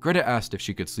 Greta asked if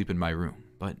she could sleep in my room,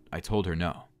 but I told her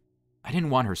no. I didn't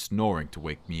want her snoring to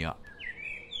wake me up.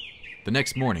 The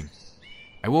next morning,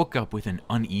 I woke up with an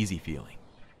uneasy feeling.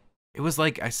 It was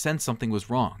like I sensed something was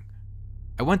wrong.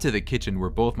 I went to the kitchen where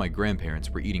both my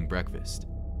grandparents were eating breakfast.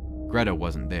 Greta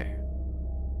wasn't there.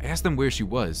 I asked them where she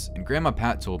was, and Grandma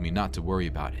Pat told me not to worry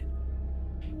about it.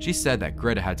 She said that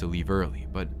Greta had to leave early,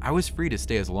 but I was free to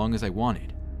stay as long as I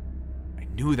wanted. I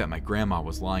knew that my grandma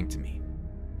was lying to me.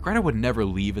 Greta would never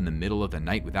leave in the middle of the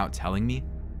night without telling me.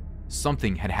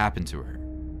 Something had happened to her.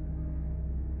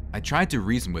 I tried to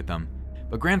reason with them,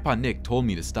 but Grandpa Nick told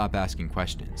me to stop asking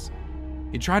questions.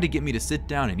 He tried to get me to sit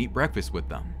down and eat breakfast with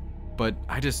them, but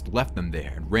I just left them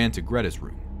there and ran to Greta's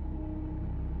room.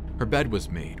 Her bed was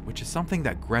made, which is something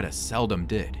that Greta seldom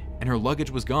did, and her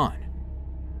luggage was gone.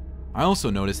 I also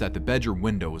noticed that the bedroom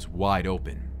window was wide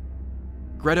open.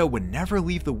 Greta would never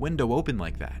leave the window open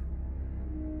like that.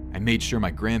 I made sure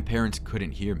my grandparents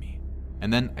couldn't hear me,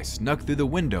 and then I snuck through the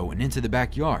window and into the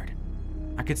backyard.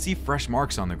 I could see fresh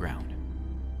marks on the ground.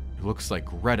 It looks like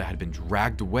Greta had been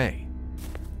dragged away.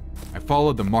 I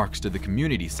followed the marks to the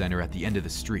community center at the end of the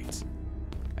street.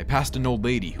 I passed an old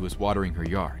lady who was watering her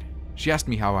yard. She asked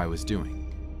me how I was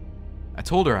doing. I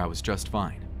told her I was just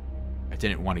fine. I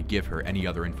didn't want to give her any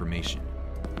other information.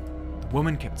 The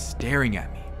woman kept staring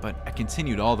at me, but I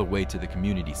continued all the way to the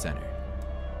community center.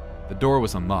 The door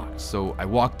was unlocked, so I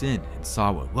walked in and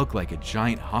saw what looked like a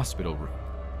giant hospital room.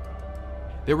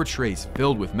 There were trays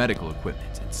filled with medical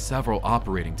equipment and several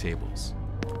operating tables.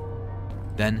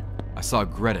 Then, I saw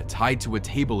Greta tied to a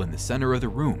table in the center of the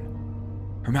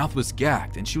room. Her mouth was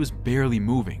gagged and she was barely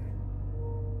moving.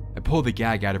 I pulled the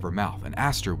gag out of her mouth and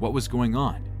asked her what was going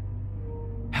on.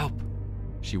 "Help,"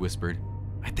 she whispered.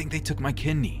 "I think they took my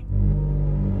kidney."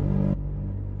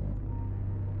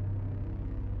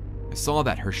 I saw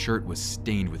that her shirt was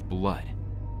stained with blood.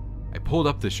 I pulled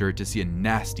up the shirt to see a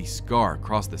nasty scar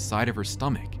across the side of her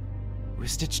stomach. It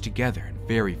was stitched together and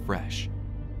very fresh.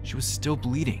 She was still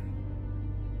bleeding.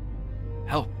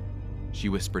 "Help," she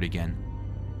whispered again,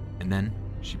 and then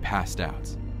she passed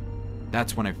out.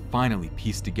 That's when I finally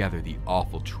pieced together the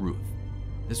awful truth.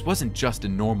 This wasn't just a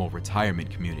normal retirement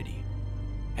community.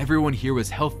 Everyone here was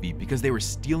healthy because they were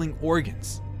stealing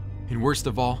organs. And worst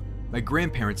of all, my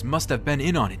grandparents must have been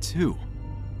in on it too.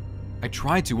 I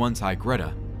tried to untie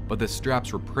Greta, but the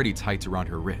straps were pretty tight around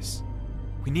her wrists.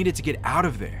 We needed to get out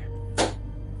of there.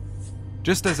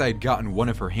 Just as I had gotten one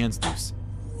of her hands loose,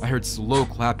 I heard slow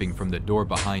clapping from the door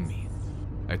behind me.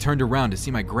 I turned around to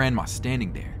see my grandma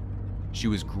standing there. She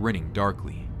was grinning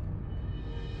darkly.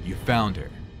 "You found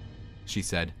her," she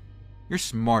said. "You're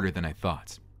smarter than I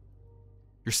thought."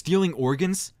 "You're stealing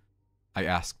organs?" I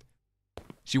asked.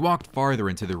 She walked farther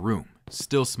into the room,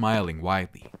 still smiling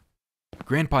widely.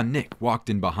 Grandpa Nick walked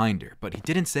in behind her, but he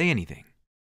didn't say anything.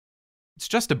 "It's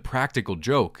just a practical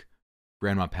joke,"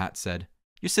 Grandma Pat said.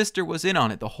 "Your sister was in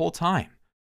on it the whole time."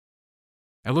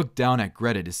 I looked down at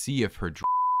Greta to see if her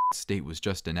state was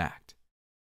just an act.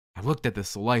 I looked at the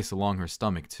slice along her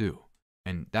stomach too,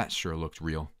 and that sure looked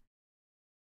real.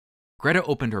 Greta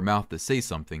opened her mouth to say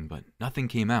something, but nothing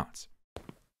came out.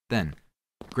 Then,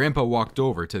 Grandpa walked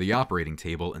over to the operating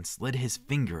table and slid his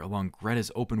finger along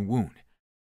Greta's open wound.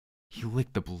 He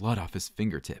licked the blood off his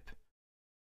fingertip.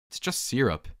 "It's just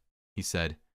syrup," he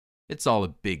said. "It's all a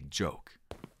big joke."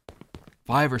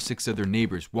 5 or 6 of their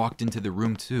neighbors walked into the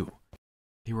room too.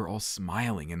 They were all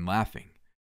smiling and laughing.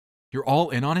 "You're all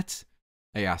in on it?"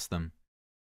 I asked them.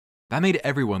 That made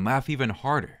everyone laugh even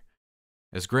harder.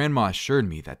 As Grandma assured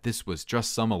me that this was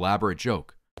just some elaborate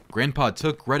joke, Grandpa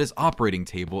took Greta's operating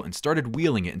table and started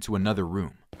wheeling it into another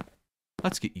room.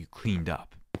 "Let's get you cleaned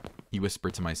up," he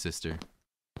whispered to my sister.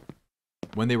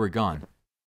 when they were gone,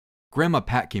 Grandma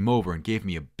Pat came over and gave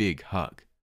me a big hug.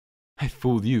 I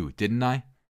fooled you, didn't I?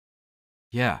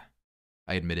 Yeah,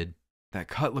 I admitted. That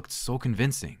cut looked so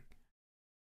convincing.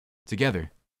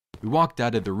 Together, we walked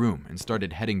out of the room and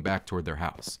started heading back toward their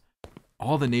house.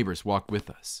 All the neighbors walked with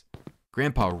us.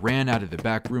 Grandpa ran out of the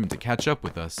back room to catch up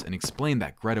with us and explain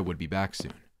that Greta would be back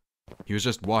soon. He was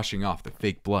just washing off the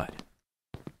fake blood.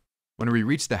 When we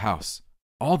reached the house,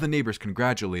 all the neighbors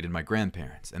congratulated my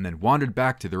grandparents and then wandered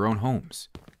back to their own homes.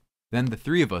 Then the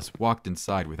three of us walked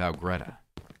inside without Greta.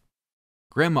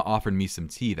 Grandma offered me some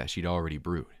tea that she'd already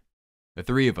brewed. The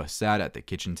three of us sat at the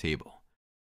kitchen table.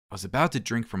 I was about to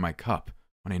drink from my cup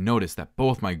when I noticed that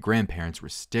both my grandparents were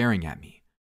staring at me.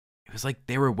 It was like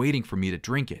they were waiting for me to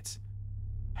drink it.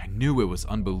 I knew it was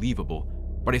unbelievable,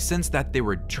 but I sensed that they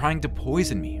were trying to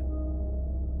poison me.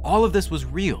 All of this was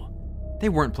real. They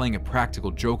weren't playing a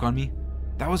practical joke on me.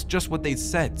 That was just what they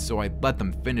said, so I let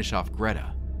them finish off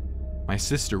Greta. My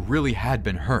sister really had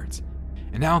been hurt,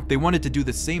 and now they wanted to do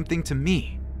the same thing to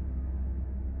me.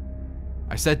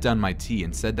 I set down my tea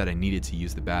and said that I needed to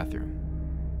use the bathroom.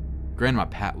 Grandma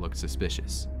Pat looked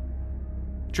suspicious.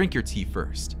 "Drink your tea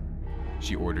first,"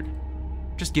 she ordered.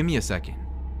 "Just give me a second,"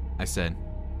 I said,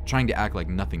 trying to act like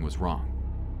nothing was wrong.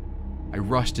 I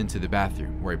rushed into the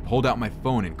bathroom where I pulled out my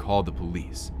phone and called the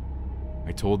police.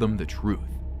 I told them the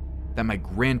truth, that my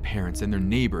grandparents and their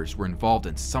neighbors were involved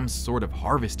in some sort of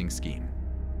harvesting scheme.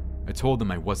 I told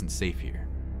them I wasn't safe here.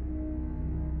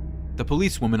 The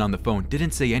policewoman on the phone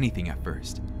didn't say anything at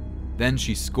first. Then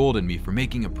she scolded me for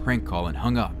making a prank call and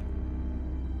hung up.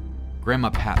 Grandma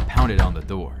Pat pounded on the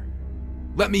door.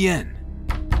 "Let me in!"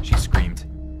 she screamed.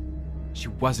 She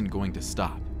wasn't going to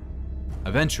stop.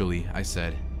 Eventually, I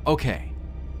said, "Okay."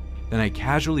 Then I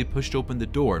casually pushed open the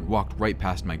door and walked right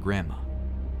past my grandma.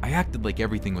 I acted like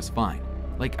everything was fine,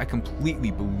 like I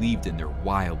completely believed in their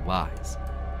wild lies.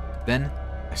 Then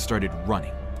I started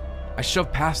running. I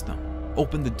shoved past them,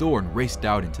 opened the door, and raced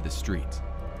out into the street.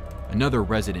 Another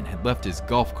resident had left his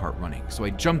golf cart running, so I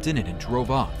jumped in it and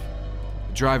drove off.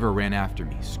 The driver ran after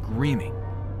me, screaming,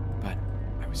 but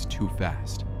I was too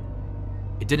fast.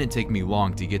 It didn't take me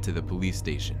long to get to the police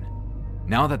station.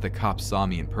 Now that the cops saw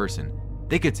me in person,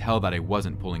 they could tell that I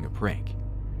wasn't pulling a prank.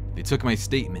 They took my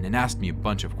statement and asked me a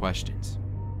bunch of questions.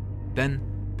 Then,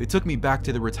 they took me back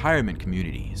to the retirement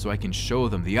community so I can show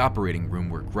them the operating room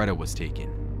where Greta was taken.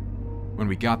 When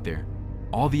we got there,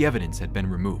 all the evidence had been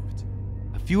removed.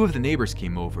 A few of the neighbors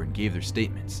came over and gave their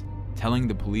statements, telling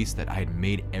the police that I had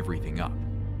made everything up.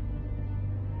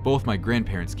 Both my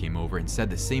grandparents came over and said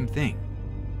the same thing.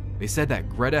 They said that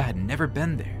Greta had never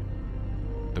been there.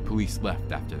 The police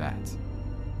left after that.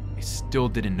 I still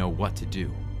didn't know what to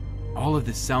do. All of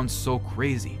this sounds so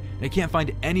crazy, and I can't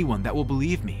find anyone that will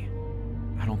believe me.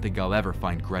 I don't think I'll ever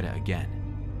find Greta again,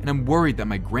 and I'm worried that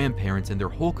my grandparents and their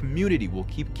whole community will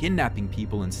keep kidnapping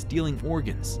people and stealing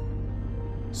organs.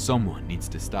 Someone needs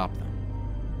to stop them.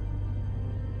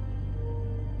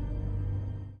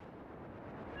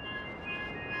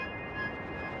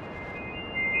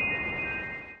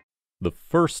 The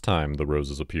first time the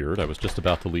roses appeared, I was just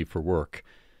about to leave for work.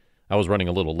 I was running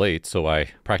a little late, so I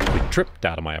practically tripped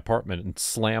out of my apartment and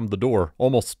slammed the door,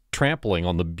 almost trampling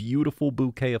on the beautiful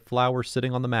bouquet of flowers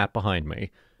sitting on the mat behind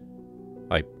me.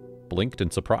 I blinked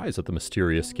in surprise at the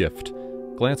mysterious gift,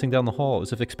 glancing down the hall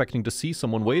as if expecting to see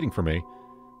someone waiting for me,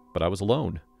 but I was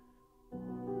alone.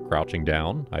 Crouching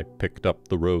down, I picked up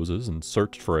the roses and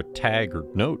searched for a tag or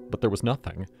note, but there was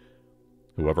nothing.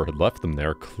 Whoever had left them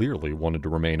there clearly wanted to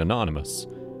remain anonymous.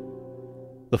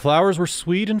 The flowers were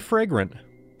sweet and fragrant,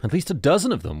 at least a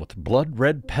dozen of them with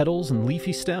blood-red petals and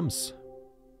leafy stems.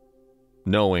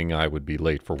 Knowing I would be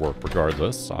late for work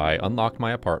regardless, I unlocked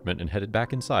my apartment and headed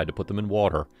back inside to put them in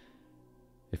water.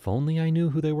 If only I knew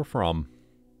who they were from.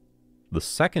 The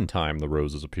second time the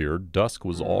roses appeared, dusk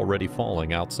was already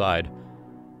falling outside.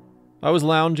 I was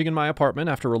lounging in my apartment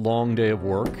after a long day of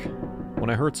work when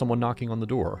I heard someone knocking on the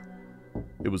door.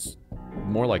 It was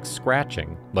more like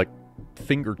scratching, like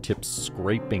fingertips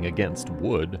scraping against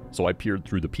wood, so I peered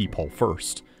through the peephole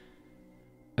first.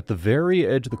 At the very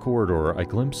edge of the corridor, I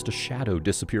glimpsed a shadow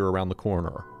disappear around the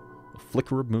corner. A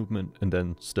flicker of movement and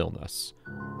then stillness.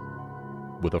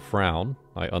 With a frown,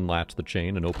 I unlatched the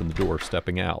chain and opened the door,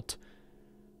 stepping out.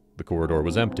 The corridor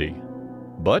was empty,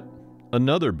 but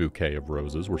another bouquet of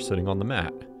roses were sitting on the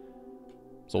mat.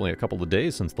 It's only a couple of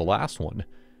days since the last one.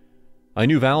 I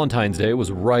knew Valentine's Day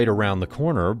was right around the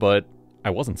corner, but I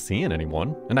wasn't seeing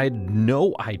anyone, and I had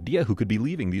no idea who could be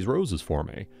leaving these roses for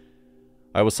me.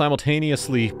 I was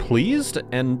simultaneously pleased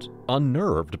and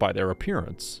unnerved by their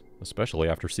appearance, especially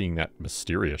after seeing that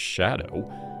mysterious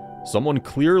shadow. Someone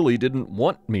clearly didn't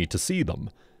want me to see them.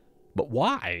 But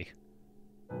why?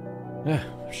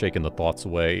 Shaking the thoughts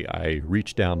away, I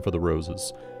reached down for the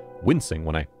roses, wincing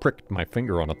when I pricked my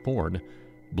finger on a thorn.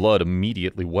 Blood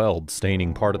immediately welled,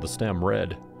 staining part of the stem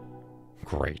red.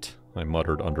 Great, I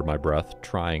muttered under my breath,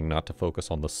 trying not to focus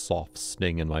on the soft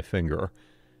sting in my finger.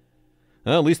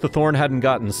 Well, at least the thorn hadn't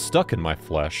gotten stuck in my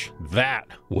flesh. That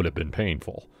would have been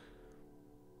painful.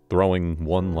 Throwing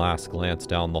one last glance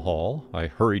down the hall, I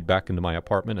hurried back into my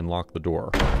apartment and locked the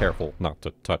door, careful not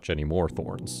to touch any more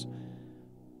thorns.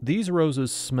 These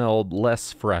roses smelled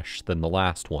less fresh than the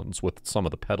last ones, with some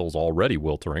of the petals already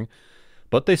wiltering,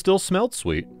 but they still smelled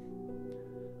sweet.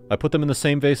 I put them in the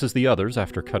same vase as the others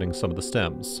after cutting some of the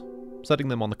stems, setting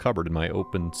them on the cupboard in my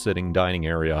open sitting dining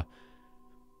area.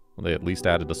 They at least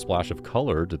added a splash of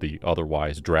color to the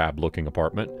otherwise drab-looking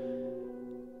apartment.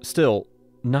 Still,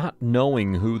 not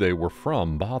knowing who they were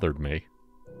from bothered me.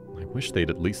 I wish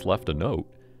they'd at least left a note.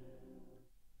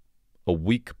 A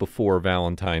week before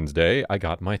Valentine's Day, I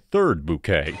got my third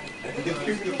bouquet.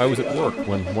 I was at work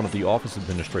when one of the office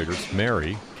administrators,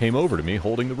 Mary, came over to me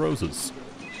holding the roses.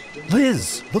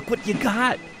 "Liz, look what you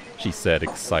got," she said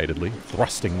excitedly,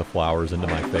 thrusting the flowers into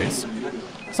my face.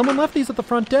 "Someone left these at the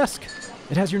front desk.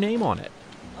 It has your name on it."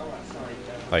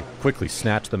 I quickly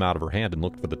snatched them out of her hand and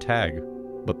looked for the tag,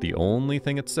 but the only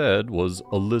thing it said was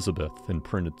Elizabeth in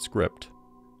printed script.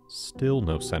 Still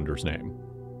no sender's name.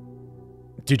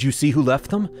 "Did you see who left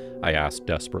them?" I asked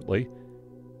desperately.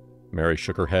 Mary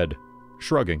shook her head,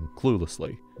 shrugging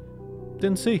cluelessly.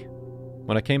 "Didn't see.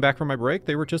 When I came back from my break,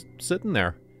 they were just sitting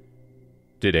there."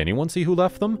 "Did anyone see who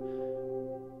left them?"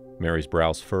 Mary's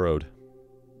brows furrowed.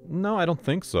 "No, I don't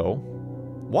think so.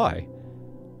 Why?"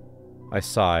 I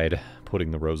sighed,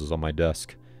 putting the roses on my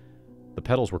desk. The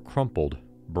petals were crumpled,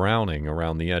 browning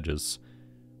around the edges.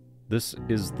 This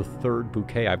is the third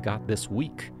bouquet I've got this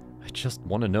week. I just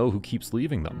want to know who keeps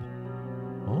leaving them.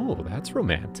 "Oh, that's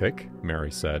romantic," Mary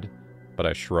said, but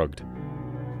I shrugged.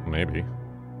 "Maybe.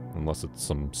 Unless it's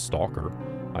some stalker,"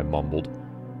 I mumbled.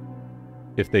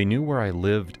 If they knew where I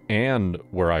lived and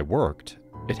where I worked,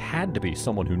 it had to be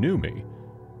someone who knew me.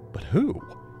 But who?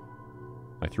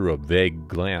 I threw a vague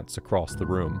glance across the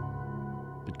room.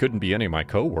 It couldn't be any of my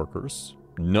co-workers.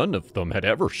 None of them had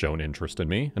ever shown interest in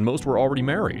me, and most were already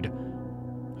married.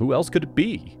 Who else could it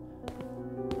be?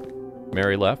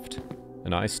 Mary left,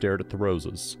 and I stared at the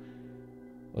roses.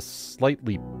 A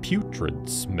slightly putrid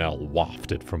smell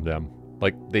wafted from them,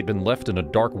 like they'd been left in a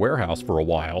dark warehouse for a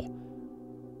while.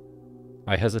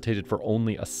 I hesitated for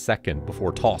only a second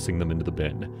before tossing them into the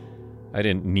bin. I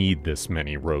didn't need this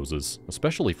many roses,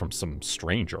 especially from some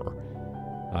stranger.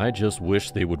 I just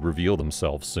wished they would reveal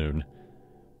themselves soon.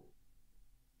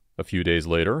 A few days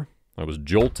later, I was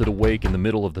jolted awake in the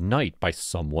middle of the night by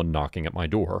someone knocking at my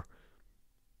door.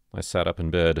 I sat up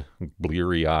in bed,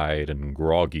 bleary-eyed and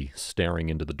groggy, staring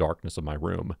into the darkness of my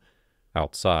room.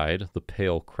 Outside, the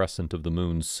pale crescent of the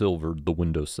moon silvered the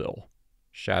windowsill,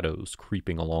 shadows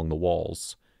creeping along the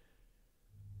walls.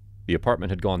 The apartment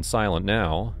had gone silent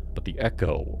now, but the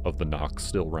echo of the knock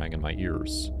still rang in my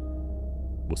ears.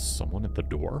 Was someone at the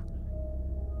door?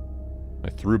 I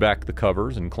threw back the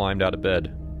covers and climbed out of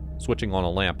bed, switching on a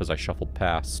lamp as I shuffled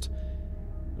past.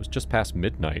 It was just past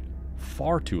midnight,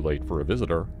 far too late for a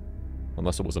visitor.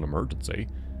 Unless it was an emergency.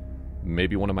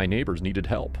 Maybe one of my neighbors needed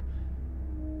help.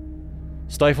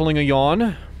 Stifling a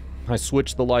yawn, I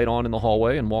switched the light on in the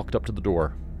hallway and walked up to the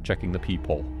door, checking the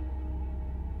peephole.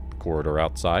 The corridor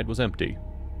outside was empty.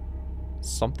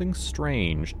 Something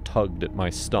strange tugged at my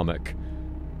stomach,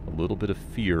 a little bit of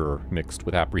fear mixed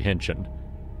with apprehension.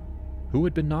 Who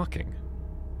had been knocking?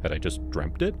 Had I just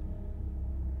dreamt it?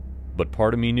 But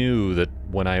part of me knew that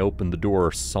when I opened the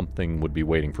door, something would be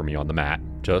waiting for me on the mat,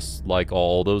 just like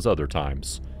all those other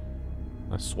times.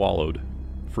 I swallowed,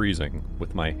 freezing,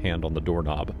 with my hand on the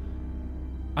doorknob.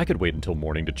 I could wait until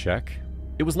morning to check.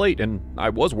 It was late, and I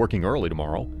was working early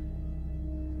tomorrow.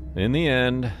 In the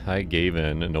end, I gave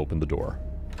in and opened the door.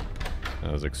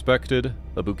 As expected,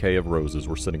 a bouquet of roses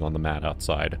were sitting on the mat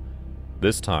outside.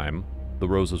 This time, the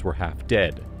roses were half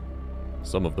dead.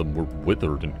 Some of them were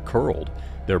withered and curled,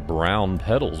 their brown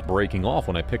petals breaking off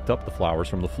when I picked up the flowers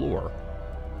from the floor.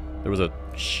 There was a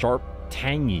sharp,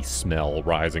 tangy smell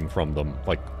rising from them,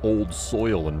 like old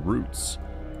soil and roots.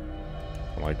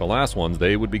 Like the last ones,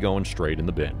 they would be going straight in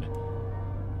the bin.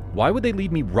 Why would they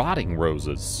leave me rotting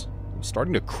roses? It was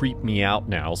starting to creep me out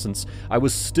now, since I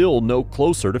was still no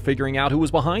closer to figuring out who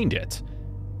was behind it.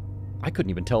 I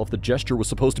couldn't even tell if the gesture was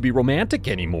supposed to be romantic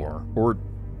anymore, or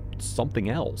something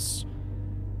else.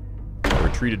 I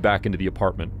retreated back into the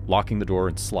apartment, locking the door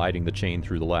and sliding the chain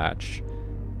through the latch.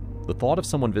 The thought of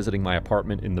someone visiting my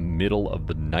apartment in the middle of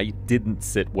the night didn't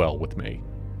sit well with me.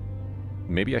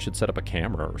 Maybe I should set up a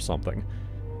camera or something.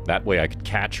 That way I could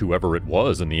catch whoever it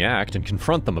was in the act and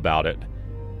confront them about it.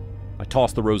 I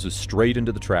tossed the roses straight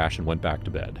into the trash and went back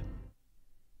to bed.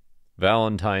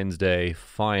 Valentine's Day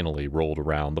finally rolled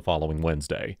around the following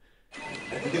Wednesday.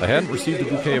 I hadn't received a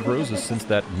bouquet of roses since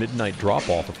that midnight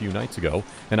drop-off a few nights ago,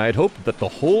 and I had hoped that the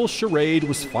whole charade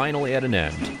was finally at an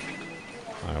end.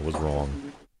 I was wrong.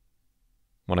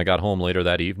 When I got home later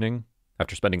that evening,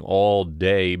 after spending all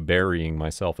day burying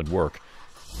myself in work,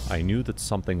 I knew that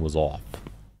something was off.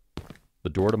 The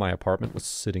door to my apartment was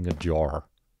sitting ajar,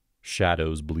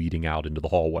 shadows bleeding out into the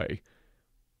hallway.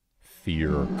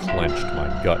 Fear clenched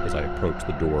my gut as I approached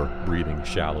the door, breathing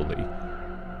shallowly.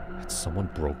 Had someone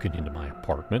broken into my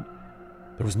apartment?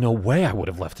 There was no way I would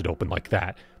have left it open like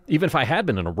that, even if I had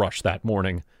been in a rush that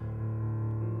morning.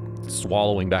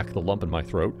 Swallowing back the lump in my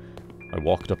throat, I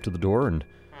walked up to the door and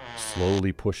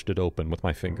slowly pushed it open with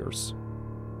my fingers.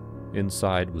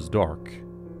 Inside was dark,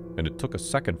 and it took a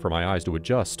second for my eyes to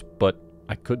adjust, but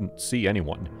I couldn't see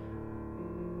anyone.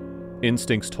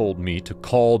 Instincts told me to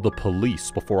call the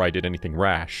police before I did anything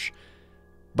rash,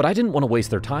 but I didn't want to waste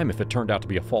their time if it turned out to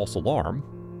be a false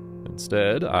alarm.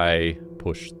 Instead, I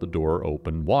pushed the door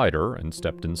open wider and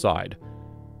stepped inside.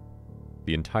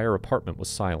 The entire apartment was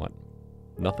silent.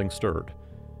 Nothing stirred.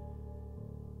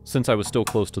 Since I was still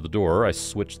close to the door, I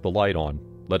switched the light on,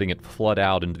 letting it flood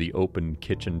out into the open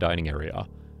kitchen dining area.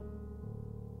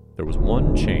 There was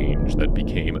one change that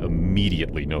became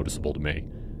immediately noticeable to me.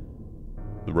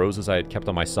 The roses I had kept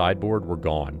on my sideboard were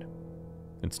gone.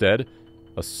 Instead,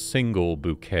 a single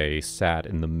bouquet sat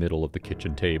in the middle of the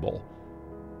kitchen table.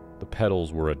 The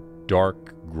petals were a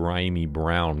dark, grimy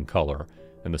brown color,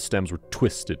 and the stems were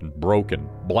twisted and broken,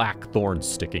 black thorns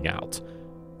sticking out.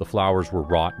 The flowers were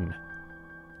rotten.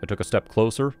 I took a step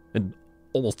closer and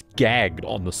almost gagged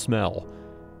on the smell.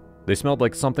 They smelled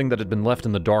like something that had been left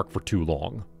in the dark for too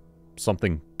long.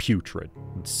 Something putrid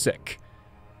and sick.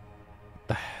 What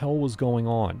the hell was going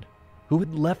on? Who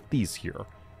had left these here?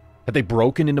 Had they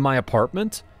broken into my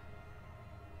apartment?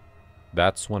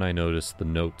 That's when I noticed the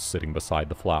note sitting beside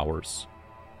the flowers.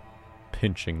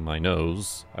 Pinching my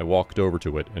nose, I walked over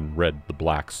to it and read the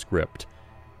black script.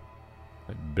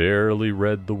 I barely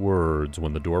read the words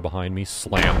when the door behind me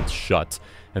slammed shut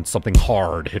and something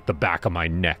hard hit the back of my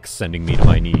neck, sending me to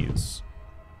my knees.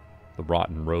 The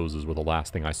rotten roses were the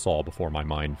last thing I saw before my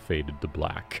mind faded to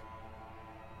black.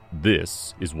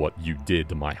 This is what you did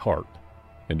to my heart,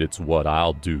 and it's what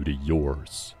I'll do to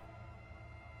yours.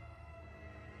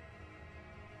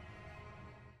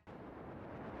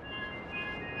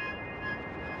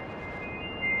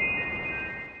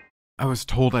 I was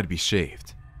told I'd be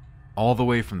shaved, all the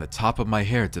way from the top of my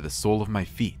hair to the sole of my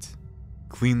feet,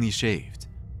 cleanly shaved.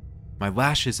 My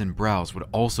lashes and brows would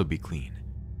also be clean,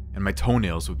 and my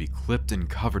toenails would be clipped and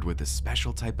covered with a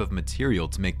special type of material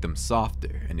to make them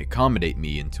softer and accommodate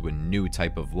me into a new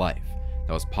type of life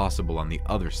that was possible on the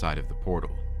other side of the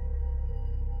portal.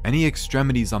 Any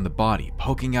extremities on the body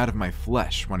poking out of my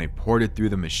flesh when I ported through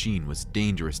the machine was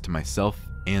dangerous to myself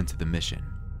and to the mission.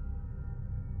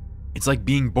 "It's like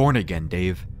being born again,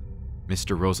 Dave,"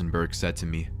 Mr. Rosenberg said to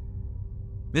me.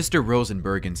 Mr.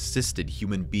 Rosenberg insisted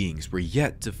human beings were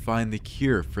yet to find the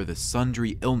cure for the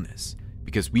sundry illness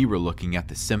because we were looking at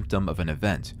the symptom of an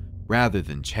event rather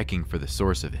than checking for the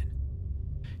source of it.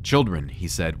 Children, he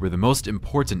said, were the most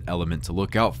important element to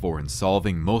look out for in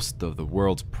solving most of the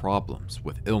world's problems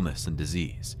with illness and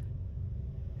disease.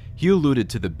 He alluded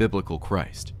to the biblical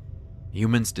Christ.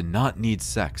 Humans did not need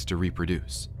sex to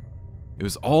reproduce. It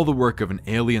was all the work of an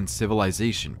alien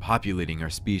civilization populating our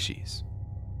species.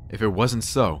 If it wasn't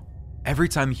so, every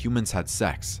time humans had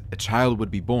sex, a child would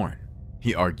be born,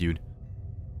 he argued.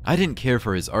 I didn't care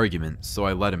for his argument, so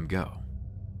I let him go.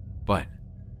 But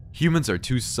humans are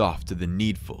too soft to the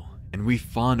needful, and we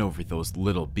fawn over those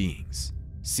little beings,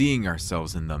 seeing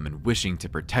ourselves in them and wishing to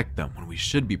protect them when we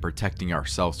should be protecting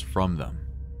ourselves from them.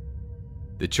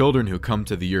 The children who come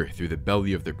to the earth through the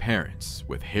belly of their parents,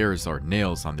 with hairs or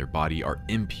nails on their body, are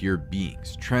impure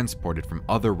beings transported from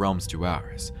other realms to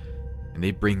ours, and they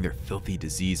bring their filthy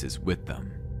diseases with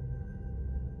them.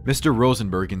 Mr.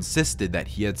 Rosenberg insisted that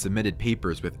he had submitted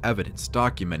papers with evidence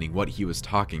documenting what he was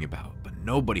talking about, but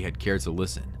nobody had cared to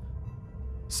listen.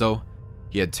 So,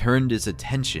 he had turned his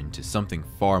attention to something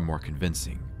far more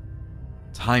convincing: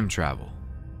 time travel.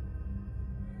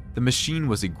 The machine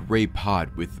was a gray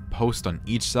pod with a post on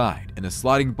each side and a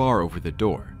sliding bar over the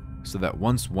door, so that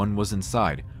once one was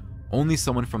inside, only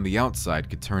someone from the outside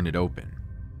could turn it open.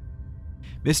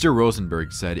 Mr.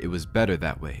 Rosenberg said it was better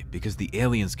that way because the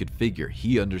aliens could figure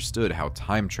he understood how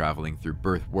time traveling through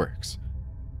birth works,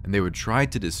 and they would try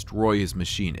to destroy his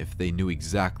machine if they knew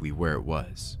exactly where it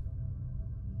was.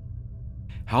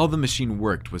 How the machine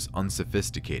worked was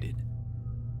unsophisticated.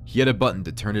 He had a button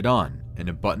to turn it on and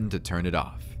a button to turn it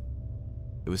off.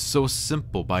 It was so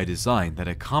simple by design that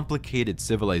a complicated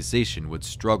civilization would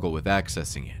struggle with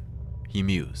accessing it. He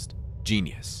mused.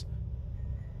 Genius.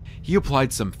 He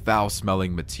applied some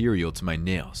foul-smelling material to my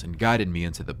nails and guided me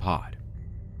into the pod.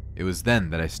 It was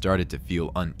then that I started to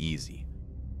feel uneasy,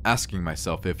 asking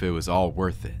myself if it was all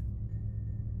worth it.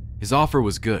 His offer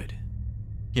was good.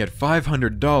 He had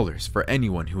 $500 for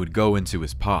anyone who would go into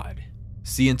his pod,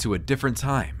 see into a different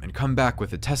time, and come back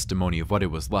with a testimony of what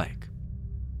it was like.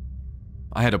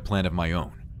 I had a plan of my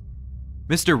own.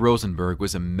 Mr. Rosenberg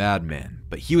was a madman,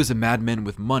 but he was a madman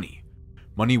with money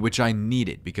which I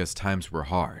needed because times were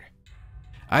hard.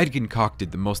 I had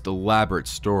concocted the most elaborate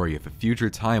story of a future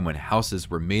time when houses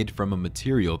were made from a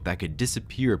material that could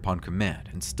disappear upon command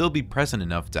and still be present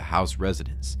enough to house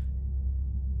residents.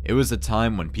 It was a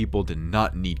time when people did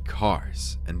not need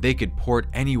cars, and they could port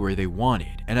anywhere they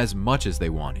wanted and as much as they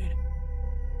wanted.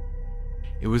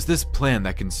 It was this plan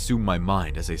that consumed my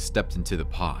mind as I stepped into the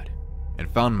pod, and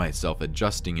found myself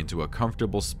adjusting into a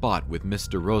comfortable spot with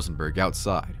Mr. Rosenberg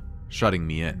outside, shutting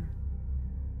me in.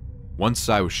 Once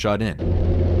I was shut in,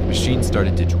 the machine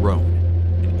started to drone,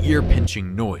 an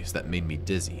ear-pinching noise that made me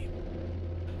dizzy.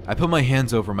 I put my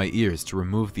hands over my ears to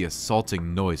remove the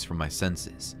assaulting noise from my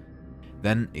senses.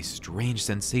 Then a strange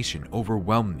sensation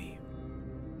overwhelmed me.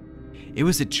 It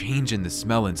was a change in the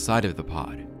smell inside of the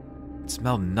pod. It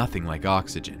smelled nothing like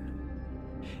oxygen.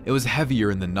 It was heavier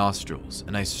in the nostrils,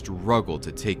 and I struggled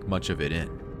to take much of it in.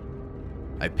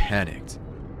 I panicked,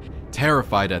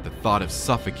 terrified at the thought of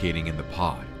suffocating in the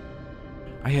pod.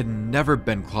 I had never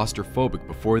been claustrophobic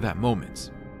before that moment,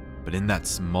 but in that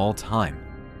small time,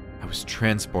 I was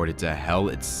transported to hell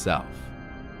itself.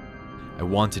 I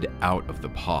wanted out of the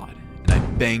pod, and I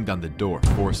banged on the door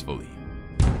forcefully.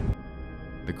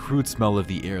 The crude smell of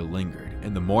the air lingered,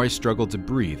 and the more I struggled to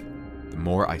breathe, the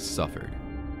more I suffered.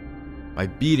 My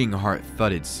beating heart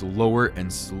thudded slower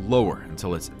and slower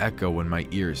until its echo in my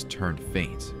ears turned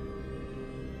faint.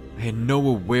 I had no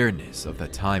awareness of the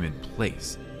time and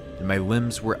place, and my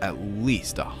limbs were at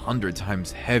least 100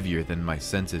 times heavier than my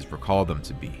senses recalled them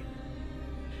to be.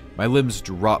 My limbs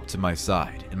dropped to my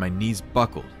side, and my knees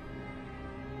buckled.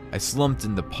 I slumped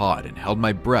in the pod and held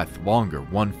my breath longer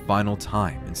one final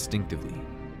time instinctively.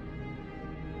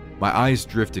 My eyes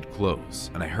drifted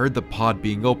close, and I heard the pod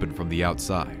being opened from the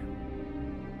outside.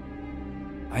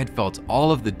 I had felt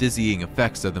all of the dizzying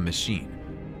effects of the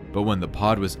machine, but when the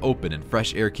pod was open and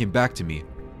fresh air came back to me,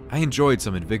 I enjoyed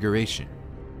some invigoration.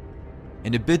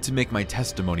 In a bid to make my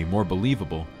testimony more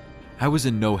believable, I was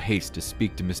in no haste to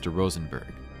speak to Mr.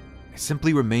 Rosenberg. I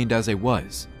simply remained as I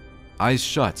was, eyes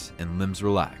shut and limbs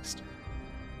relaxed.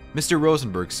 Mr.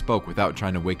 Rosenberg spoke without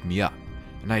trying to wake me up,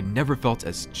 and I'd never felt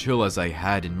as chill as I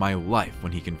had in my life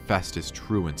when he confessed his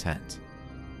true intent.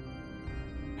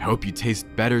 "I hope you taste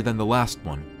better than the last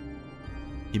one,"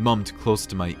 he mummed close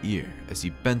to my ear as he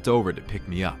bent over to pick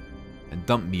me up and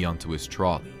dump me onto his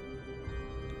trolley.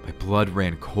 My blood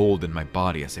ran cold in my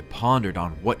body as I pondered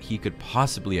on what he could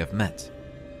possibly have meant.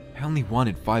 I only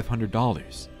wanted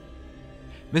 $500.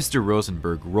 Mr.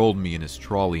 Rosenberg rolled me in his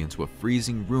trolley into a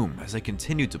freezing room as I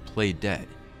continued to play dead,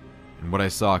 and what I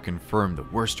saw confirmed the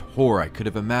worst horror I could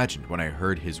have imagined when I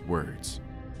heard his words.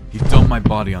 He dumped my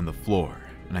body on the floor,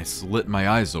 and I slit my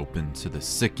eyes open to the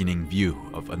sickening view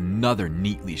of another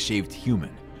neatly shaved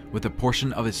human with a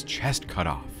portion of his chest cut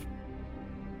off.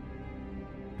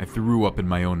 I threw up in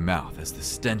my own mouth as the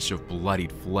stench of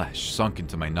bloodied flesh sunk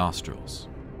into my nostrils.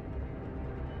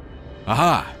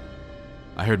 "Aha!"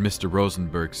 I heard Mr.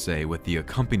 Rosenberg say with the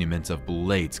accompaniment of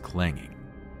blades clanging.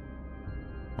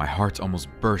 My heart almost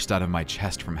burst out of my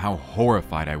chest from how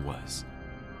horrified I was.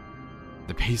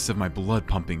 The pace of my blood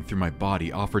pumping through my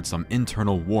body offered some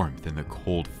internal warmth in the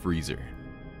cold freezer.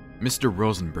 Mr.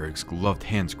 Rosenberg's gloved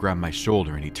hands grabbed my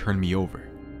shoulder and he turned me over.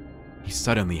 He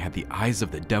suddenly had the eyes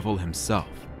of the devil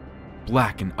himself,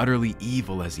 black and utterly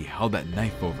evil as he held that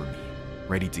knife over me,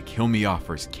 ready to kill me off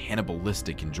for his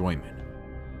cannibalistic enjoyment.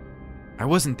 I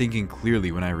wasn't thinking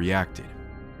clearly when I reacted.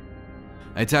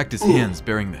 I attacked his hands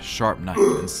bearing the sharp knife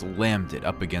and slammed it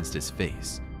up against his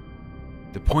face.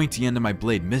 The pointy end of my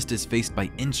blade missed his face by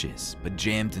inches, but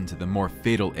jammed into the more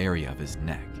fatal area of his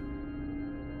neck.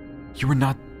 "You are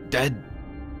not dead,"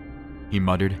 he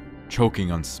muttered,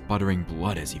 choking on sputtering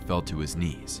blood as he fell to his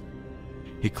knees.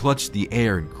 He clutched the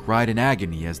air and cried in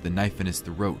agony as the knife in his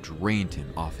throat drained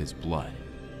him off his blood.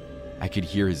 I could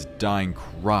hear his dying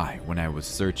cry when I was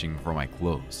searching for my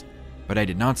clothes, but I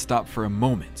did not stop for a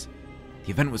moment.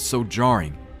 The event was so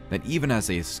jarring that even as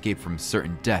I escaped from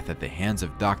certain death at the hands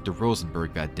of Dr.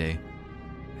 Rosenberg that day,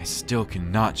 I still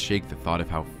cannot shake the thought of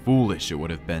how foolish it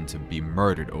would have been to be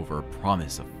murdered over a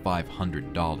promise of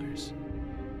 $500.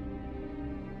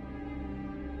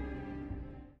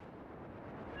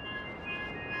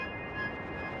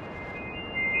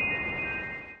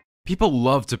 People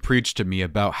love to preach to me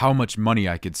about how much money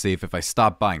I could save if I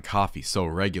stopped buying coffee so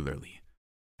regularly.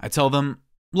 I tell them,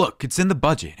 look, it's in the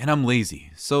budget and I'm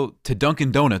lazy, so to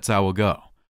Dunkin' Donuts I will go.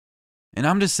 And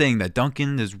I'm just saying that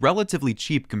Dunkin' is relatively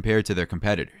cheap compared to their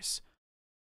competitors.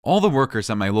 All the workers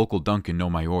at my local Dunkin' know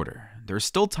my order. There are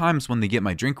still times when they get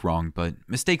my drink wrong, but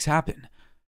mistakes happen.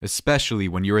 Especially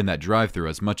when you're in that drive-thru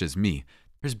as much as me,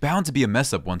 there's bound to be a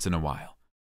mess up once in a while.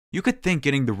 You could think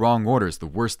getting the wrong order is the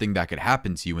worst thing that could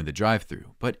happen to you in the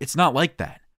drive-thru, but it's not like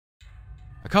that.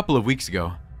 A couple of weeks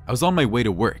ago, I was on my way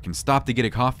to work and stopped to get a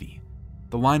coffee.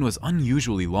 The line was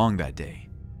unusually long that day.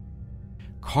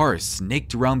 Cars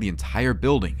snaked around the entire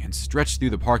building and stretched through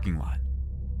the parking lot.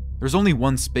 There was only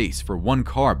one space for one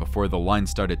car before the line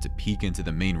started to peek into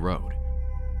the main road.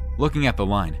 Looking at the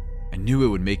line, I knew it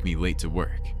would make me late to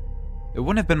work. It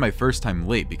wouldn't have been my first time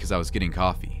late because I was getting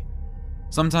coffee.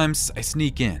 Sometimes I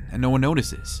sneak in and no one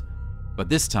notices. But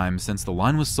this time, since the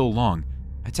line was so long,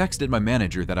 I texted my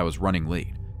manager that I was running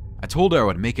late. I told her I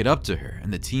would make it up to her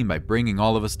and the team by bringing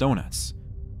all of us donuts.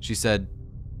 She said,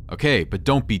 "Okay, but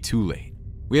don't be too late.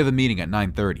 We have a meeting at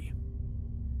 9:30.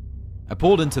 I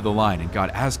pulled into the line and got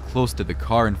as close to the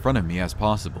car in front of me as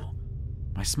possible.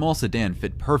 My small sedan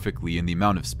fit perfectly in the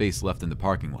amount of space left in the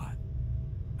parking lot.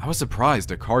 I was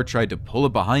surprised a car tried to pull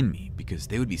up behind me because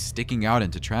they would be sticking out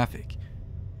into traffic.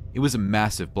 It was a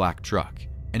massive black truck,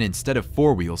 and instead of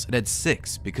 4 wheels, it had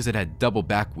 6 because it had double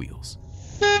back wheels.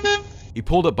 He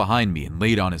pulled up behind me and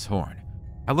laid on his horn.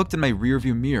 I looked in my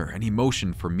rearview mirror and he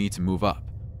motioned for me to move up.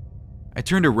 I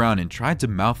turned around and tried to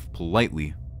mouth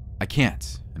politely, "I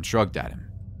can't," and shrugged at him.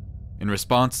 In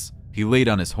response, he laid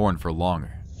on his horn for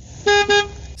longer.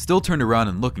 Still turned around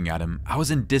and looking at him, I was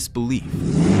in disbelief.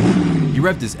 He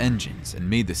revved his engines and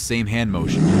made the same hand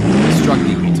motion,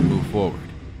 instructing me to move forward.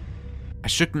 I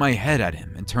shook my head at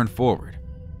him and turned forward.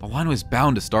 The line was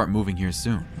bound to start moving here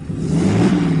soon.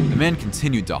 The man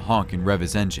continued to honk and rev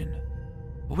his engine.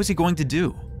 What was he going to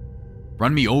do?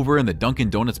 Run me over in the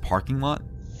Dunkin' Donuts parking lot?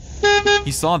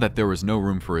 He saw that there was no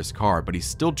room for his car, but he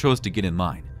still chose to get in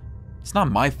line. It's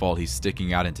not my fault he's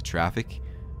sticking out into traffic.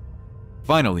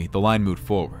 Finally, the line moved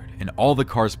forward, and all the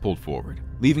cars pulled forward,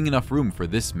 leaving enough room for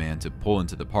this man to pull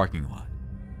into the parking lot.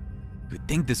 You'd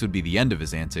think this would be the end of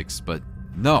his antics, but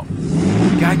no.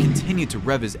 The guy continued to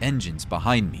rev his engines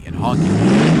behind me and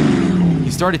honking.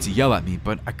 He started to yell at me,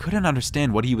 but I couldn't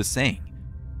understand what he was saying.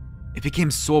 It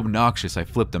became so obnoxious I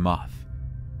flipped him off.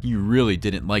 He really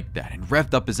didn't like that and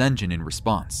revved up his engine in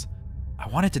response. I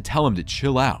wanted to tell him to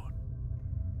chill out.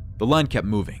 The line kept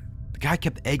moving. The guy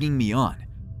kept egging me on.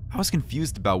 I was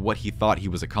confused about what he thought he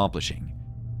was accomplishing.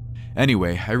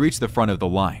 Anyway, I reached the front of the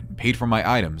line, paid for my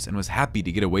items, and was happy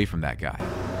to get away from that guy.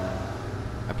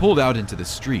 I pulled out into the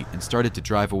street and started to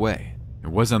drive away. It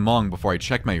wasn't long before I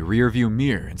checked my rearview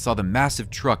mirror and saw the massive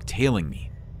truck tailing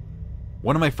me.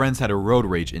 One of my friends had a road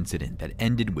rage incident that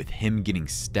ended with him getting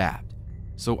stabbed,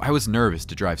 so I was nervous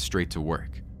to drive straight to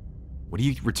work. Would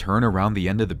he return around the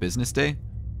end of the business day?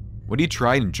 Would he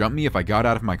try and jump me if I got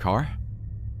out of my car?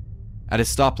 At a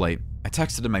stoplight, I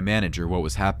texted my manager what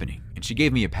was happening, and she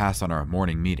gave me a pass on our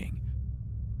morning meeting.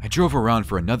 I drove around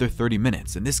for another 30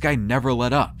 minutes, and this guy never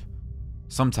let up.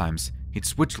 Sometimes, he'd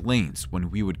switch lanes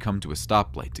when we would come to a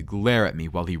stoplight to glare at me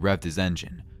while he revved his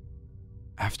engine.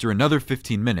 After another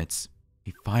 15 minutes,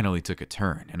 he finally took a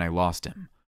turn, and I lost him.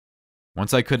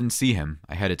 Once I couldn't see him,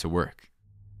 I headed to work.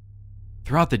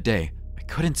 Throughout the day, I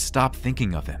couldn't stop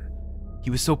thinking of him. He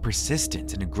was so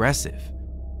persistent and aggressive.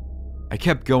 I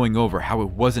kept going over how it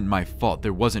wasn't my fault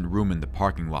there wasn't room in the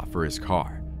parking lot for his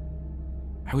car.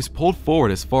 I was pulled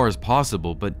forward as far as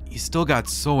possible, but he still got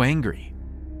so angry.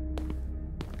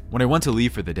 When I went to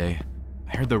leave for the day,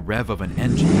 I heard the rev of an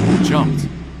engine and jumped.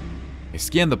 I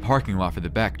scanned the parking lot for the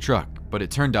back truck, but it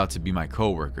turned out to be my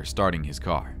coworker starting his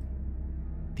car.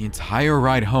 The entire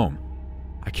ride home,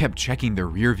 I kept checking the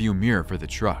rearview mirror for the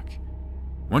truck.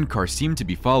 One car seemed to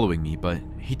be following me, but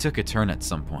he took a turn at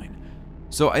some point,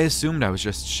 so I assumed I was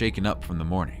just shaken up from the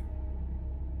morning.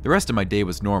 The rest of my day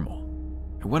was normal.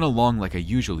 I went along like I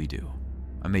usually do.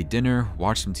 I made dinner,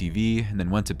 watched some TV, and then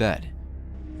went to bed.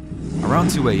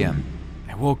 Around 2 a.m.,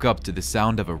 I woke up to the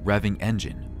sound of a revving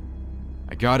engine.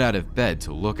 I got out of bed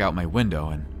to look out my window,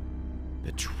 and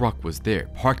The truck was there,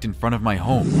 parked in front of my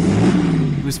home.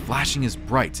 He was flashing his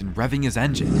brights and revving his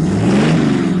engine.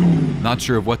 Not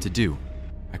sure of what to do,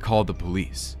 I called the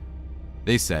police.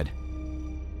 They said,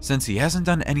 "Since he hasn't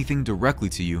done anything directly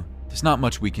to you, there's not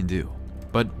much we can do,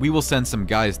 but we will send some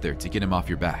guys there to get him off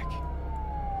your back."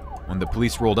 When the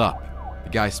police rolled up, the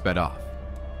guy sped off.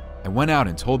 I went out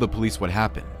and told the police what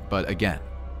happened, but again,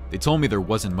 they told me there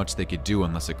wasn't much they could do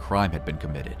unless a crime had been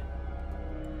committed.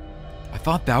 I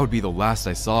thought that would be the last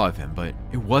I saw of him, but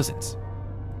it wasn't.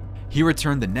 He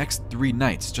returned the next 3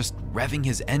 nights just revving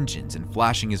his engines and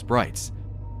flashing his brights.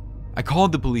 I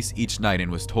called the police each night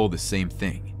and was told the same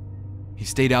thing. He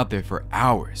stayed out there for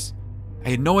hours. I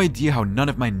had no idea how none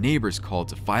of my neighbors called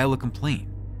to file a complaint.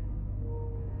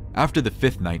 After the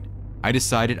 5th night, I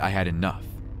decided I had enough.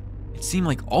 It seemed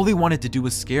like all he wanted to do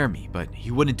was scare me, but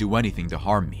he wouldn't do anything to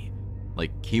harm me.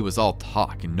 Like he was all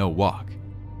talk and no walk.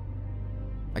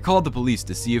 I called the police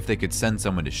to see if they could send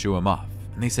someone to shoo him off,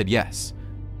 and they said yes.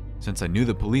 Since I knew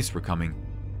the police were coming,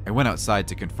 I went outside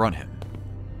to confront him.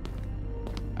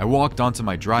 I walked onto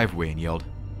my driveway and yelled,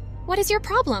 What is your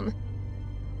problem?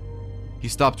 He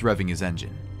stopped revving his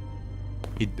engine.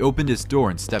 He opened his door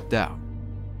and stepped out.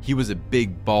 He was a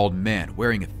big, bald man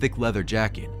wearing a thick leather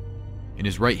jacket. In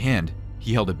his right hand,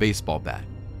 he held a baseball bat.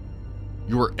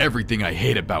 "You're everything I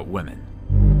hate about women,"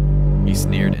 he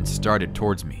sneered and started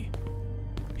towards me.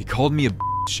 He called me a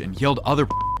bitch and yelled other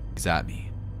bitches at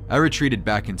me. I retreated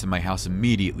back into my house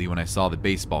immediately when I saw the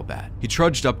baseball bat. He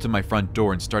trudged up to my front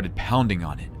door and started pounding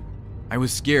on it. I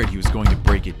was scared he was going to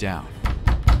break it down.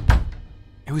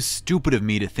 It was stupid of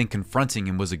me to think confronting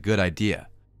him was a good idea.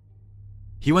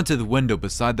 He went to the window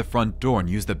beside the front door and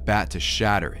used the bat to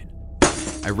shatter it.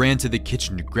 I ran to the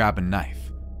kitchen to grab a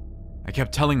knife. I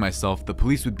kept telling myself the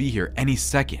police would be here any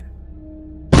second.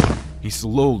 He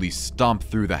slowly stomped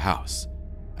through the house.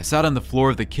 I sat on the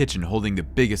floor of the kitchen holding the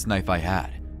biggest knife I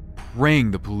had, praying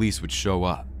the police would show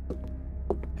up.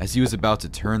 As he was about to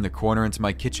turn the corner into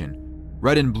my kitchen,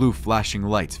 red and blue flashing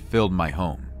lights filled my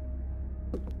home.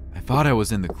 I thought I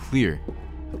was in the clear,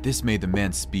 but this made the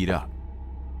man speed up.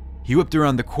 He whipped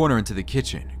around the corner into the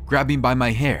kitchen, grabbed me by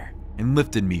my hair, and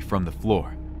lifted me from the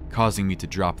floor, causing me to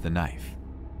drop the knife.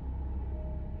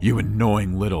 "You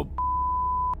annoying little b***,"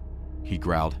 he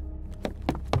growled.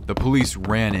 The police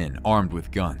ran in, armed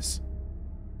with guns.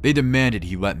 They demanded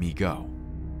he let me go.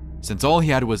 Since all he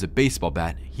had was a baseball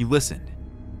bat, he listened.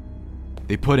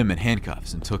 They put him in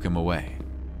handcuffs and took him away.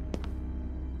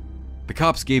 The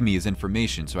cops gave me his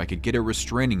information so I could get a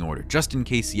restraining order just in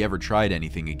case he ever tried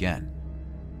anything again.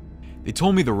 They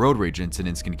told me the road rage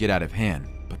incidents can get out of hand,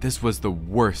 but this was the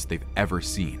worst they've ever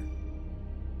seen.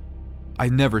 I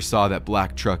never saw that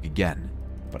black truck again,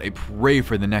 but I pray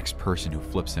for the next person who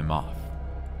flips him off.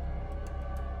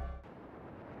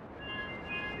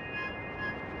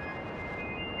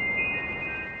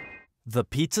 The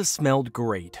pizza smelled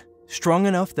great, strong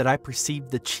enough that I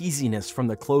perceived the cheesiness from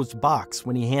the closed box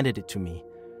when he handed it to me.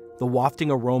 The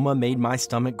wafting aroma made my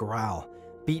stomach growl,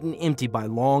 beaten empty by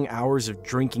long hours of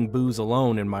drinking booze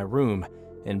alone in my room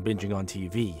and binging on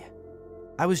TV.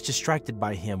 I was distracted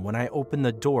by him when I opened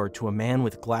the door to a man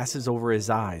with glasses over his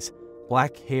eyes,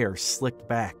 black hair slicked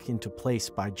back into place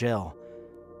by gel.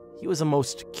 He was a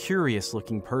most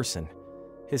curious-looking person.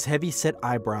 His heavy-set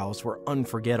eyebrows were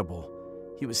unforgettable.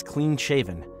 He was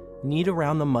clean-shaven, neat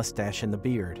around the mustache and the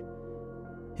beard.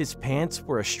 His pants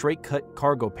were a straight-cut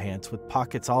cargo pants with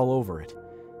pockets all over it.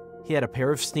 He had a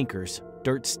pair of sneakers,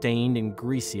 dirt-stained and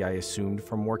greasy, I assumed,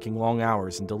 from working long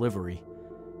hours in delivery.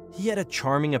 He had a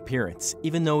charming appearance,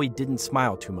 even though he didn't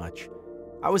smile too much.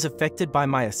 I was affected by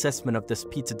my assessment of this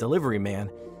pizza delivery man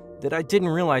that I didn't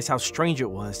realize how strange it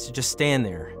was to just stand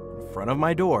there, in front of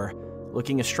my door,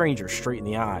 looking a stranger straight in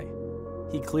the eye.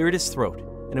 He cleared his throat,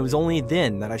 and it was only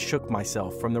then that I shook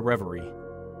myself from the reverie.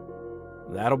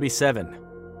 "That'll be 7,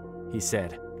 he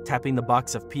said, tapping the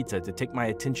box of pizza to take my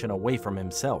attention away from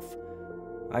himself.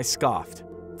 I scoffed,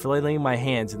 flailing my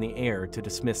hands in the air to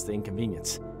dismiss the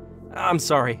inconvenience. "I'm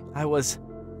sorry, I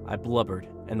blubbered,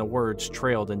 and the words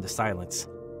trailed into silence.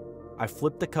 I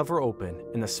flipped the cover open,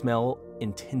 and the smell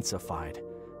intensified.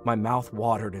 My mouth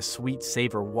watered as sweet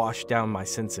savor washed down my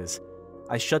senses.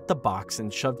 I shut the box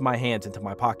and shoved my hands into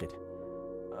my pocket.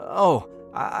 "Oh,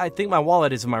 I think my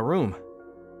wallet is in my room."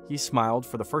 He smiled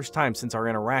for the first time since our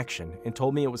interaction and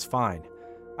told me it was fine.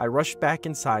 I rushed back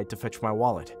inside to fetch my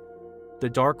wallet. The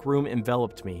dark room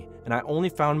enveloped me, and I only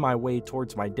found my way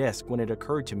towards my desk when it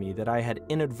occurred to me that I had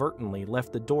inadvertently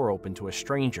left the door open to a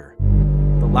stranger.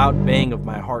 The loud bang of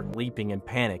my heart leaping in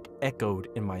panic echoed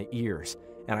in my ears,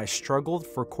 and I struggled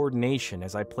for coordination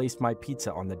as I placed my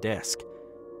pizza on the desk.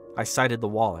 I sighted the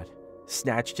wallet,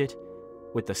 snatched it,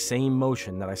 with the same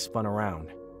motion that I spun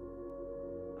around.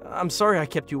 "I'm sorry I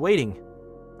kept you waiting."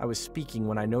 I was speaking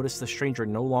when I noticed the stranger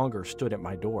no longer stood at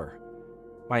my door.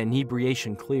 My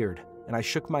inebriation cleared, and I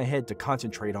shook my head to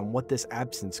concentrate on what this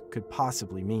absence could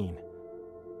possibly mean.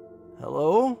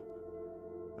 "Hello?"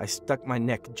 I stuck my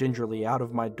neck gingerly out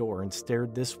of my door and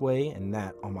stared this way and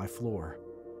that on my floor.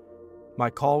 My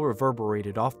call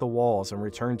reverberated off the walls and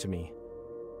returned to me.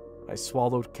 I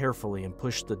swallowed carefully and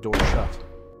pushed the door shut.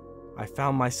 I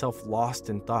found myself lost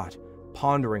in thought,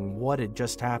 pondering what had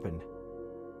just happened.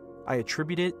 I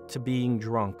attributed it to being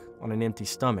drunk on an empty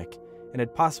stomach and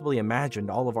had possibly imagined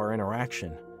all of our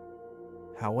interaction.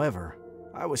 However,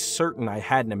 I was certain I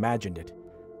hadn't imagined it.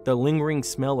 The lingering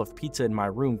smell of pizza in my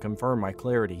room confirmed my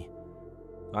clarity.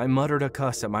 I muttered a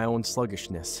cuss at my own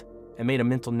sluggishness and made a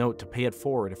mental note to pay it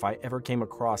forward if I ever came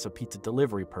across a pizza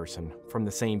delivery person from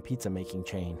the same pizza-making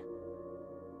chain.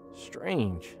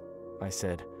 "Strange," I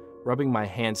said, rubbing my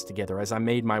hands together as I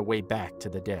made my way back to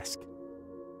the desk.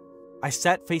 I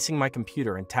sat facing my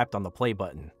computer and tapped on the play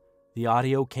button. The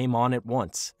audio came on at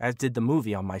once, as did the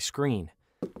movie on my screen.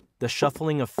 The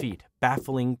shuffling of feet,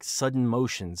 baffling, sudden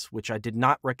motions which I did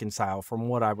not reconcile from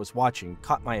what I was watching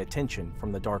caught my attention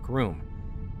from the dark room.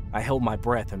 I held my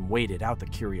breath and waited out the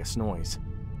curious noise.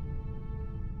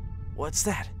 "What's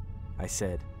that?" I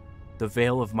said, the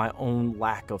veil of my own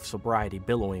lack of sobriety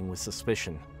billowing with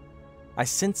suspicion. I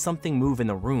sensed something move in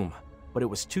the room, but it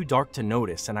was too dark to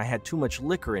notice and I had too much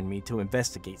liquor in me to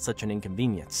investigate such an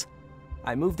inconvenience.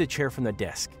 I moved a chair from the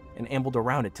desk and ambled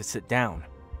around it to sit down,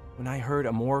 when I heard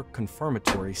a more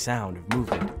confirmatory sound of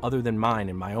movement other than mine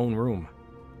in my own room.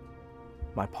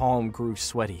 My palm grew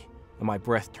sweaty and my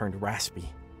breath turned raspy.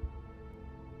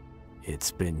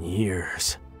 "It's been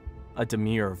years," a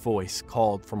demure voice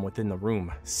called from within the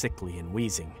room, sickly and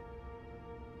wheezing.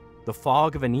 The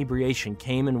fog of inebriation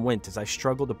came and went as I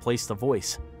struggled to place the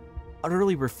voice,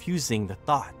 utterly refusing the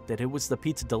thought that it was the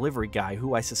pizza delivery guy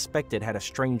who I suspected had a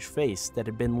strange face that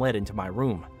had been led into my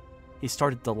room. He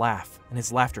started to laugh, and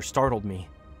his laughter startled me.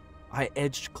 I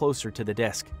edged closer to the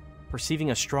desk, perceiving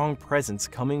a strong presence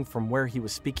coming from where he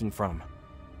was speaking from.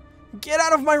 "Get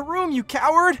out of my room, you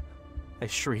coward!" I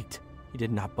shrieked. He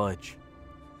did not budge.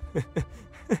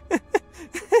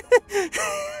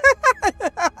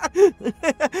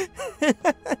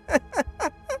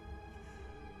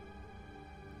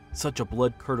 Such a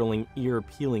blood-curdling,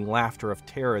 ear-peeling laughter of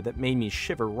terror that made me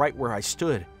shiver right where I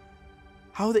stood.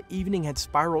 How the evening had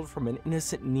spiraled from an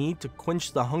innocent need to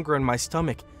quench the hunger in my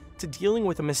stomach to dealing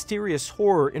with a mysterious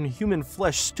horror in human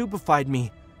flesh stupefied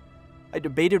me. I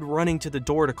debated running to the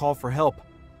door to call for help.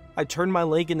 I turned my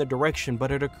leg in the direction,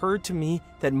 but it occurred to me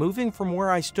that moving from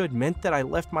where I stood meant that I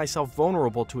left myself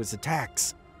vulnerable to his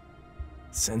attacks.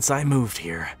 "Since I moved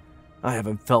here, I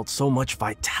haven't felt so much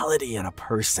vitality in a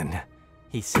person,"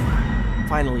 he said,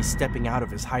 finally stepping out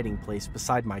of his hiding place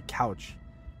beside my couch,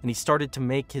 and he started to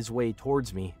make his way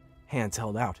towards me, hands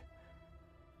held out.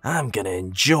 "I'm gonna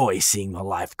enjoy seeing the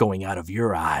life going out of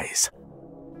your eyes."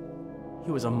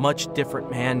 He was a much different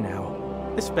man now,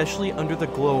 especially under the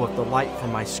glow of the light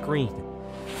from my screen.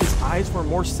 His eyes were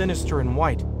more sinister and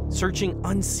white, searching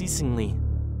unceasingly.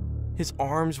 His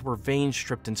arms were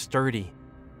vein-stripped and sturdy.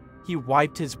 He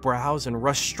wiped his brows and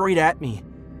rushed straight at me.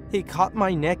 He caught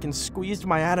my neck and squeezed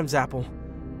my Adam's apple.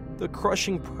 The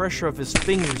crushing pressure of his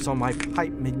fingers on my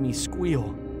pipe made me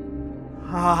squeal.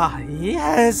 "Ah,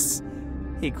 yes!"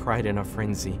 he cried in a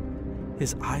frenzy.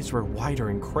 His eyes were wider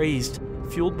and crazed,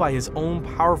 fueled by his own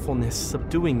powerfulness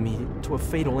subduing me to a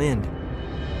fatal end.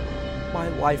 My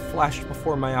life flashed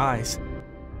before my eyes.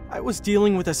 I was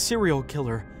dealing with a serial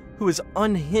killer who was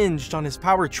unhinged on his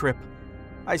power trip.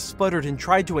 I sputtered and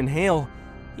tried to inhale.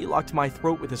 He locked my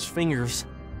throat with his fingers.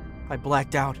 I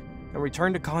blacked out and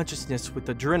returned to consciousness with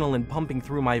adrenaline pumping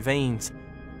through my veins.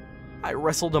 I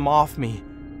wrestled him off me,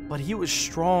 but he was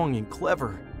strong and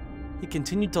clever. He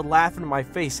continued to laugh in my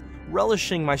face,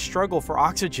 relishing my struggle for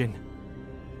oxygen.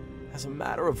 As a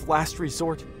matter of last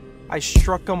resort, I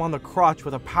struck him on the crotch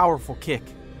with a powerful kick.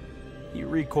 He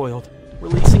recoiled,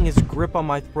 releasing his grip on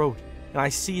my throat, and I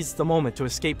seized the moment to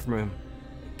escape from him.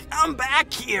 "Come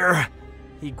back here!"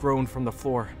 he groaned from the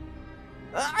floor.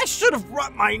 "I should have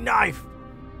brought my knife!"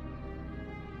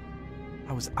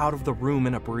 I was out of the room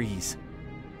in a breeze.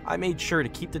 I made sure to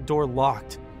keep the door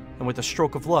locked, and with a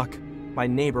stroke of luck, my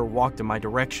neighbor walked in my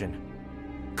direction.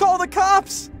 "Call the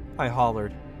cops!" I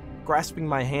hollered, grasping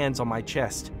my hands on my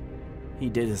chest. He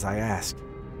did as I asked.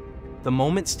 The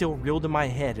moment still reeled in my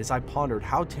head as I pondered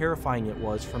how terrifying it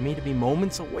was for me to be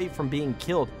moments away from being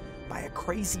killed by a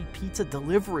crazy pizza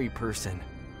delivery person.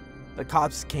 The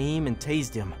cops came and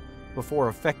tased him before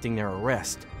effecting their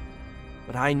arrest.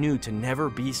 but I knew to never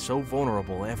be so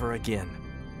vulnerable ever again.